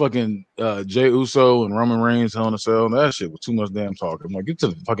 Like that fucking Jey Uso and Roman Reigns Hell in a Cell. That shit was too much damn talking. I'm like, get to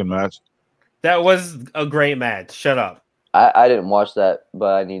the fucking match. That was a great match. Shut up. I didn't watch that,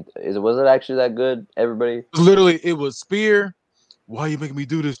 but I need. Was it actually that good? Everybody. It was Spear. Why are you making me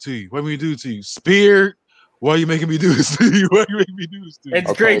do this to you? Why are you do this to you? Spear. Why are you making me do this to you? Why are you making me do this to you? It's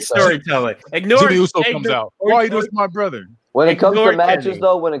Okay, great so- storytelling. Ignore Jimmy Uso comes out. Why are you doing this to my brother? When it comes to Ignore matches, Kenny.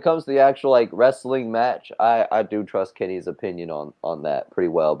 though, when it comes to the actual like wrestling match, I do trust Kenny's opinion on that pretty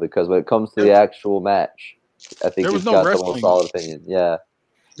well, because when it comes to the actual match, I think There he's was no got the wrestling. most solid opinion. Yeah.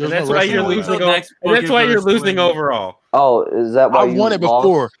 There's And that's no why you're wrestling. losing. Next And that's why you're Booker losing versus overall. Oh, is that why I you won it lost?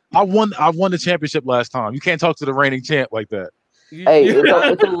 before. I won the championship last time. You can't talk to the reigning champ like that. Hey,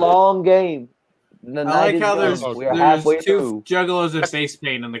 it's a long game. The I night like is how young. We're halfway there's two through. juggalos of face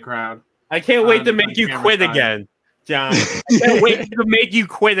paint in the crowd. I can't wait to On make you camera quit side. again, John. I can't wait to make you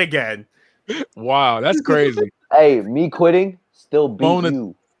quit again. Wow, that's crazy. Hey, me quitting still beat Mona-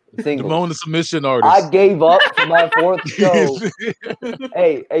 you. Damone, Singles. the submission artist. I gave up for my 4th show.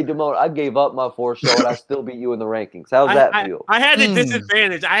 Hey, Damone, I gave up my 4th show and I still beat you in the rankings. How's that feel? I had a Hmm.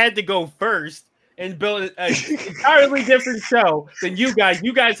 disadvantage. I had to go first and build an entirely different show than you guys.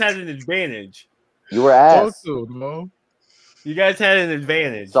 You guys had an advantage. You were ass. Also, Damone. You guys had an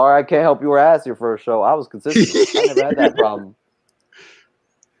advantage. Sorry, I can't help you were ass your first show. I was consistent. I never had that problem.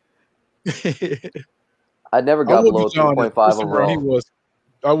 I never got below 3.5 overall.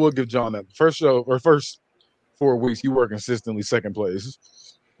 I will give John that. First show or first 4 weeks, you were consistently second place.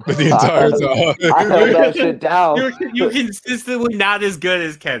 But the entire time. I held that shit down. You're consistently not as good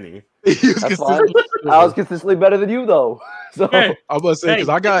as Kenny. He was That's fine. consistently- I was consistently better than you though. So Hey, I was saying because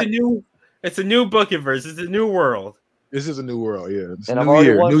I got it's a new Bookiverse. It's a new world. this is a new world, yeah. It's And a I've new already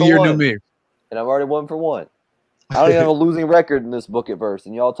year, won new for year, one. new me. and I've already 1 for 1. I don't even have a losing record in this Book It verse,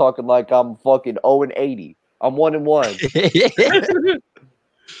 and y'all talking like I'm fucking 0-80. I'm 1-1.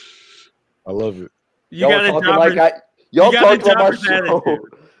 I love it. You Y'all got were a talking jobber's, like y'all got a talked about my jobber's show. attitude.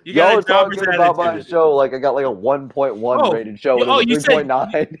 You Y'all got were a jobber's talking about my attitude. show like I got like a 1.1 rated show. And oh, it you was said-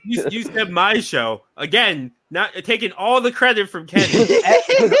 3.9. You said my show again. Not taking all the credit from Kenny.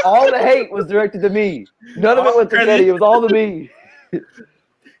 Because all the hate was directed to me. None of it All went to credit- Kenny. It was all to me.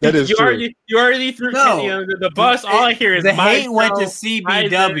 That is you true. already threw No. Kenny under the bus. All I hear is the my hate went to show,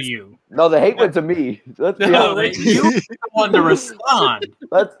 CBW. No, the hate went to me. Let's be No, honest. You were the one to respond.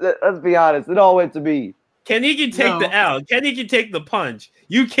 Let's be honest. It all went to me. Kenny can take No. the L. Kenny can take the punch.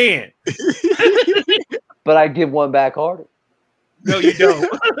 You can't. But I give one back harder. No, you don't.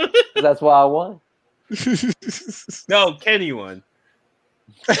 That's why I won. No, Kenny won.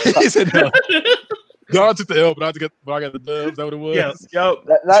 He said no. No, I took the L, but I got the dub. Is that what it was? Yo.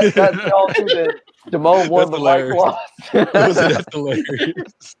 That's y'all too. Then Damone won, That's but Mike hilarious. lost. That's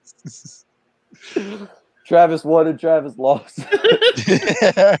hilarious. Travis won and Travis lost.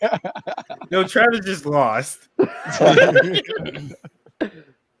 No, Travis just lost.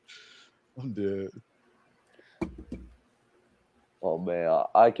 I'm dead. Oh man,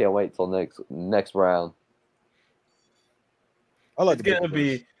 I can't wait till next round. I like It's gonna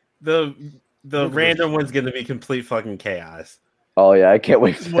be the random one's gonna be complete fucking chaos. Oh yeah, I can't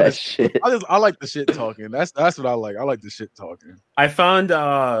wait for that shit. I like the shit talking. That's what I like. I like the shit talking. I found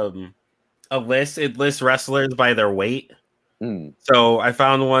a list. It lists wrestlers by their weight. Mm. So I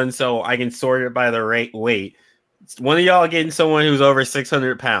found one so I can sort it by their weight. One of y'all getting someone who's over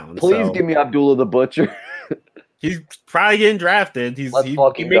 600 pounds. Please so give me Abdullah the Butcher. he's probably getting drafted. Let's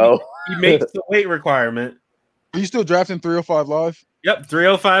fucking go. He makes the weight requirement. Are you still drafting 305 live? Yep,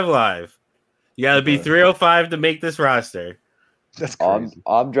 305 live. You got to be 305 to make this roster. That's crazy.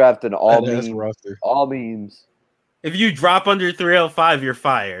 I'm drafting all That's memes. roster. All memes. If you drop under 305, you're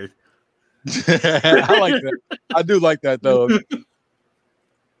fired. I like that. I do like that though. They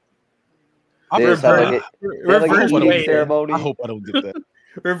just have like Reverse a meeting weigh-in. ceremony. I hope I don't get that.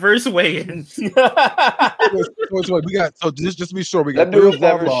 Reverse weigh-ins. We got just to be sure we got That dude's 305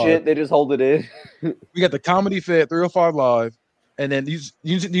 never live. shit. They just hold it in. We got the Comedy Fed 305 live, and then you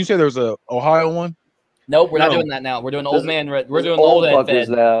say there's a Ohio one. Nope, we're not No. doing that now. We're doing There's- old man. We're There's doing old head fuckers fed.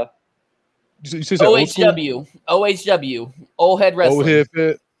 now. You say old school? OHW, old head wrestling. Old head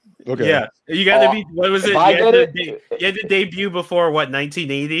Fed. Okay. Yeah, you got to be. What was if it? I You had, get to it- you had to debut before what?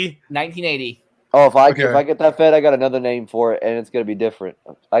 1980. 1980. Oh, if I Okay. get that fed, I got another name for it, and it's gonna be different.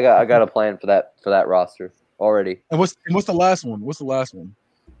 I got a plan for that roster already. And what's the last one? What's the last one?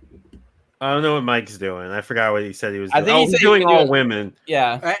 I don't know what Mike's doing. I forgot what he said he was I doing. think he He's said he doing was all doing- women.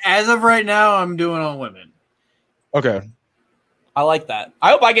 Yeah, As of right now, I'm doing all women. Okay. I like that.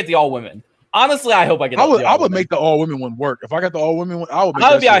 I hope I get the all women. Honestly, I hope I get. I the would all women. make the all women one work. If I got the all women one, I would make I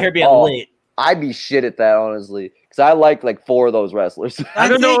would that be out shit here being Oh. lit. I'd be shit at that honestly, because I like 4 of those wrestlers. I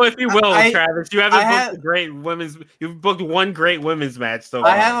don't know if you will, I- Travis. You haven't I booked have- a great women's. You've booked one great women's match so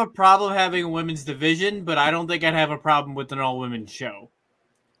I far. have a problem having a women's division, but I don't think I'd have a problem with an all women show.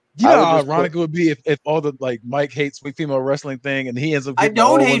 You I know would how just ironic it would be if all the like Mike hates female wrestling thing and he ends up I getting the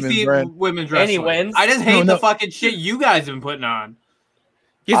all don't hate women's brand. women's And he wrestling. wins. I just hate No. the fucking shit you guys have been putting on.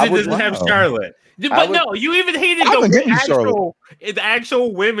 Because I it would- doesn't have wow. Charlotte. I But would- no, you even hated I haven't the hated Charlotte.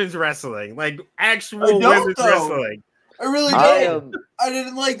 actual women's wrestling, like actual I don't, women's though. wrestling. I really I did. am I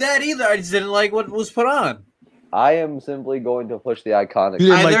didn't like that either. I just didn't like what was put on. I am simply going to push the iconic You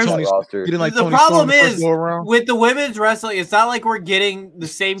didn't like there's- Tony. roster. You didn't like The Tony problem Storm the first is, go around? with the women's wrestling, it's not like we're getting the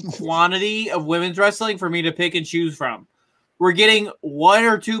same quantity of women's wrestling for me to pick and choose from. We're getting 1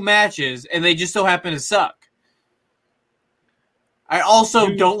 or 2 matches, and they just so happen to suck. I also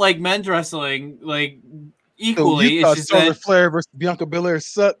don't like men's wrestling like equally. You It's thought just Charlotte that Flair versus Bianca Belair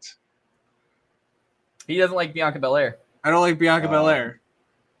sucked. He doesn't like Bianca Belair. I don't like Bianca Belair.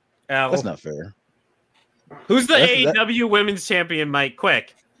 Al, That's not fair. who's the that's- AEW women's champion, Mike?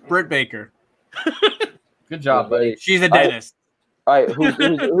 Quick. Britt Baker. Good job, buddy. She's a dentist. All right, who's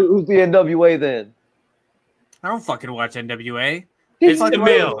the NWA then? I don't fucking watch NWA. It's Fucking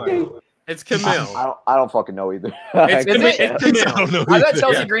Camille. right. It's Camille. I don't fucking know either. It's Is it? Camille. I don't know. I thought either.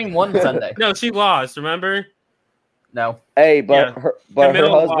 Chelsea Green won Sunday. No, she lost. Remember? No. Hey, but Yeah. her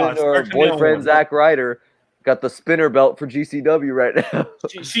Camille husband lost. or Or Camille boyfriend won. Zack Ryder got the spinner belt for GCW right now.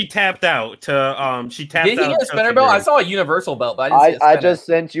 She tapped out to She tapped Did he out. get a to spinner Chelsea belt? I Green. saw a universal belt, but I didn't see a I spinner. just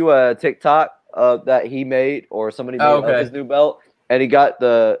sent you a TikTok that he made or somebody made Oh, of okay. his new belt, and he got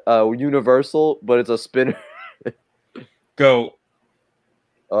the universal, but it's a spinner. Go.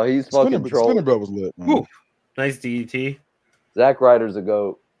 Oh, he's fucking Spinner trolling. belt was lit. Man. Woo. Nice DDT. Zack Ryder's a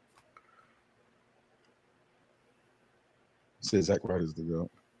goat. Said Zack Ryder's the goat.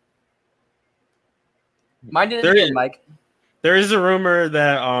 Mine did it There again, is- Mike. There is a rumor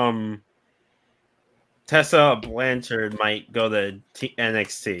that Tessa Blanchard might go to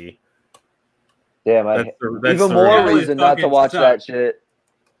NXT. Damn, That's even the more reality. reason not to fucking watch suck. that shit.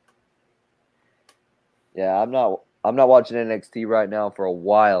 Yeah, I'm not watching NXT right now for a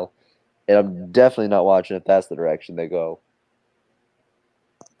while, and I'm definitely not watching if that's the direction they go.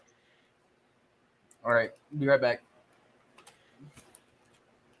 All right. Be right back.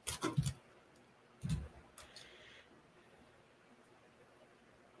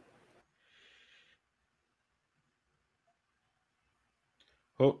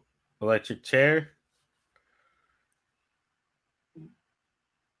 Oh, electric chair.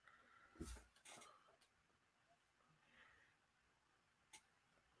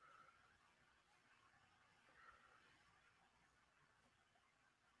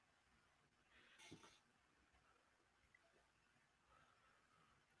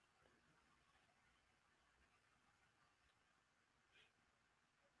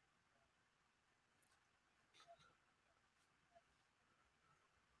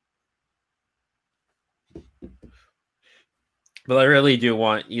 But I really do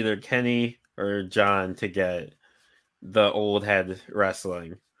want either Kenny or John to get the old head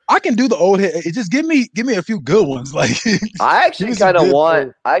wrestling. I can do the old head. It just give me a few good ones. Like I actually Give me some kind of good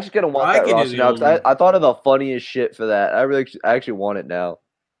want. I actually kind of want I that can do roster the now old because I thought of the funniest shit for that. I actually want it now.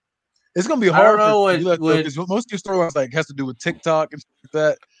 it's gonna be I don't hard know because most of your storylines like has to do with TikTok and stuff like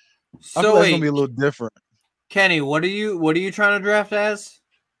that. I feel So like it's gonna be wait, a little different. Kenny, what are you trying to draft as?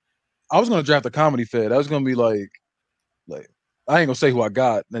 I was gonna draft a comedy fed. I was gonna be like I ain't gonna say who I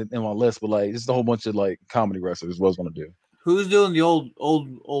got in my list, but like it's a whole bunch of like comedy wrestlers. What I was gonna do. Who's doing the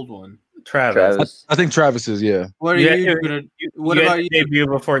old one? Travis. I think Travis is. Yeah. What are you gonna? What you about had you? to debut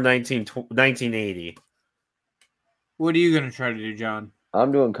before 1980. What are you gonna try to do, John?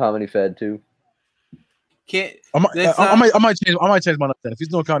 I'm doing Comedy Fed too. Can't. I might change my then. If he's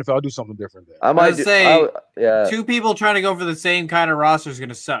doing comedy, I'll do something different. Then I might say yeah. Two people trying to go for the same kind of roster is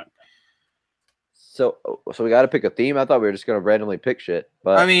gonna suck. So we got to pick a theme. I thought we were just gonna randomly pick shit.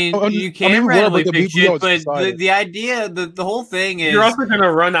 But I mean, you can randomly pick shit, but the idea, the whole thing is you're also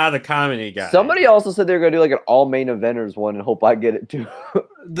gonna run out of comedy guys. Somebody also said they were gonna do like an all main eventers one, and hope I get it too.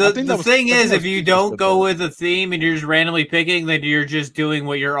 The thing is, if you don't go with a theme and you're just randomly picking, then you're just doing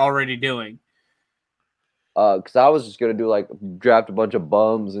what you're already doing. Because I was just gonna do like draft a bunch of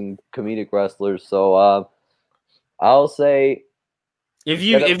bums and comedic wrestlers. So I'll say. If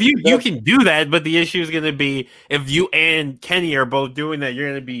you can do that, but the issue is going to be if you and Kenny are both doing that, you're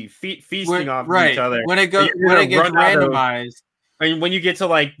going to be feasting off each other. When it gets randomized, when you get to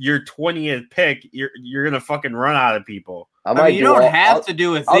like your 20th pick, you're going to fucking run out of people. You don't have to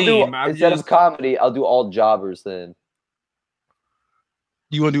do a theme. Instead of comedy, I'll do all jobbers then.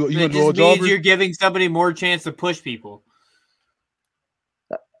 You want to do? It just means you're giving somebody more chance to push people.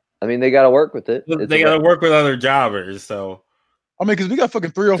 I mean, they got to work with it. They got to work with other jobbers, so. I mean, because we got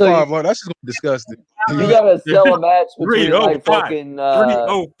fucking 305. Like, that's just gonna be disgusting. You gotta sell a match between like fucking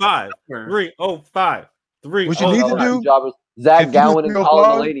 305, 305, 305. What you need to do? Jobbers, Zach Gowen and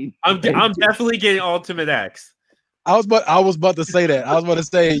Colin Delaney. I'm definitely getting Ultimate X. I was about to say that. I was about to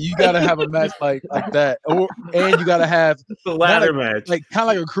say you gotta have a match like that, and you gotta have the ladder match, like kind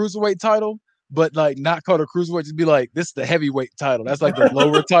of like a cruiserweight title, but like not called a cruiserweight. Just be like, this is the heavyweight title. That's like the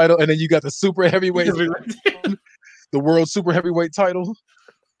lower title, and then you got the super heavyweight. The world super heavyweight title.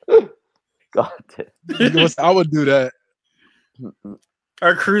 God damn. I would do that.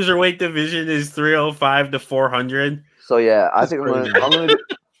 Our cruiserweight division is 305 to 400. So yeah, I think I'm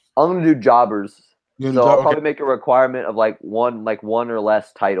gonna do jobbers. So I'll probably make a requirement of like one or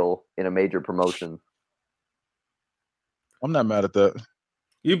less title in a major promotion. I'm not mad at that.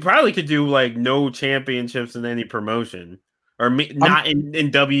 You probably could do like no championships in any promotion, or not in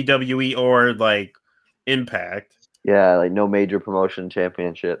WWE or like Impact. Yeah, like no major promotion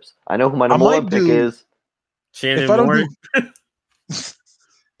championships. I know who my number one pick is. Shannon Moore.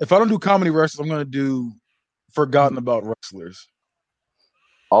 If I don't do comedy wrestlers, I'm going to do forgotten about wrestlers.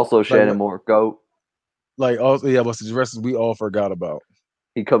 Also, Shannon Moore, GOAT. Like, also, yeah, but the wrestlers we all forgot about.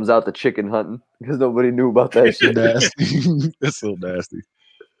 He comes out the chicken hunting because nobody knew about that shit. Nasty. It's so nasty.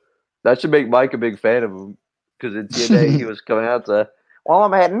 That should make Mike a big fan of him because in TNA he was coming out to. Well,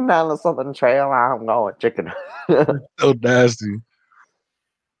 I'm heading down the Southern Trail. I'm going chicken. So nasty.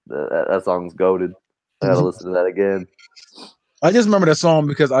 That song's goated. I gotta listen to that again. I just remember that song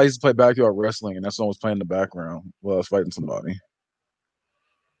because I used to play backyard wrestling, and that song was playing in the background while I was fighting somebody.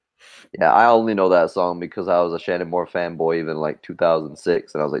 Yeah, I only know that song because I was a Shannon Moore fanboy even like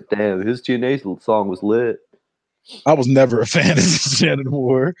 2006, and I was like, "Damn, his TNA song was lit." I was never a fan of Shannon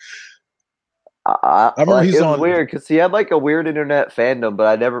Moore. I remember it was weird because he had like a weird internet fandom,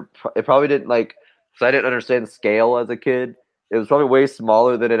 but it probably didn't like, because I didn't understand scale as a kid. It was probably way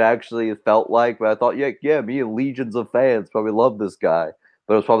smaller than it actually felt like, but I thought, yeah, me and legions of fans probably love this guy.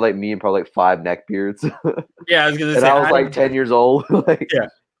 But it was probably like me and probably like 5 neckbeards. Yeah, I was gonna say. And I was like 10 years old. Yeah.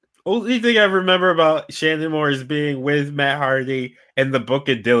 Only thing I remember about Shannon Moore is being with Matt Hardy and the Book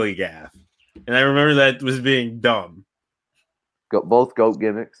of Dillygaff, and I remember that was being dumb. Both GOAT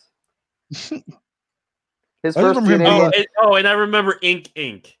gimmicks. His first and I remember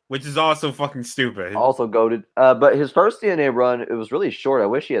Inc., which is also fucking stupid. Also goated. But his first TNA run, it was really short. I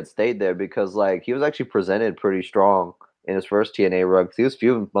wish he had stayed there because like he was actually presented pretty strong in his first TNA run. Because he was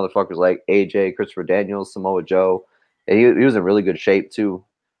feuding motherfuckers like AJ, Christopher Daniels, Samoa Joe. And he was in really good shape too.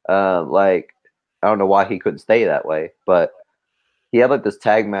 Like I don't know why he couldn't stay that way, but he had like this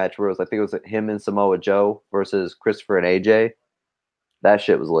tag match where I think it was him and Samoa Joe versus Christopher and AJ. That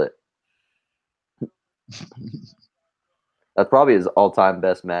shit was lit. That's probably his all-time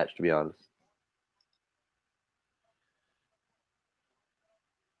best match, to be honest.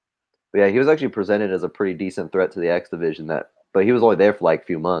 But yeah, he was actually presented as a pretty decent threat to the X division. But he was only there for like a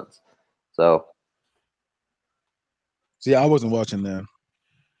few months. So yeah, I wasn't watching that.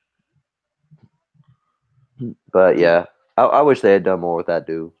 But yeah, I wish they had done more with that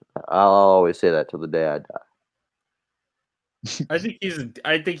dude. I'll always say that till the day I die. I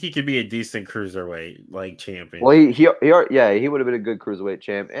think he could be a decent cruiserweight like champion. Well, he would have been a good cruiserweight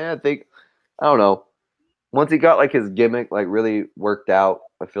champ, and I don't know. Once he got like his gimmick like really worked out,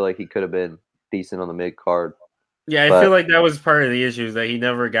 I feel like he could have been decent on the mid card. Yeah, I But- feel like that was part of the issue is that he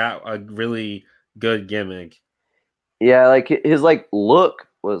never got a really good gimmick. Yeah, like his like look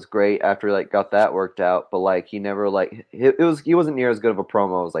was great after like got that worked out, but like he never like he wasn't near as good of a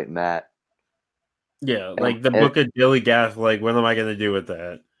promo as like Matt. Yeah, like the and- book of Dilly Gaff. Like, what am I gonna do with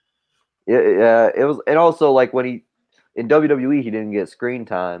that? Yeah, it was, and also like when he in WWE he didn't get screen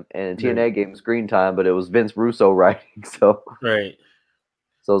time, and TNA gave him screen time, but it was Vince Russo writing, so Right. it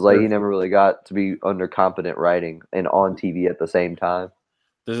was like he never really got to be under competent writing and on TV at the same time.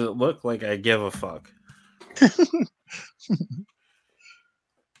 Does it look like I give a fuck?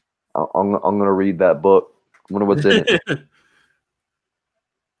 I'm gonna read that book. I wonder what's in it.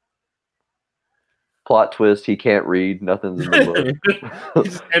 Plot twist: he can't read. Nothing's in the book.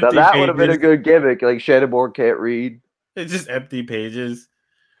 Just Now, empty that would have been a pages. good gimmick. Like Shannon Moore can't read, It's just empty pages.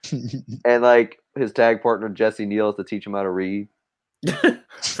 and like his tag partner Jesse Neal has to teach him how to read.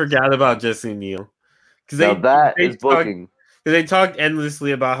 Forgot about Jesse Neal. Because Now that is talked, booking. they talked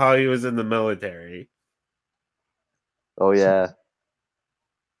endlessly about how he was in the military. Oh yeah.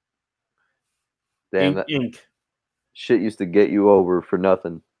 Damn, that Ink. shit used to get you over for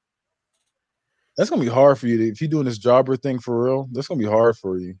nothing. That's gonna be hard for you if you're doing this jobber thing for real. That's gonna be hard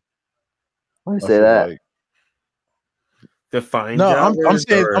for you. Why I say feel that? like. Define No, jobbers, I'm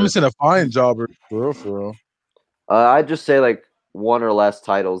saying or- I'm saying a fine jobber for real, for real. I'd just say like one or less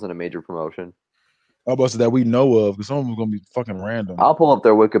titles in a major promotion. I about to say that we know of because some of them are gonna be fucking random. I'll pull up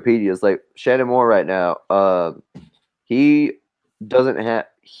their Wikipedias. Like Shannon Moore right now, he doesn't have.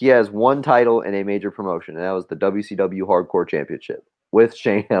 He has one title in a major promotion, and that was the WCW Hardcore Championship with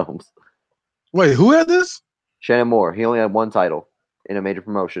Shane Helms. Wait, who had this? Shannon Moore. He only had one title in a major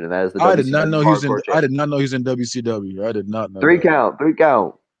promotion, and that is the I WCW did not know he was in. Hardcore I Champion. did not know he was in WCW. I did not know. Three that.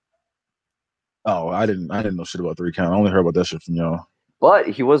 count. Oh, I didn't know shit about 3 count. I only heard about that shit from y'all. But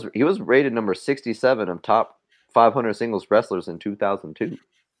he was rated number 67 of top 500 singles wrestlers in 2002.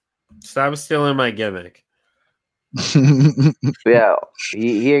 Stop stealing my gimmick. But yeah,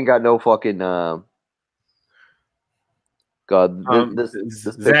 he ain't got no fucking. God, this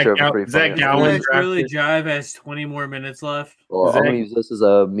Zach picture of him is pretty Zach funny. Gowen Alex really drafted- Jive has 20 more minutes left. Well, I'm Zach- gonna use this as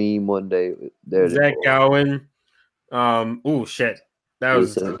a meme one day. There it is. Zach Gowen. Oh shit. That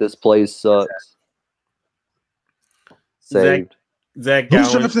was This place sucks. Saved. Zach Who's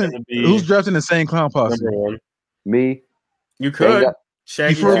Gowen's drafting? gonna be Who's drafting the same clown posse? number one. Me. You Ain't could. got-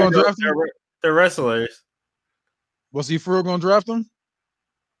 Shaggy You for real Dog, gonna draft him? they're wrestlers. Was he for real gonna draft him?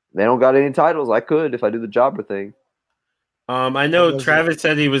 They don't got any titles. I could if I do the jobber thing. I know was it? Travis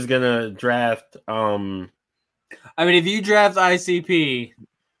said he was gonna draft. I mean, if you draft ICP,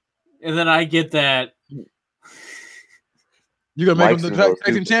 and then I get that, You gonna make Mike's him the gonna go tag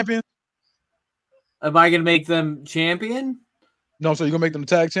team stupid. champion? am I gonna make them champion? No, so you gonna make them the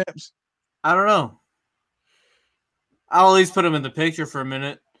tag champs? I don't know. I'll at least put them in the picture for a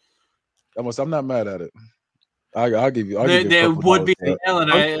minute. I'm not mad at it. I'll give you. I'll They, give you a they couple would be dollars hell,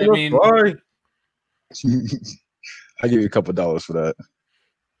 and I mean, for that. I'll give you a couple dollars for that.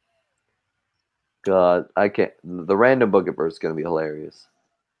 God, I can't. The random bookkeeper is gonna be hilarious.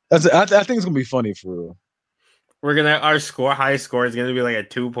 I think it's gonna be funny for real. We're gonna our high score is gonna be like a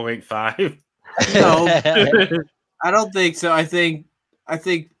 2.5. no, I don't think so. I think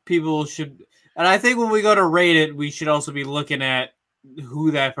people should, and I think when we go to rate it, we should also be looking at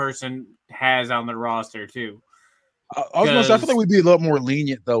who that person has on the roster too. I was gonna say I feel like we'd be a lot more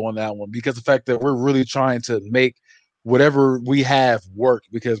lenient though on that one because the fact that we're really trying to make whatever we have work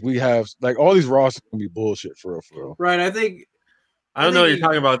because we have like all these rosters gonna be bullshit for real, for real. Right. I think I don't know what you're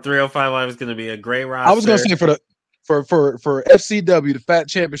talking about. 305 Live is gonna be a great roster. I was gonna say for FCW, the Fat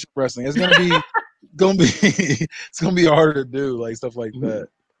Championship Wrestling, it's gonna be it's gonna be harder to do like stuff like that.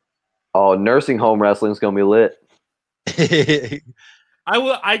 Oh, nursing home wrestling is gonna be lit.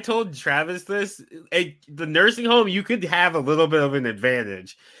 I told Travis this. The nursing home, you could have a little bit of an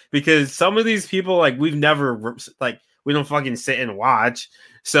advantage because some of these people, like we don't fucking sit and watch.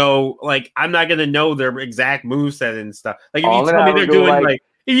 So like, I'm not gonna know their exact moveset and stuff. Like if you tell me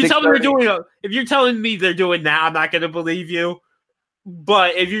they're doing if you're telling me they're doing that, I'm not gonna believe you.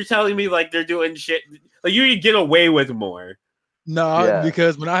 But if you're telling me like they're doing shit, like you can get away with more. No,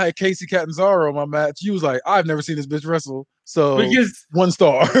 because when I had Casey Catanzaro on my match, you was like, I've never seen this bitch wrestle. So Because 1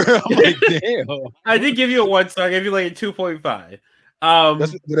 star. I'm like, damn. I did give you a 1 star. I gave you like a 2.5.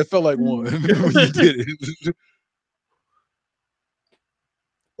 But it felt like 1 when you did it.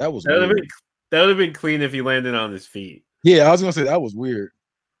 That was weird. That would have been clean if he landed on his feet. Yeah, I was gonna say that was weird.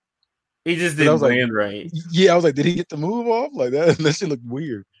 He just 'Cause I didn't was like- land right. Yeah, I was like, did he get the move off? Like that? That shit looked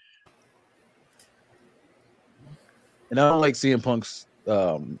weird. And I don't like CM Punk's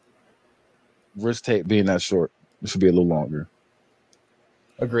wrist tape being that short. It should be a little longer.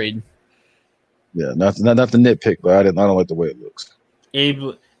 Agreed. Yeah, not the nitpick, but I don't like the way it looks.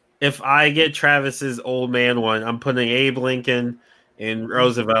 Abe, if I get Travis's old man one, I'm putting Abe Lincoln and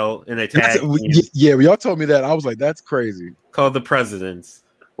Roosevelt in a tag team Yeah, when y'all told me that, I was like, that's crazy. called the Presidents.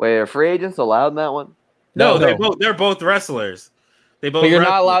 Wait, are free agents allowed in that one? No, No. they're both wrestlers. They both. But you're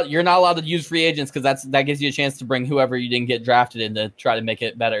wrestle. not allowed. You're not allowed to use free agents because that gives you a chance to bring whoever you didn't get drafted in to try to make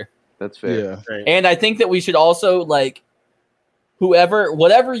it better. That's fair. Yeah. Right. And I think that we should also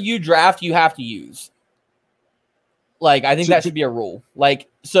whatever you draft, you have to use. I think that should be a rule.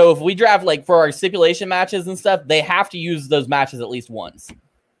 So if we draft for our stipulation matches and stuff, they have to use those matches at least once.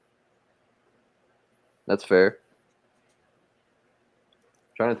 That's fair.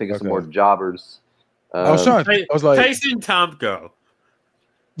 Trying to think of some more jobbers. I was trying to think. I was like, Tyson Tomko.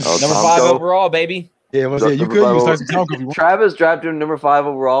 Number 5 overall, baby. Yeah, you could use Tyson Tomko if you want. Travis drafted him number 5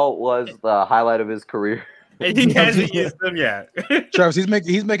 overall was the highlight of his career. And he hasn't used them yet. Travis, he's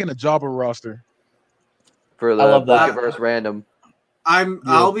making a jobber roster. For the I love that. Bucket versus Random.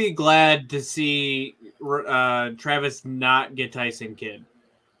 I'll be glad to see Travis not get Tyson Kidd.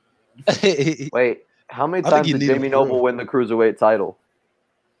 Wait, how many I think times you did need Jamie him for Noble real. win the Cruiserweight title?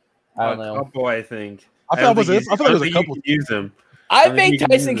 I don't know. Couple, I think. I thought it was a couple. Use them I've I made think you can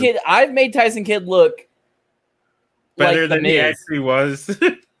Tyson use Kidd. I've made Tyson Kidd look better like the than he Miz. actually was.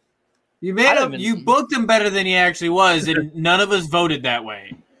 You made him. You booked him better than he actually was, and none of us voted that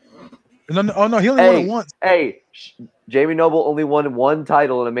way. No, he only won it once. Hey, Jamie Noble only won one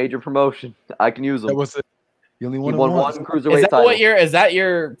title in a major promotion. I can use him. That was it. He only won He it won once. one Cruiserweight title. Is that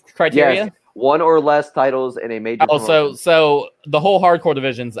your criteria? Yes, one or less titles in a major promotion. So the whole hardcore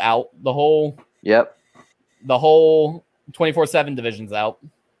division's out. The whole 24/7 division's out.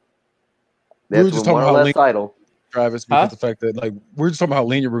 They have were to just win talking one or about less title. Travis, because the fact that we're just talking about how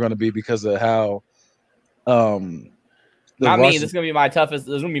lenient we're going to be because of how Not me. This is gonna be my toughest.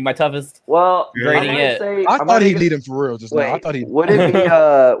 This is gonna be my toughest. Well, grading it. I thought he'd lead him for real. Just now. I thought he would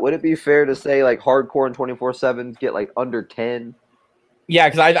it be fair to say hardcore and 24/7 get under 10? Yeah,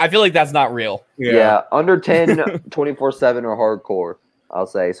 because I feel like that's not real. Yeah, under 10 24/7 or hardcore. I'll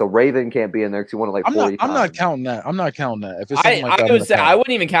say so. Raven can't be in there because he won it 40 I'm times. not counting that. I'm not counting that. If it's I would say I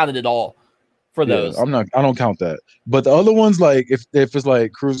wouldn't even count it at all for those. I don't count that. But the other ones, if it's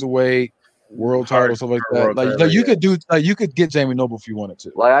cruiserweight, world title, stuff like that, you could do you could get Jamie Noble if you wanted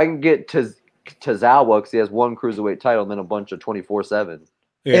to. I can get Tozawa because he has one cruiserweight title and then a bunch of 24/7.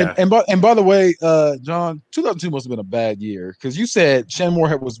 Yeah. And by the way, John, 2002 must have been a bad year because you said Shan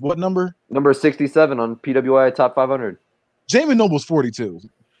Moorhead was what number? Number 67 on PWI Top 500. Jamie Noble's 42.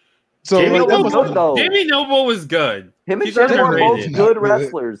 So Jamie Noble Noble was good. Him and He's Shan are both underrated. good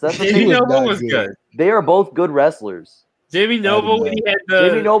wrestlers. That's the Jamie thing. Noble was good. They are both good wrestlers. Jamie Noble when he had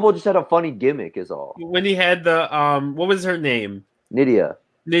Jamie Noble just had a funny gimmick, is all. When he had the what was her name? Nydia,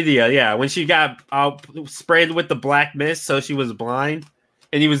 yeah. When she got sprayed with the black mist, so she was blind,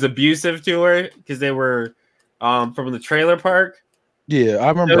 and he was abusive to her because they were from the trailer park. Yeah, I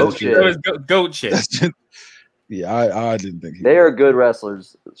remember that was goat shit. Yeah, I didn't think they are good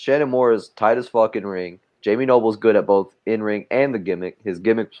wrestlers. Shannon Moore is tight as fuck in ring. Jamie Noble's good at both in ring and the gimmick. His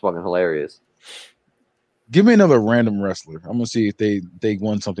gimmick was fucking hilarious. Give me another random wrestler. I'm gonna see if they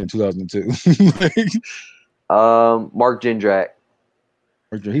won something in 2002. Mark Jindrak.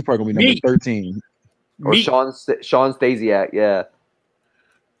 He probably gonna be number 13. Or Sean Stasiak, yeah.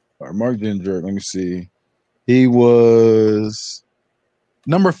 All right, Mark Jindrak. Let me see. He was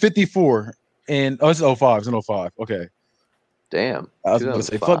number 54. And it's 05. It's in 05. Okay. Damn. I was going to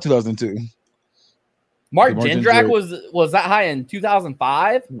say fuck 2002. Mark Jindrak was that high in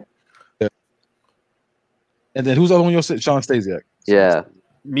 2005? Yeah. And then who's the other one you said? Sean Stasiak. Yeah.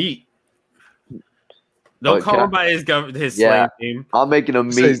 Meat. Don't call him by his slave name. I'm making a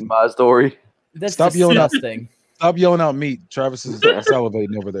meat in my story. That's Stop disgusting. Stop yelling out meat. Travis is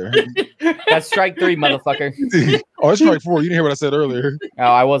salivating over there. That's strike 3, motherfucker. Oh, it's strike 4. You didn't hear what I said earlier. Oh,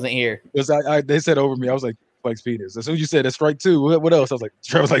 I wasn't here. Because they said over me. I was like, likes penis. As soon as you said it's strike 2, what else? I was like,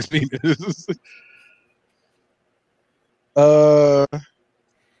 Travis likes penis.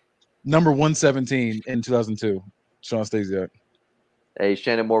 Number 117 in 2002. Sean Stasiak. Hey,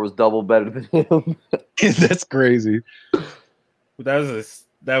 Shannon Moore was double better than him. That's crazy. That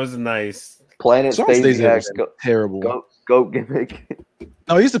was a nice. Planet Stasiak, terrible. Goat gimmick.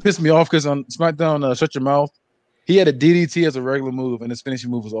 No, it used to piss me off because on SmackDown, Shut Your Mouth, he had a DDT as a regular move, and his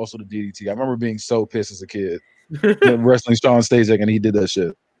finishing move was also the DDT. I remember being so pissed as a kid wrestling Sean Stasiak, and he did that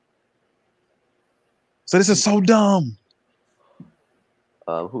shit. So this is so dumb.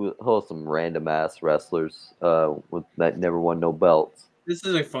 Who are some random ass wrestlers that never won no belts? This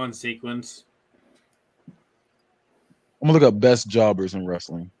is a fun sequence. I'm gonna look up best jobbers in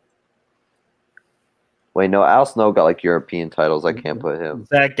wrestling. Wait, no, Al Snow got like European titles. I can't put him.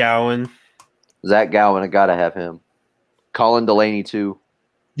 Zach Gowen. Zach Gowen, I gotta have him. Colin Delaney too.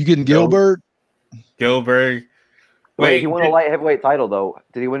 You getting Gilbert? Gilbert. Wait, he won a light heavyweight title though.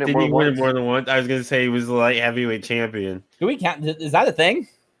 Did he win it Did more he than win once? it more than once? I was gonna say he was the light heavyweight champion. Do we count? Is that a thing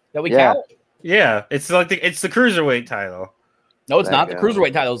that we Yeah. count? Yeah, it's like it's the cruiserweight title. No, it's That not. The guy.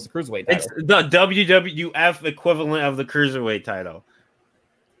 cruiserweight title is the cruiserweight title. It's the WWF equivalent of the cruiserweight title.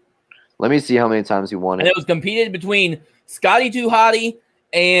 Let me see how many times he won And it. it was competed between Scotty 2 Hotty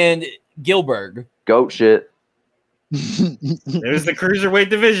and Gilbert. Goat shit. It was the cruiserweight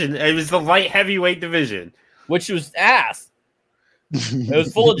division. It was the light heavyweight division. Which was ass. It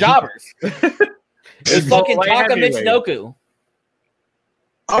was full of jobbers. It was fucking Light Taka heavyweight. Michinoku.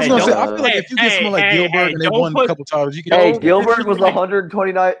 I was Hey, gonna say, I don't- feel like if you get someone like hey, Gilbert hey, and they don't won put- a couple titles, you can. Hey, Don't Gilbert was the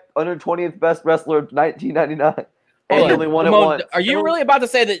disrespect- 120th best wrestler of 1999. And Hold he on. only won it Ramon, once. Are you really about to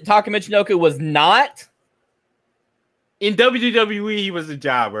say that Taka Michinoku was not? In WWE, he was a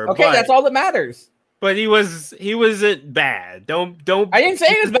jobber. Okay, but, that's all that matters. But he wasn't bad. Don't. I didn't say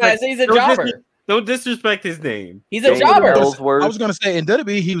he was bad. I said he's a Don't jobber. Don't disrespect his name. He's a David jobber. Ellsworth. I was gonna say in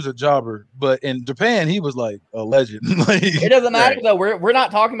WWE he was a jobber, but in Japan he was like a legend. Like, It doesn't matter Right. though. We're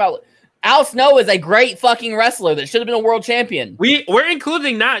not talking about Al Snow is a great fucking wrestler that should have been a world champion. We're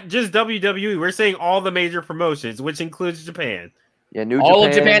including not just WWE. We're saying all the major promotions, which includes Japan. Yeah, New All Japan.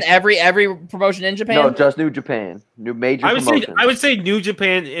 of Japan, every promotion in Japan. No, just New Japan. New major promotions. I would say New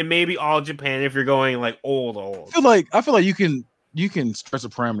Japan and maybe all Japan if you're going like old. I feel like you can stretch the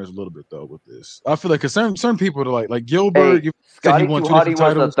parameters a little bit though with this. I feel like 'cause certain people are like Gilbert. Hey, You said Scotty he won 2 Tuhati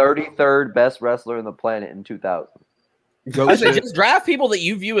different was titles. the 33rd best wrestler in the planet in 2000. I said, just draft people that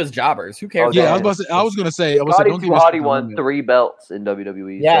you view as jobbers. Who cares? Okay. Yeah, I was gonna say. Scotty Don't give us Tuhati the won moment. 3 belts in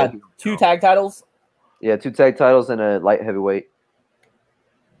WWE. Yeah, so- 2 tag titles. Yeah, 2 tag titles and a light heavyweight.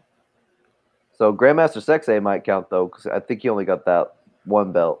 So Grandmaster Sexay might count though, because I think he only got that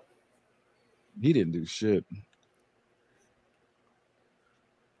 1 belt. He didn't do shit.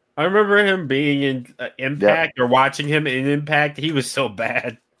 I remember him being in Impact or watching him in Impact. He was so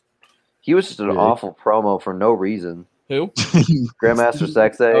bad. He was just an Yeah. awful promo for no reason. Who? Grandmaster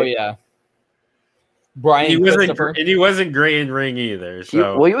Sexay. Oh yeah. Brian He Christopher. wasn't great in ring either.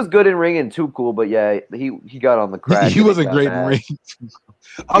 So He was good in ring and Too Cool, but yeah, he got on the crack. He and wasn't got great in mad. ring.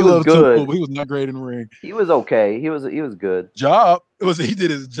 I He was love good. Too Cool, but he was not great in ring. He was okay. He was good. He did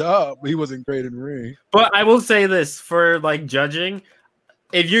his job, but he wasn't great in ring. But I will say this for like judging,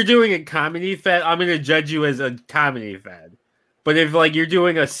 if you're doing a comedy fed, I'm gonna judge you as a comedy fed. But if like you're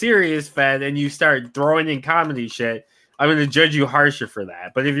doing a serious fed and you start throwing in comedy shit, I'm gonna judge you harsher for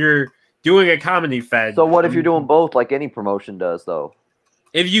that. But if you're doing a comedy fed, So what if you're doing both, like any promotion does, though?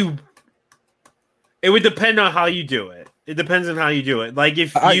 it would depend on how you do it. It depends on how you do it. Like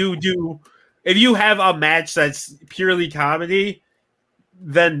if you have a match that's purely comedy,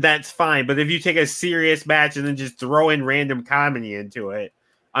 then that's fine. But if you take a serious match and then just throw in random comedy into it,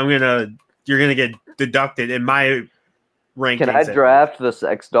 you're gonna get deducted in my rankings. Can I draft the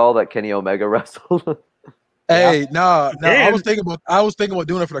sex doll that Kenny Omega wrestled? Hey, nah. Yeah. I was thinking about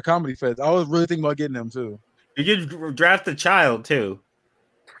doing it for the comedy feds. I was really thinking about getting him too. You could draft a child too.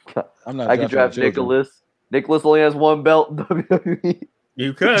 I'm not. I could draft children. Nicholas. Nicholas only has 1 belt in WWE.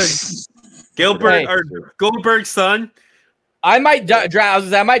 You could. Gilbert Hey. or Goldberg's son. I might draft.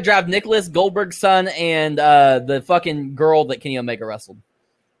 I might draft Nicholas Goldberg's son and the fucking girl that Kenny Omega wrestled.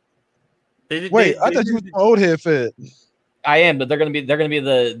 Wait, I thought you was old head fed. I am, but they're gonna be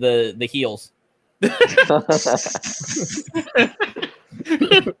the heels.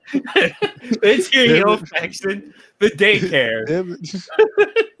 It's your heel faction. The daycare. Damn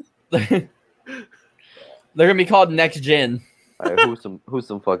it. They're gonna be called Next Gen. All right, who's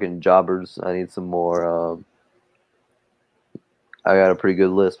some fucking jobbers? I need some more. I got a pretty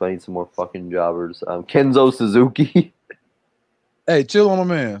good list, but I need some more fucking jobbers. Kenzo Suzuki. Hey, chill on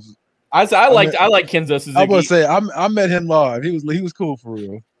my man. I like Kenzo Suzuki. I was gonna say I met him live. He was cool for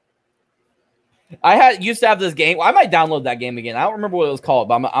real. I used to have this game. I might download that game again. I don't remember what it was called,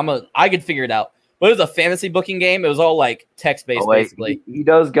 but I could figure it out. But it was a fantasy booking game. It was all like text based, basically. He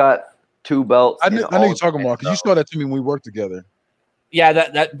does got 2 belts. I know and all you're talking about because you showed that to me when we worked together. Yeah,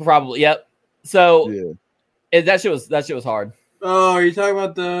 that probably. Yep. So Yeah. that shit was hard. Oh, are you talking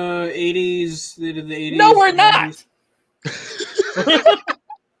about the 80s? They did the 80s. No, we're not.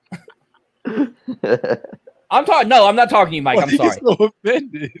 90s? I'm talking. No, I'm not talking to you, Mike. I'm sorry. So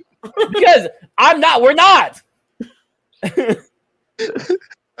offended. Because I'm not. We're not. That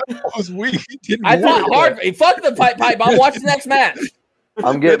was weak. It didn't I thought work. hard. Fuck the pipe bomb. Watch the next match.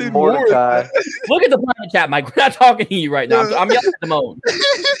 I'm getting Mordecai. Look at the private chat, Mike. We're not talking to you right now. I'm yelling at Damone.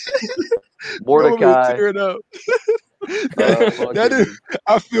 Mordecai. That dude,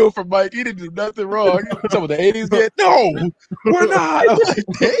 I feel for Mike. He didn't do nothing wrong. Some of the 80s yet? No, we're not. I'm like,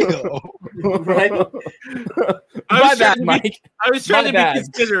 damn. Right? My bad, Mike. I was trying to be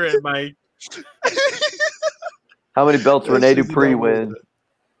considerate, Mike. How many belts Rene Dupree win?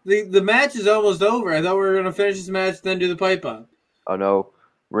 The match is almost over. I thought we were gonna finish this match, then do the pipe bomb. Oh no,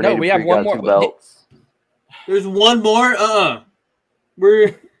 Rene we Dupree have one got more. 2 belts. There's one more.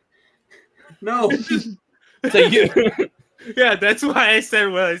 We're no. So you, Yeah, that's why I said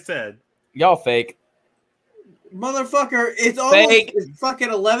what I said. y'all fake. Motherfucker, it's almost Fake. it's fucking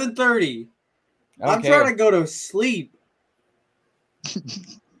 11:30. I don't I'm care. trying to go to sleep.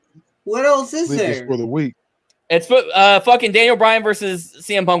 What else is Sleep is there? for the week. It's fucking Daniel Bryan versus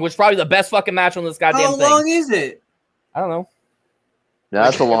CM Punk, which is probably the best fucking match on this goddamn How thing. long is it? I don't know. No,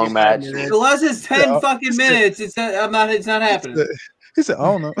 that's a long match. Unless it's 10 Yeah, fucking minutes, it's not happening. He said, I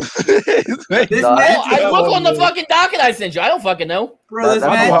don't know. This Nah, match, Oh, I how look long on the it is. fucking docket I sent you. I don't fucking know. bro. This I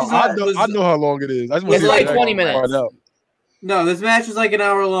match is I know how long it is. I just want It's to like see 20 if I can minutes. find out. no. This match is like an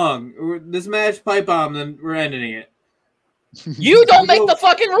hour long. This match pipe bomb, then we're ending it. You don't make the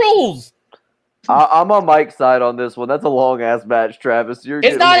fucking rules. I'm on Mike's side on this one. That's a long ass match, Travis. You're It's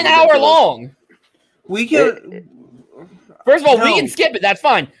getting not an hour ridiculous. long. We can. First of all, we No. can skip it. That's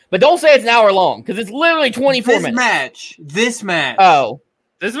fine. But don't say it's an hour long because it's literally 24 minutes. This match. Oh,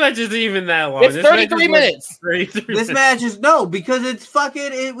 This match isn't even that long. it's This match 33 is like minutes. 33 This minutes. match is no because it's fucking.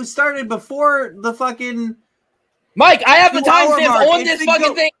 It was started before the fucking Mike, I have the 2 hour timestamp mark. on It's this been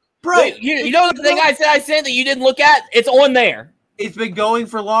fucking thing. bro. Wait, you know the thing I said I sent that you didn't look at? It's on there. It's been going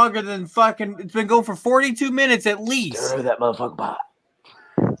for longer than fucking. It's been going for 42 minutes at least. Stir that motherfucker bot.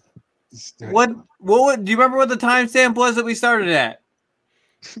 What do you remember what the timestamp was that we started at?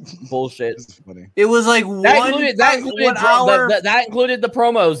 Bullshit. This is funny. It was like That included 1 hour. that included the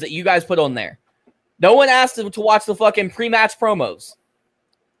promos that you guys put on there. No one asked to watch the fucking pre-match promos.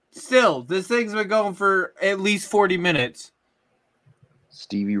 Still, this thing's been going for at least 40 minutes.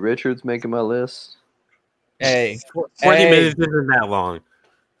 Stevie Richards making my list. Hey. 40 Hey. minutes isn't that long.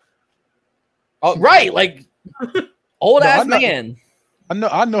 Oh, right, like old No, ass I'm not- man.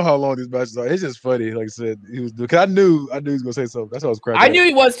 I know how long these matches are. It's just funny. Like I said, he was because I knew he was gonna say something. That's why I was cracking. I knew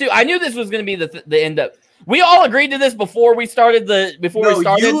he was too. I knew this was going to be the end up. We all agreed to this before we started we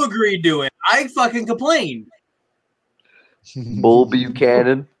started. you agreed to it. I fucking complained. Bull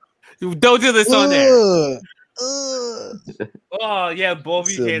Buchanan. Don't do this on there. Ugh. Oh, yeah, Bull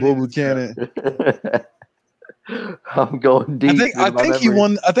Said Buchanan. Bull Buchanan. I'm going deep. I think he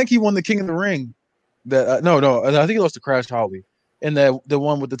won. I think he won the King of the Ring. That no. I think he lost to Crash Holly in the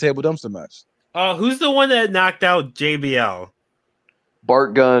one with the table dumpster match. Who's the one that knocked out JBL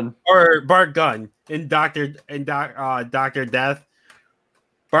Bart Gunn. or Bart Gunn in Doctor Death?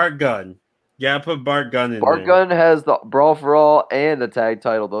 Bart Gunn. Yeah, put Bart Gunn in Bart there. Gunn has the Brawl for All and the tag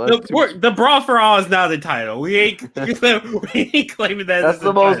title though. The Brawl for All is not the title. We ain't claiming that. That's as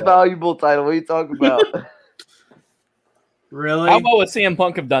the most title. valuable title. What are you talking about? Really? How about what CM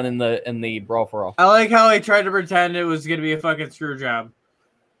Punk have done in the Brawl for All? I like how he tried to pretend it was gonna be a fucking screw job.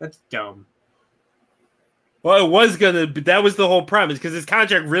 That's dumb. Well, it was gonna. But that was the whole premise because his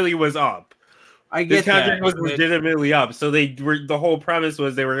contract really was up. I His get contract that. was but legitimately up, so they were. The whole premise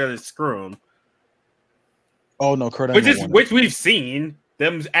was they were gonna screw him, Oh no, Kurt Angle won it. which we've seen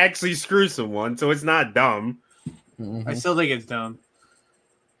them actually screw someone, so it's not dumb. I still think it's dumb.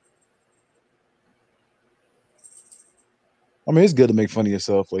 I mean, it's good to make fun of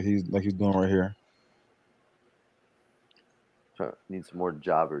yourself, like he's doing right here. Need some more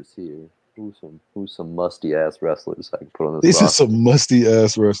jobbers here. Who's some musty ass wrestlers I can put on this These are roster? some musty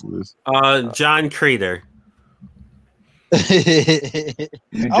ass wrestlers. John Crater. You I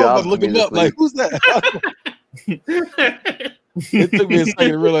was about jobbed to look me him this up. Like, week. who's that? It took me a second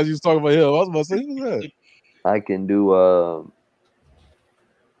to realize you was talking about him. I was about to say, who's that? I can do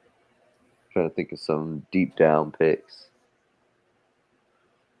trying to think of some deep down picks.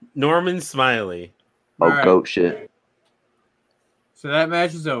 Norman Smiley. Oh, Alright. goat shit. So that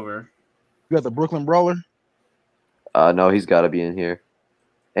match is over. You got the Brooklyn Brawler. No, he's got to be in here,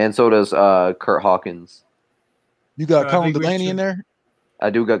 and so does Kurt Hawkins. You got So I Colin think we Delaney in should- there. I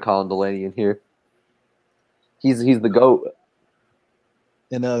do got Colin Delaney in here. He's the goat.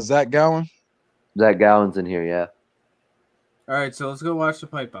 And Zach Gowen. Zach Gowen's in here, yeah. All right, so let's go watch the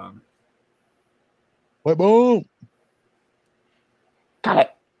pipe bomb. Wait, boom. Cut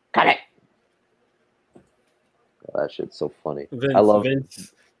it. Oh, that shit's so funny. Vince, I love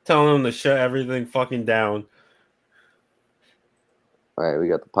Vince telling him to shut everything fucking down. All right, we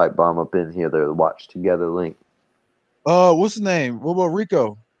got the pipe bomb up in here. The watch together link. What's his name? What about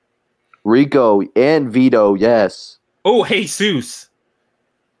Rico? Rico and Vito, yes. Oh, Jesus.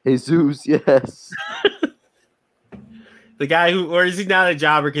 Jesus, yes. The guy who, or is he not a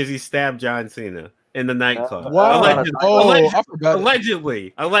jobber because he stabbed John Cena in the nightclub? Wow. I forgot.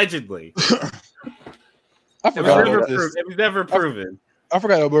 Allegedly. I It forgot was about this. never proven. I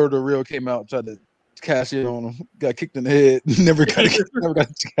forgot Alberto Real came out and tried to cash in on him. Got kicked in the head. never got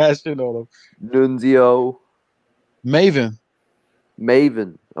to cash in on him. Nunzio. Maven.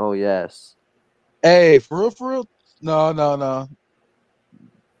 Oh, yes. Hey, for real? No.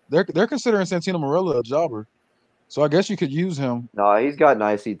 They're considering Santino Marella a jobber. So I guess you could use him. No, he's got an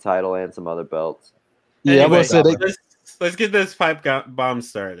IC title and some other belts. Yeah, Anyway, I was say let's get this pipe bomb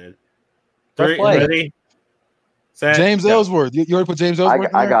started. Let's play. Ready? Set, James go. Ellsworth. You already put James Ellsworth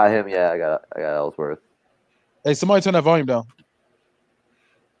in I there? got him. Yeah, I got Ellsworth. Hey, somebody turn that volume down.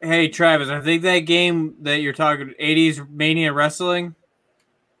 Hey, Travis, I think that game that you're talking 80s Mania Wrestling.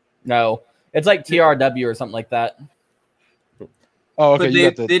 No, it's like TRW or something like that. Oh, okay.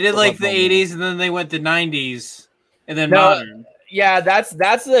 But they did like the 80s and then they went to 90s and then modern. Yeah,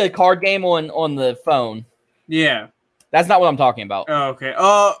 that's a card game on the phone. Yeah. That's not what I'm talking about. Oh, okay.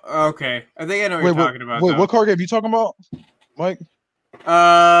 Oh, okay. I think I know what you're talking about. Wait, what card game are you talking about, Mike?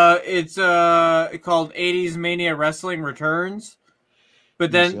 It's called 80s Mania Wrestling Returns.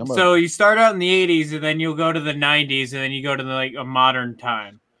 But then, so you start out in the 80s, and then you'll go to the 90s, and then you go to like a modern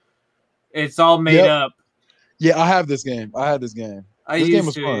time. It's all made up. Yeah, I have this game. This game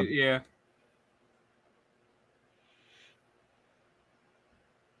was fun. Yeah.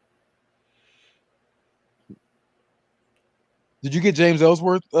 Did you get James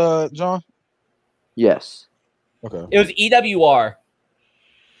Ellsworth, John? Yes. Okay. It was EWR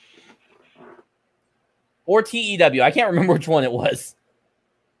or TEW. I can't remember which one it was.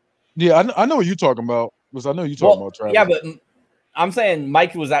 Yeah, I know what you're talking about. Because I know you're talking about Travis. Yeah, but I'm saying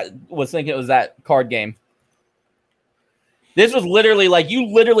Mike was thinking it was that card game. This was literally like you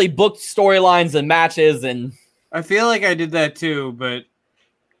literally booked storylines and matches, and I feel like I did that too, but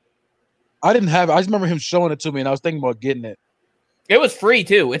I didn't have it. I just remember him showing it to me, and I was thinking about getting it. it was free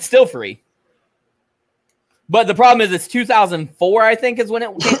too. It's still free. But the problem is it's 2004, I think, is when it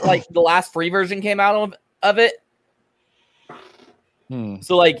came, like the last free version came out of it.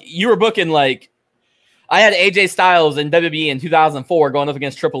 So like you were booking like I had AJ Styles in WWE in 2004 going up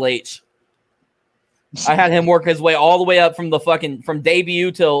against Triple H. I had him work his way all the way up from from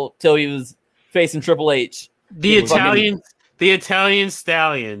debut till he was facing Triple H. The Italian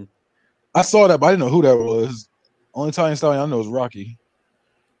Stallion. I saw that, but I didn't know who that was. Only Italian Stallion I know is Rocky.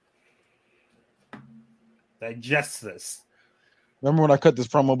 Digest this. Remember when I cut this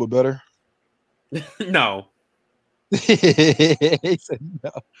promo, but better? No. He said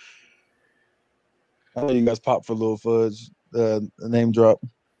no. I know you guys popped for Lil Fudge. Name drop.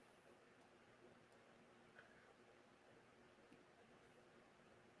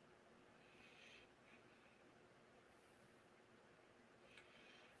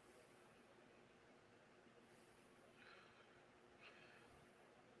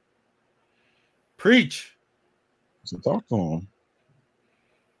 Preach. So talk to him.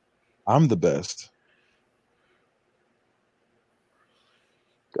 I'm the best.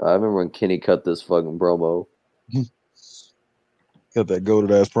 God, I remember when Kenny cut this fucking promo. Got that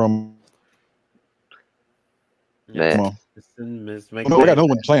goated ass promo. Man. Come on. I got no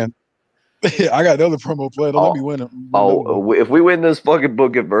one playing. I got another promo playing. Don't let me win it. If we win this fucking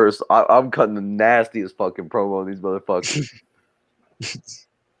book at verse, I'm cutting the nastiest fucking promo on these motherfuckers.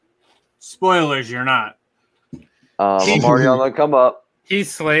 spoilers, you're not. I'm already on the come up. Heath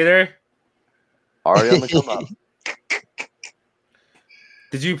Slater. Already on the come up.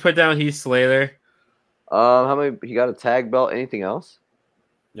 Did you put down Heath Slater? How many? He got a tag belt. Anything else?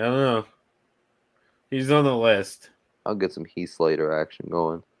 I don't know. He's on the list. I'll get some Heath Slater action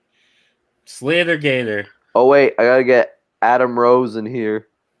going. Slater Gator. Oh wait, I gotta get Adam Rose in here.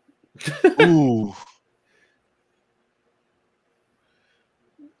 Ooh.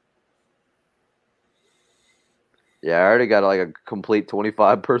 Yeah, I already got like a complete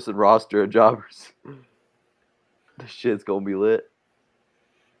 25-person roster of jobbers. This shit's gonna be lit.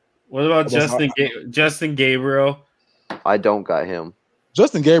 What about Justin Gabriel? I don't got him.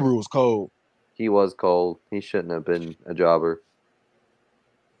 Justin Gabriel was cold. He was cold. He shouldn't have been a jobber.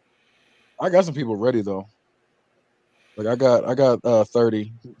 I got some people ready though. Like I got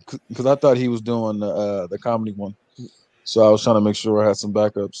 30 because I thought he was doing the comedy one, so I was trying to make sure I had some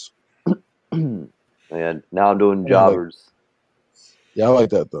backups. And now I'm doing jobbers. Yeah, I like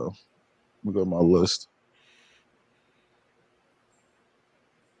that though. Let me go to my list.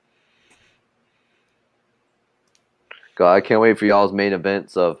 God, I can't wait for y'all's main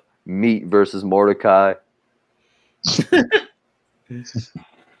events of Meat versus Mordecai.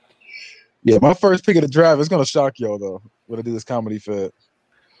 Yeah, my first pick of the draft is gonna shock y'all though when I do this comedy fed.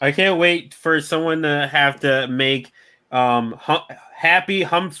 I can't wait for someone to have to make Happy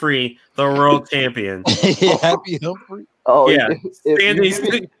Humphrey the world champion. Happy Humphrey. Oh Yeah,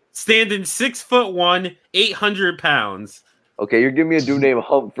 if standing 6'1", 800 pounds. okay, you're giving me a dude named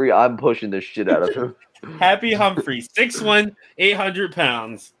Humphrey. I'm pushing the shit out of him. Happy Humphrey, 6'1", 800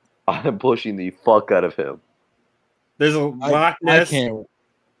 pounds. I'm pushing the fuck out of him. There's a Loch Ness.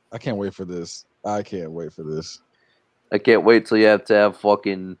 I can't wait for this. I can't wait for this. I can't wait till you have to have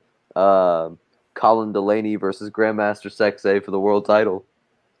fucking Colin Delaney versus Grandmaster Sexay for the world title.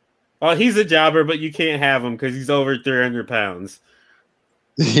 Oh, he's a jobber, but you can't have him because he's over 300 pounds.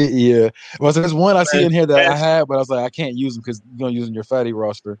 Yeah. Well, so there's one I see in here that I had, but I was like, I can't use him because you're gonna use in your fatty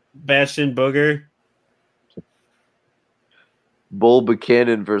roster. Bastion Booger. Bull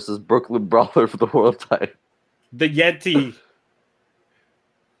Buchanan versus Brooklyn Brawler for the world title. The Yeti.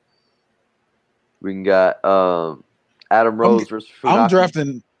 We got Adam Rose versus Funaki. I'm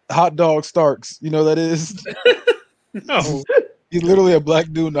drafting Hot Dog Starks. You know what that is? No. He's literally a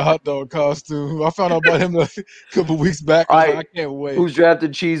black dude in a hot dog costume. I found out about him a couple weeks back. I can't wait. Who's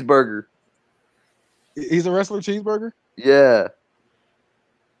drafted Cheeseburger? He's a wrestler, Cheeseburger? Yeah.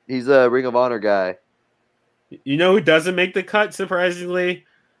 He's a Ring of Honor guy. You know who doesn't make the cut, surprisingly?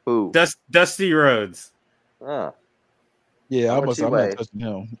 Who? Dusty Rhodes. Ah. Yeah, How much he I'm weigh? not touching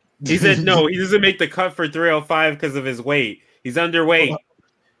him. He said no, he doesn't make the cut for 305 because of his weight. He's underweight.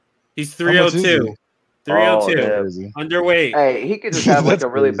 He's How much is 302. he? 302. Oh, Crazy. Underweight. Hey, he could just have like That's a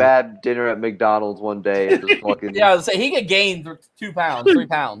really crazy. bad dinner at McDonald's one day and just fucking. Yeah, I was say he could gain 2 pounds, 3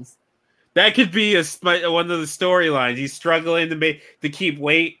 pounds. That could be one of the storylines. He's struggling to keep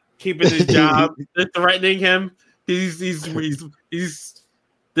weight, keeping his job. They're threatening him. He's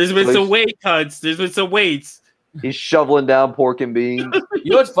there's been some weight cuts. There's been some weights. He's shoveling down pork and beans.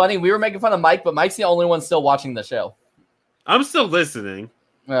 You know what's funny? We were making fun of Mike, but Mike's the only one still watching the show. I'm still listening.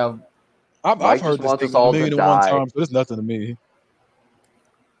 Well, I've Mike heard just this wants thing us all a to million and one die. times, but it's nothing to me.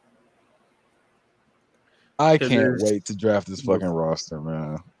 I can't wait to draft this fucking roster,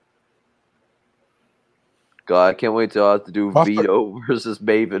 man. God, I can't wait till I have to do My Vito versus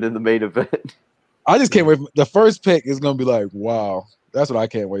Maven in the main event. I just can't wait. The first pick is gonna be like, wow. That's what I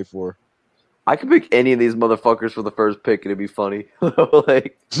can't wait for. I could pick any of these motherfuckers for the first pick and it'd be funny.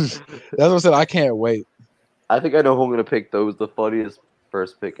 Like, That's what I said. I can't wait. I think I know who I'm gonna pick. Though is the funniest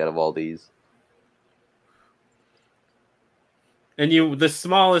first pick out of all these. And the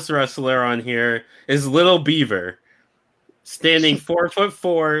smallest wrestler on here is Little Beaver, standing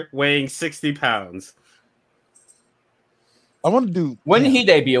 4'4", weighing 60 pounds. I want to do. when did he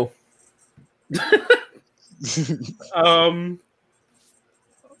debut?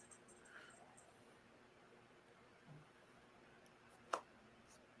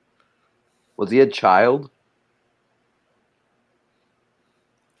 Was he a child?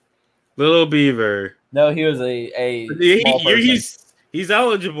 Little Beaver. No, he was a small person. He's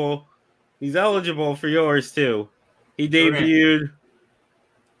eligible. He's eligible for yours too. He debuted.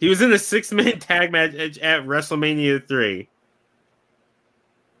 He was in a 6-man tag match at WrestleMania 3.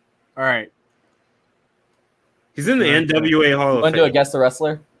 All right. He's in the NWA Hall of Want to do a Fame. guess the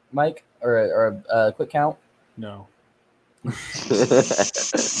wrestler, Mike, or a quick count? No. We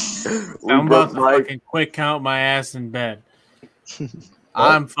I'm broke about to Mike. fucking quick count my ass in bed.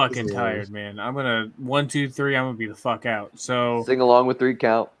 I'm fucking tired, man. I'm gonna 1, 2, 3. I'm gonna be the fuck out. So Sing along with 3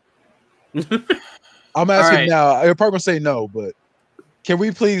 count. I'm asking right. now. You're probably gonna say no, but can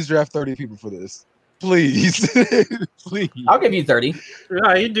we please draft 30 people for this? Please, please. I'll give you 30.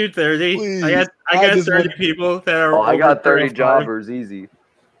 Yeah, you do 30. Please. I I got just 30 want- people that are. Oh, I got over 30 35. jobbers, easy.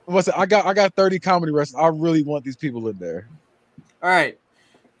 Listen, I got 30 comedy wrestlers. I really want these people in there. all right.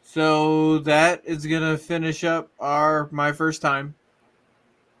 So that is gonna finish up my first time.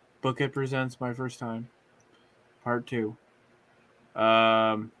 Book It presents My First Time, Part 2.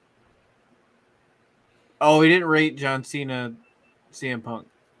 Oh, we didn't rate John Cena, CM Punk.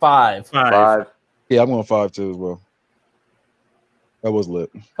 5. 5. Yeah, I'm going 5 too as well. That was lit.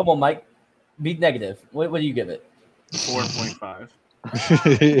 Come on, Mike. Be negative. What do you give it? 4.5.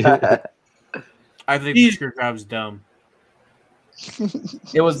 Yeah. I think the screw job's dumb.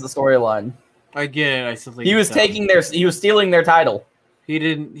 It was the storyline. I get it. I still think He was he was stealing their title. He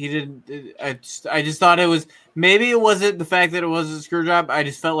didn't. I just thought it was. Maybe it wasn't the fact that it was a screw job. I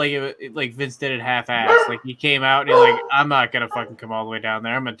just felt like like Vince did it half-assed. Like he came out and he's like, "I'm not gonna fucking come all the way down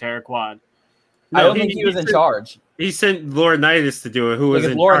there. I'm gonna tear a quad." I don't think he was in charge. He sent Laurinaitis to do it. Who was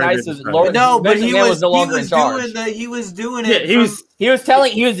Because in Laurinaitis charge? was- Laurin- No, but Vince he McMahon was no longer in charge. he was doing Yeah, it. he was. He was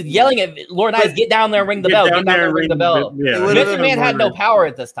yelling at Laurinaitis, get down there and ring the bell. Get down there and ring the bell. Yeah. It would've Vince been McMahon had no power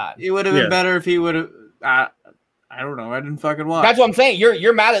at this time. It would have been Yeah. better if he would have. I don't know. I didn't fucking watch. That's what I'm saying.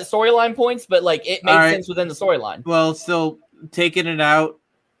 You're mad at storyline points, but like it made All right. sense within the storyline. Well, still taking it out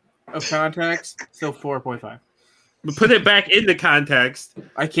of context, still 4.5. Put it back into context.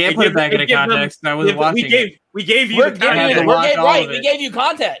 I can't And put give- it back and into give them- context. I wasn't watching it. We gave you We're the giving had you, to context. we're watch getting all right. of We it. gave you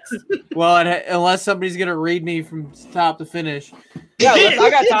context. Well, unless somebody's gonna read me from top to finish, Yeah, I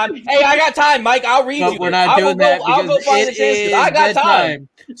got time. Hey, I got time, Mike. I'll read but you. we're not I will doing that I'll go because find the it chance. is I got time.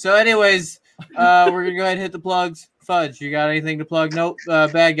 bedtime. So, anyways, we're gonna go ahead and hit the plugs. Fudge, you got anything to plug? Nope.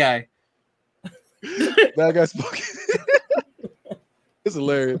 Bad guy. Bad guy spoken. It's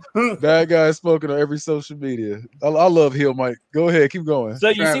hilarious. Bad guy spoken on every social media. I love heel Mike. Go ahead, keep going. So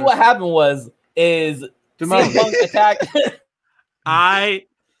you see Travis. what happened is Damone. CM Punk attacked. I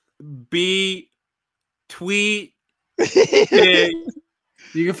B tweet big.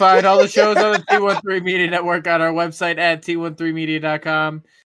 You can find all the shows on the T13 Media Network on our website at t13media.com.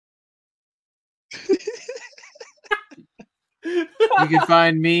 You can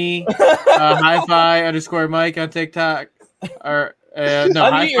find me, hi-fi_Mike on TikTok, or no,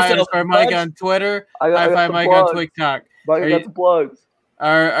 Unmute yourself, hi-fi_Mike Fudge. on Twitter, I got hi-fi some Mike on plugs. TikTok. Mike, Are I got you- some plugs.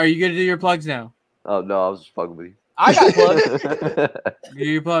 Are you gonna do your plugs now? Oh no, I was just fucking with you. I got plugs Do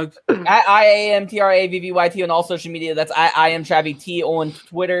your plugs. at IAMTRAVVYT on all social media. That's I am Travi T on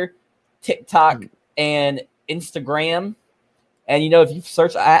Twitter, TikTok, and Instagram. And if you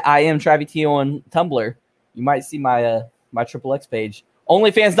search I am Travi T on Tumblr, you might see my my XXX page.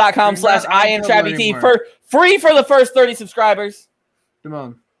 OnlyFans.com/I am Travi T for free for the first 30 subscribers.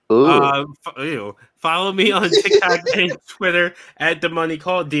 Damone. Ooh. Follow me on TikTok and Twitter at The Money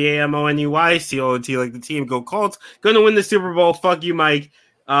Cult, DAMONEY COT, like the team. Go Colts. Gonna win the Super Bowl. Fuck you, Mike.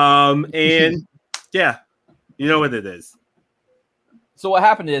 And yeah, you know what it is. So what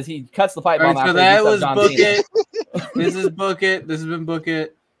happened is he cuts the pipe All bomb right, so after he that beats up was John Book Cena. It. This is Book It. This has been Book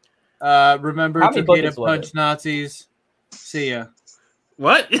It. Remember, How it's many okay to buckets was punch it? Nazis. See ya.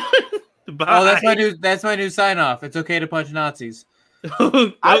 What? Oh, that's my new sign off. It's okay to punch Nazis.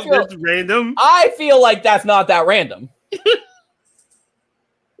 That's random. I feel like that's not that random. Is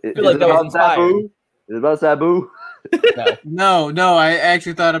feel like it that was about inspired. Sabu? Is it about Sabu? No, I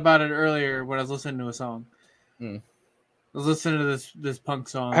actually thought about it earlier when I was listening to a song. Hmm. I was listening to this punk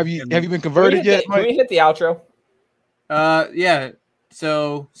song. Have you and- been Can we converted yet, can we Mike? hit the outro? Yeah.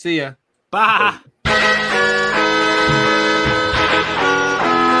 So see ya. Bye.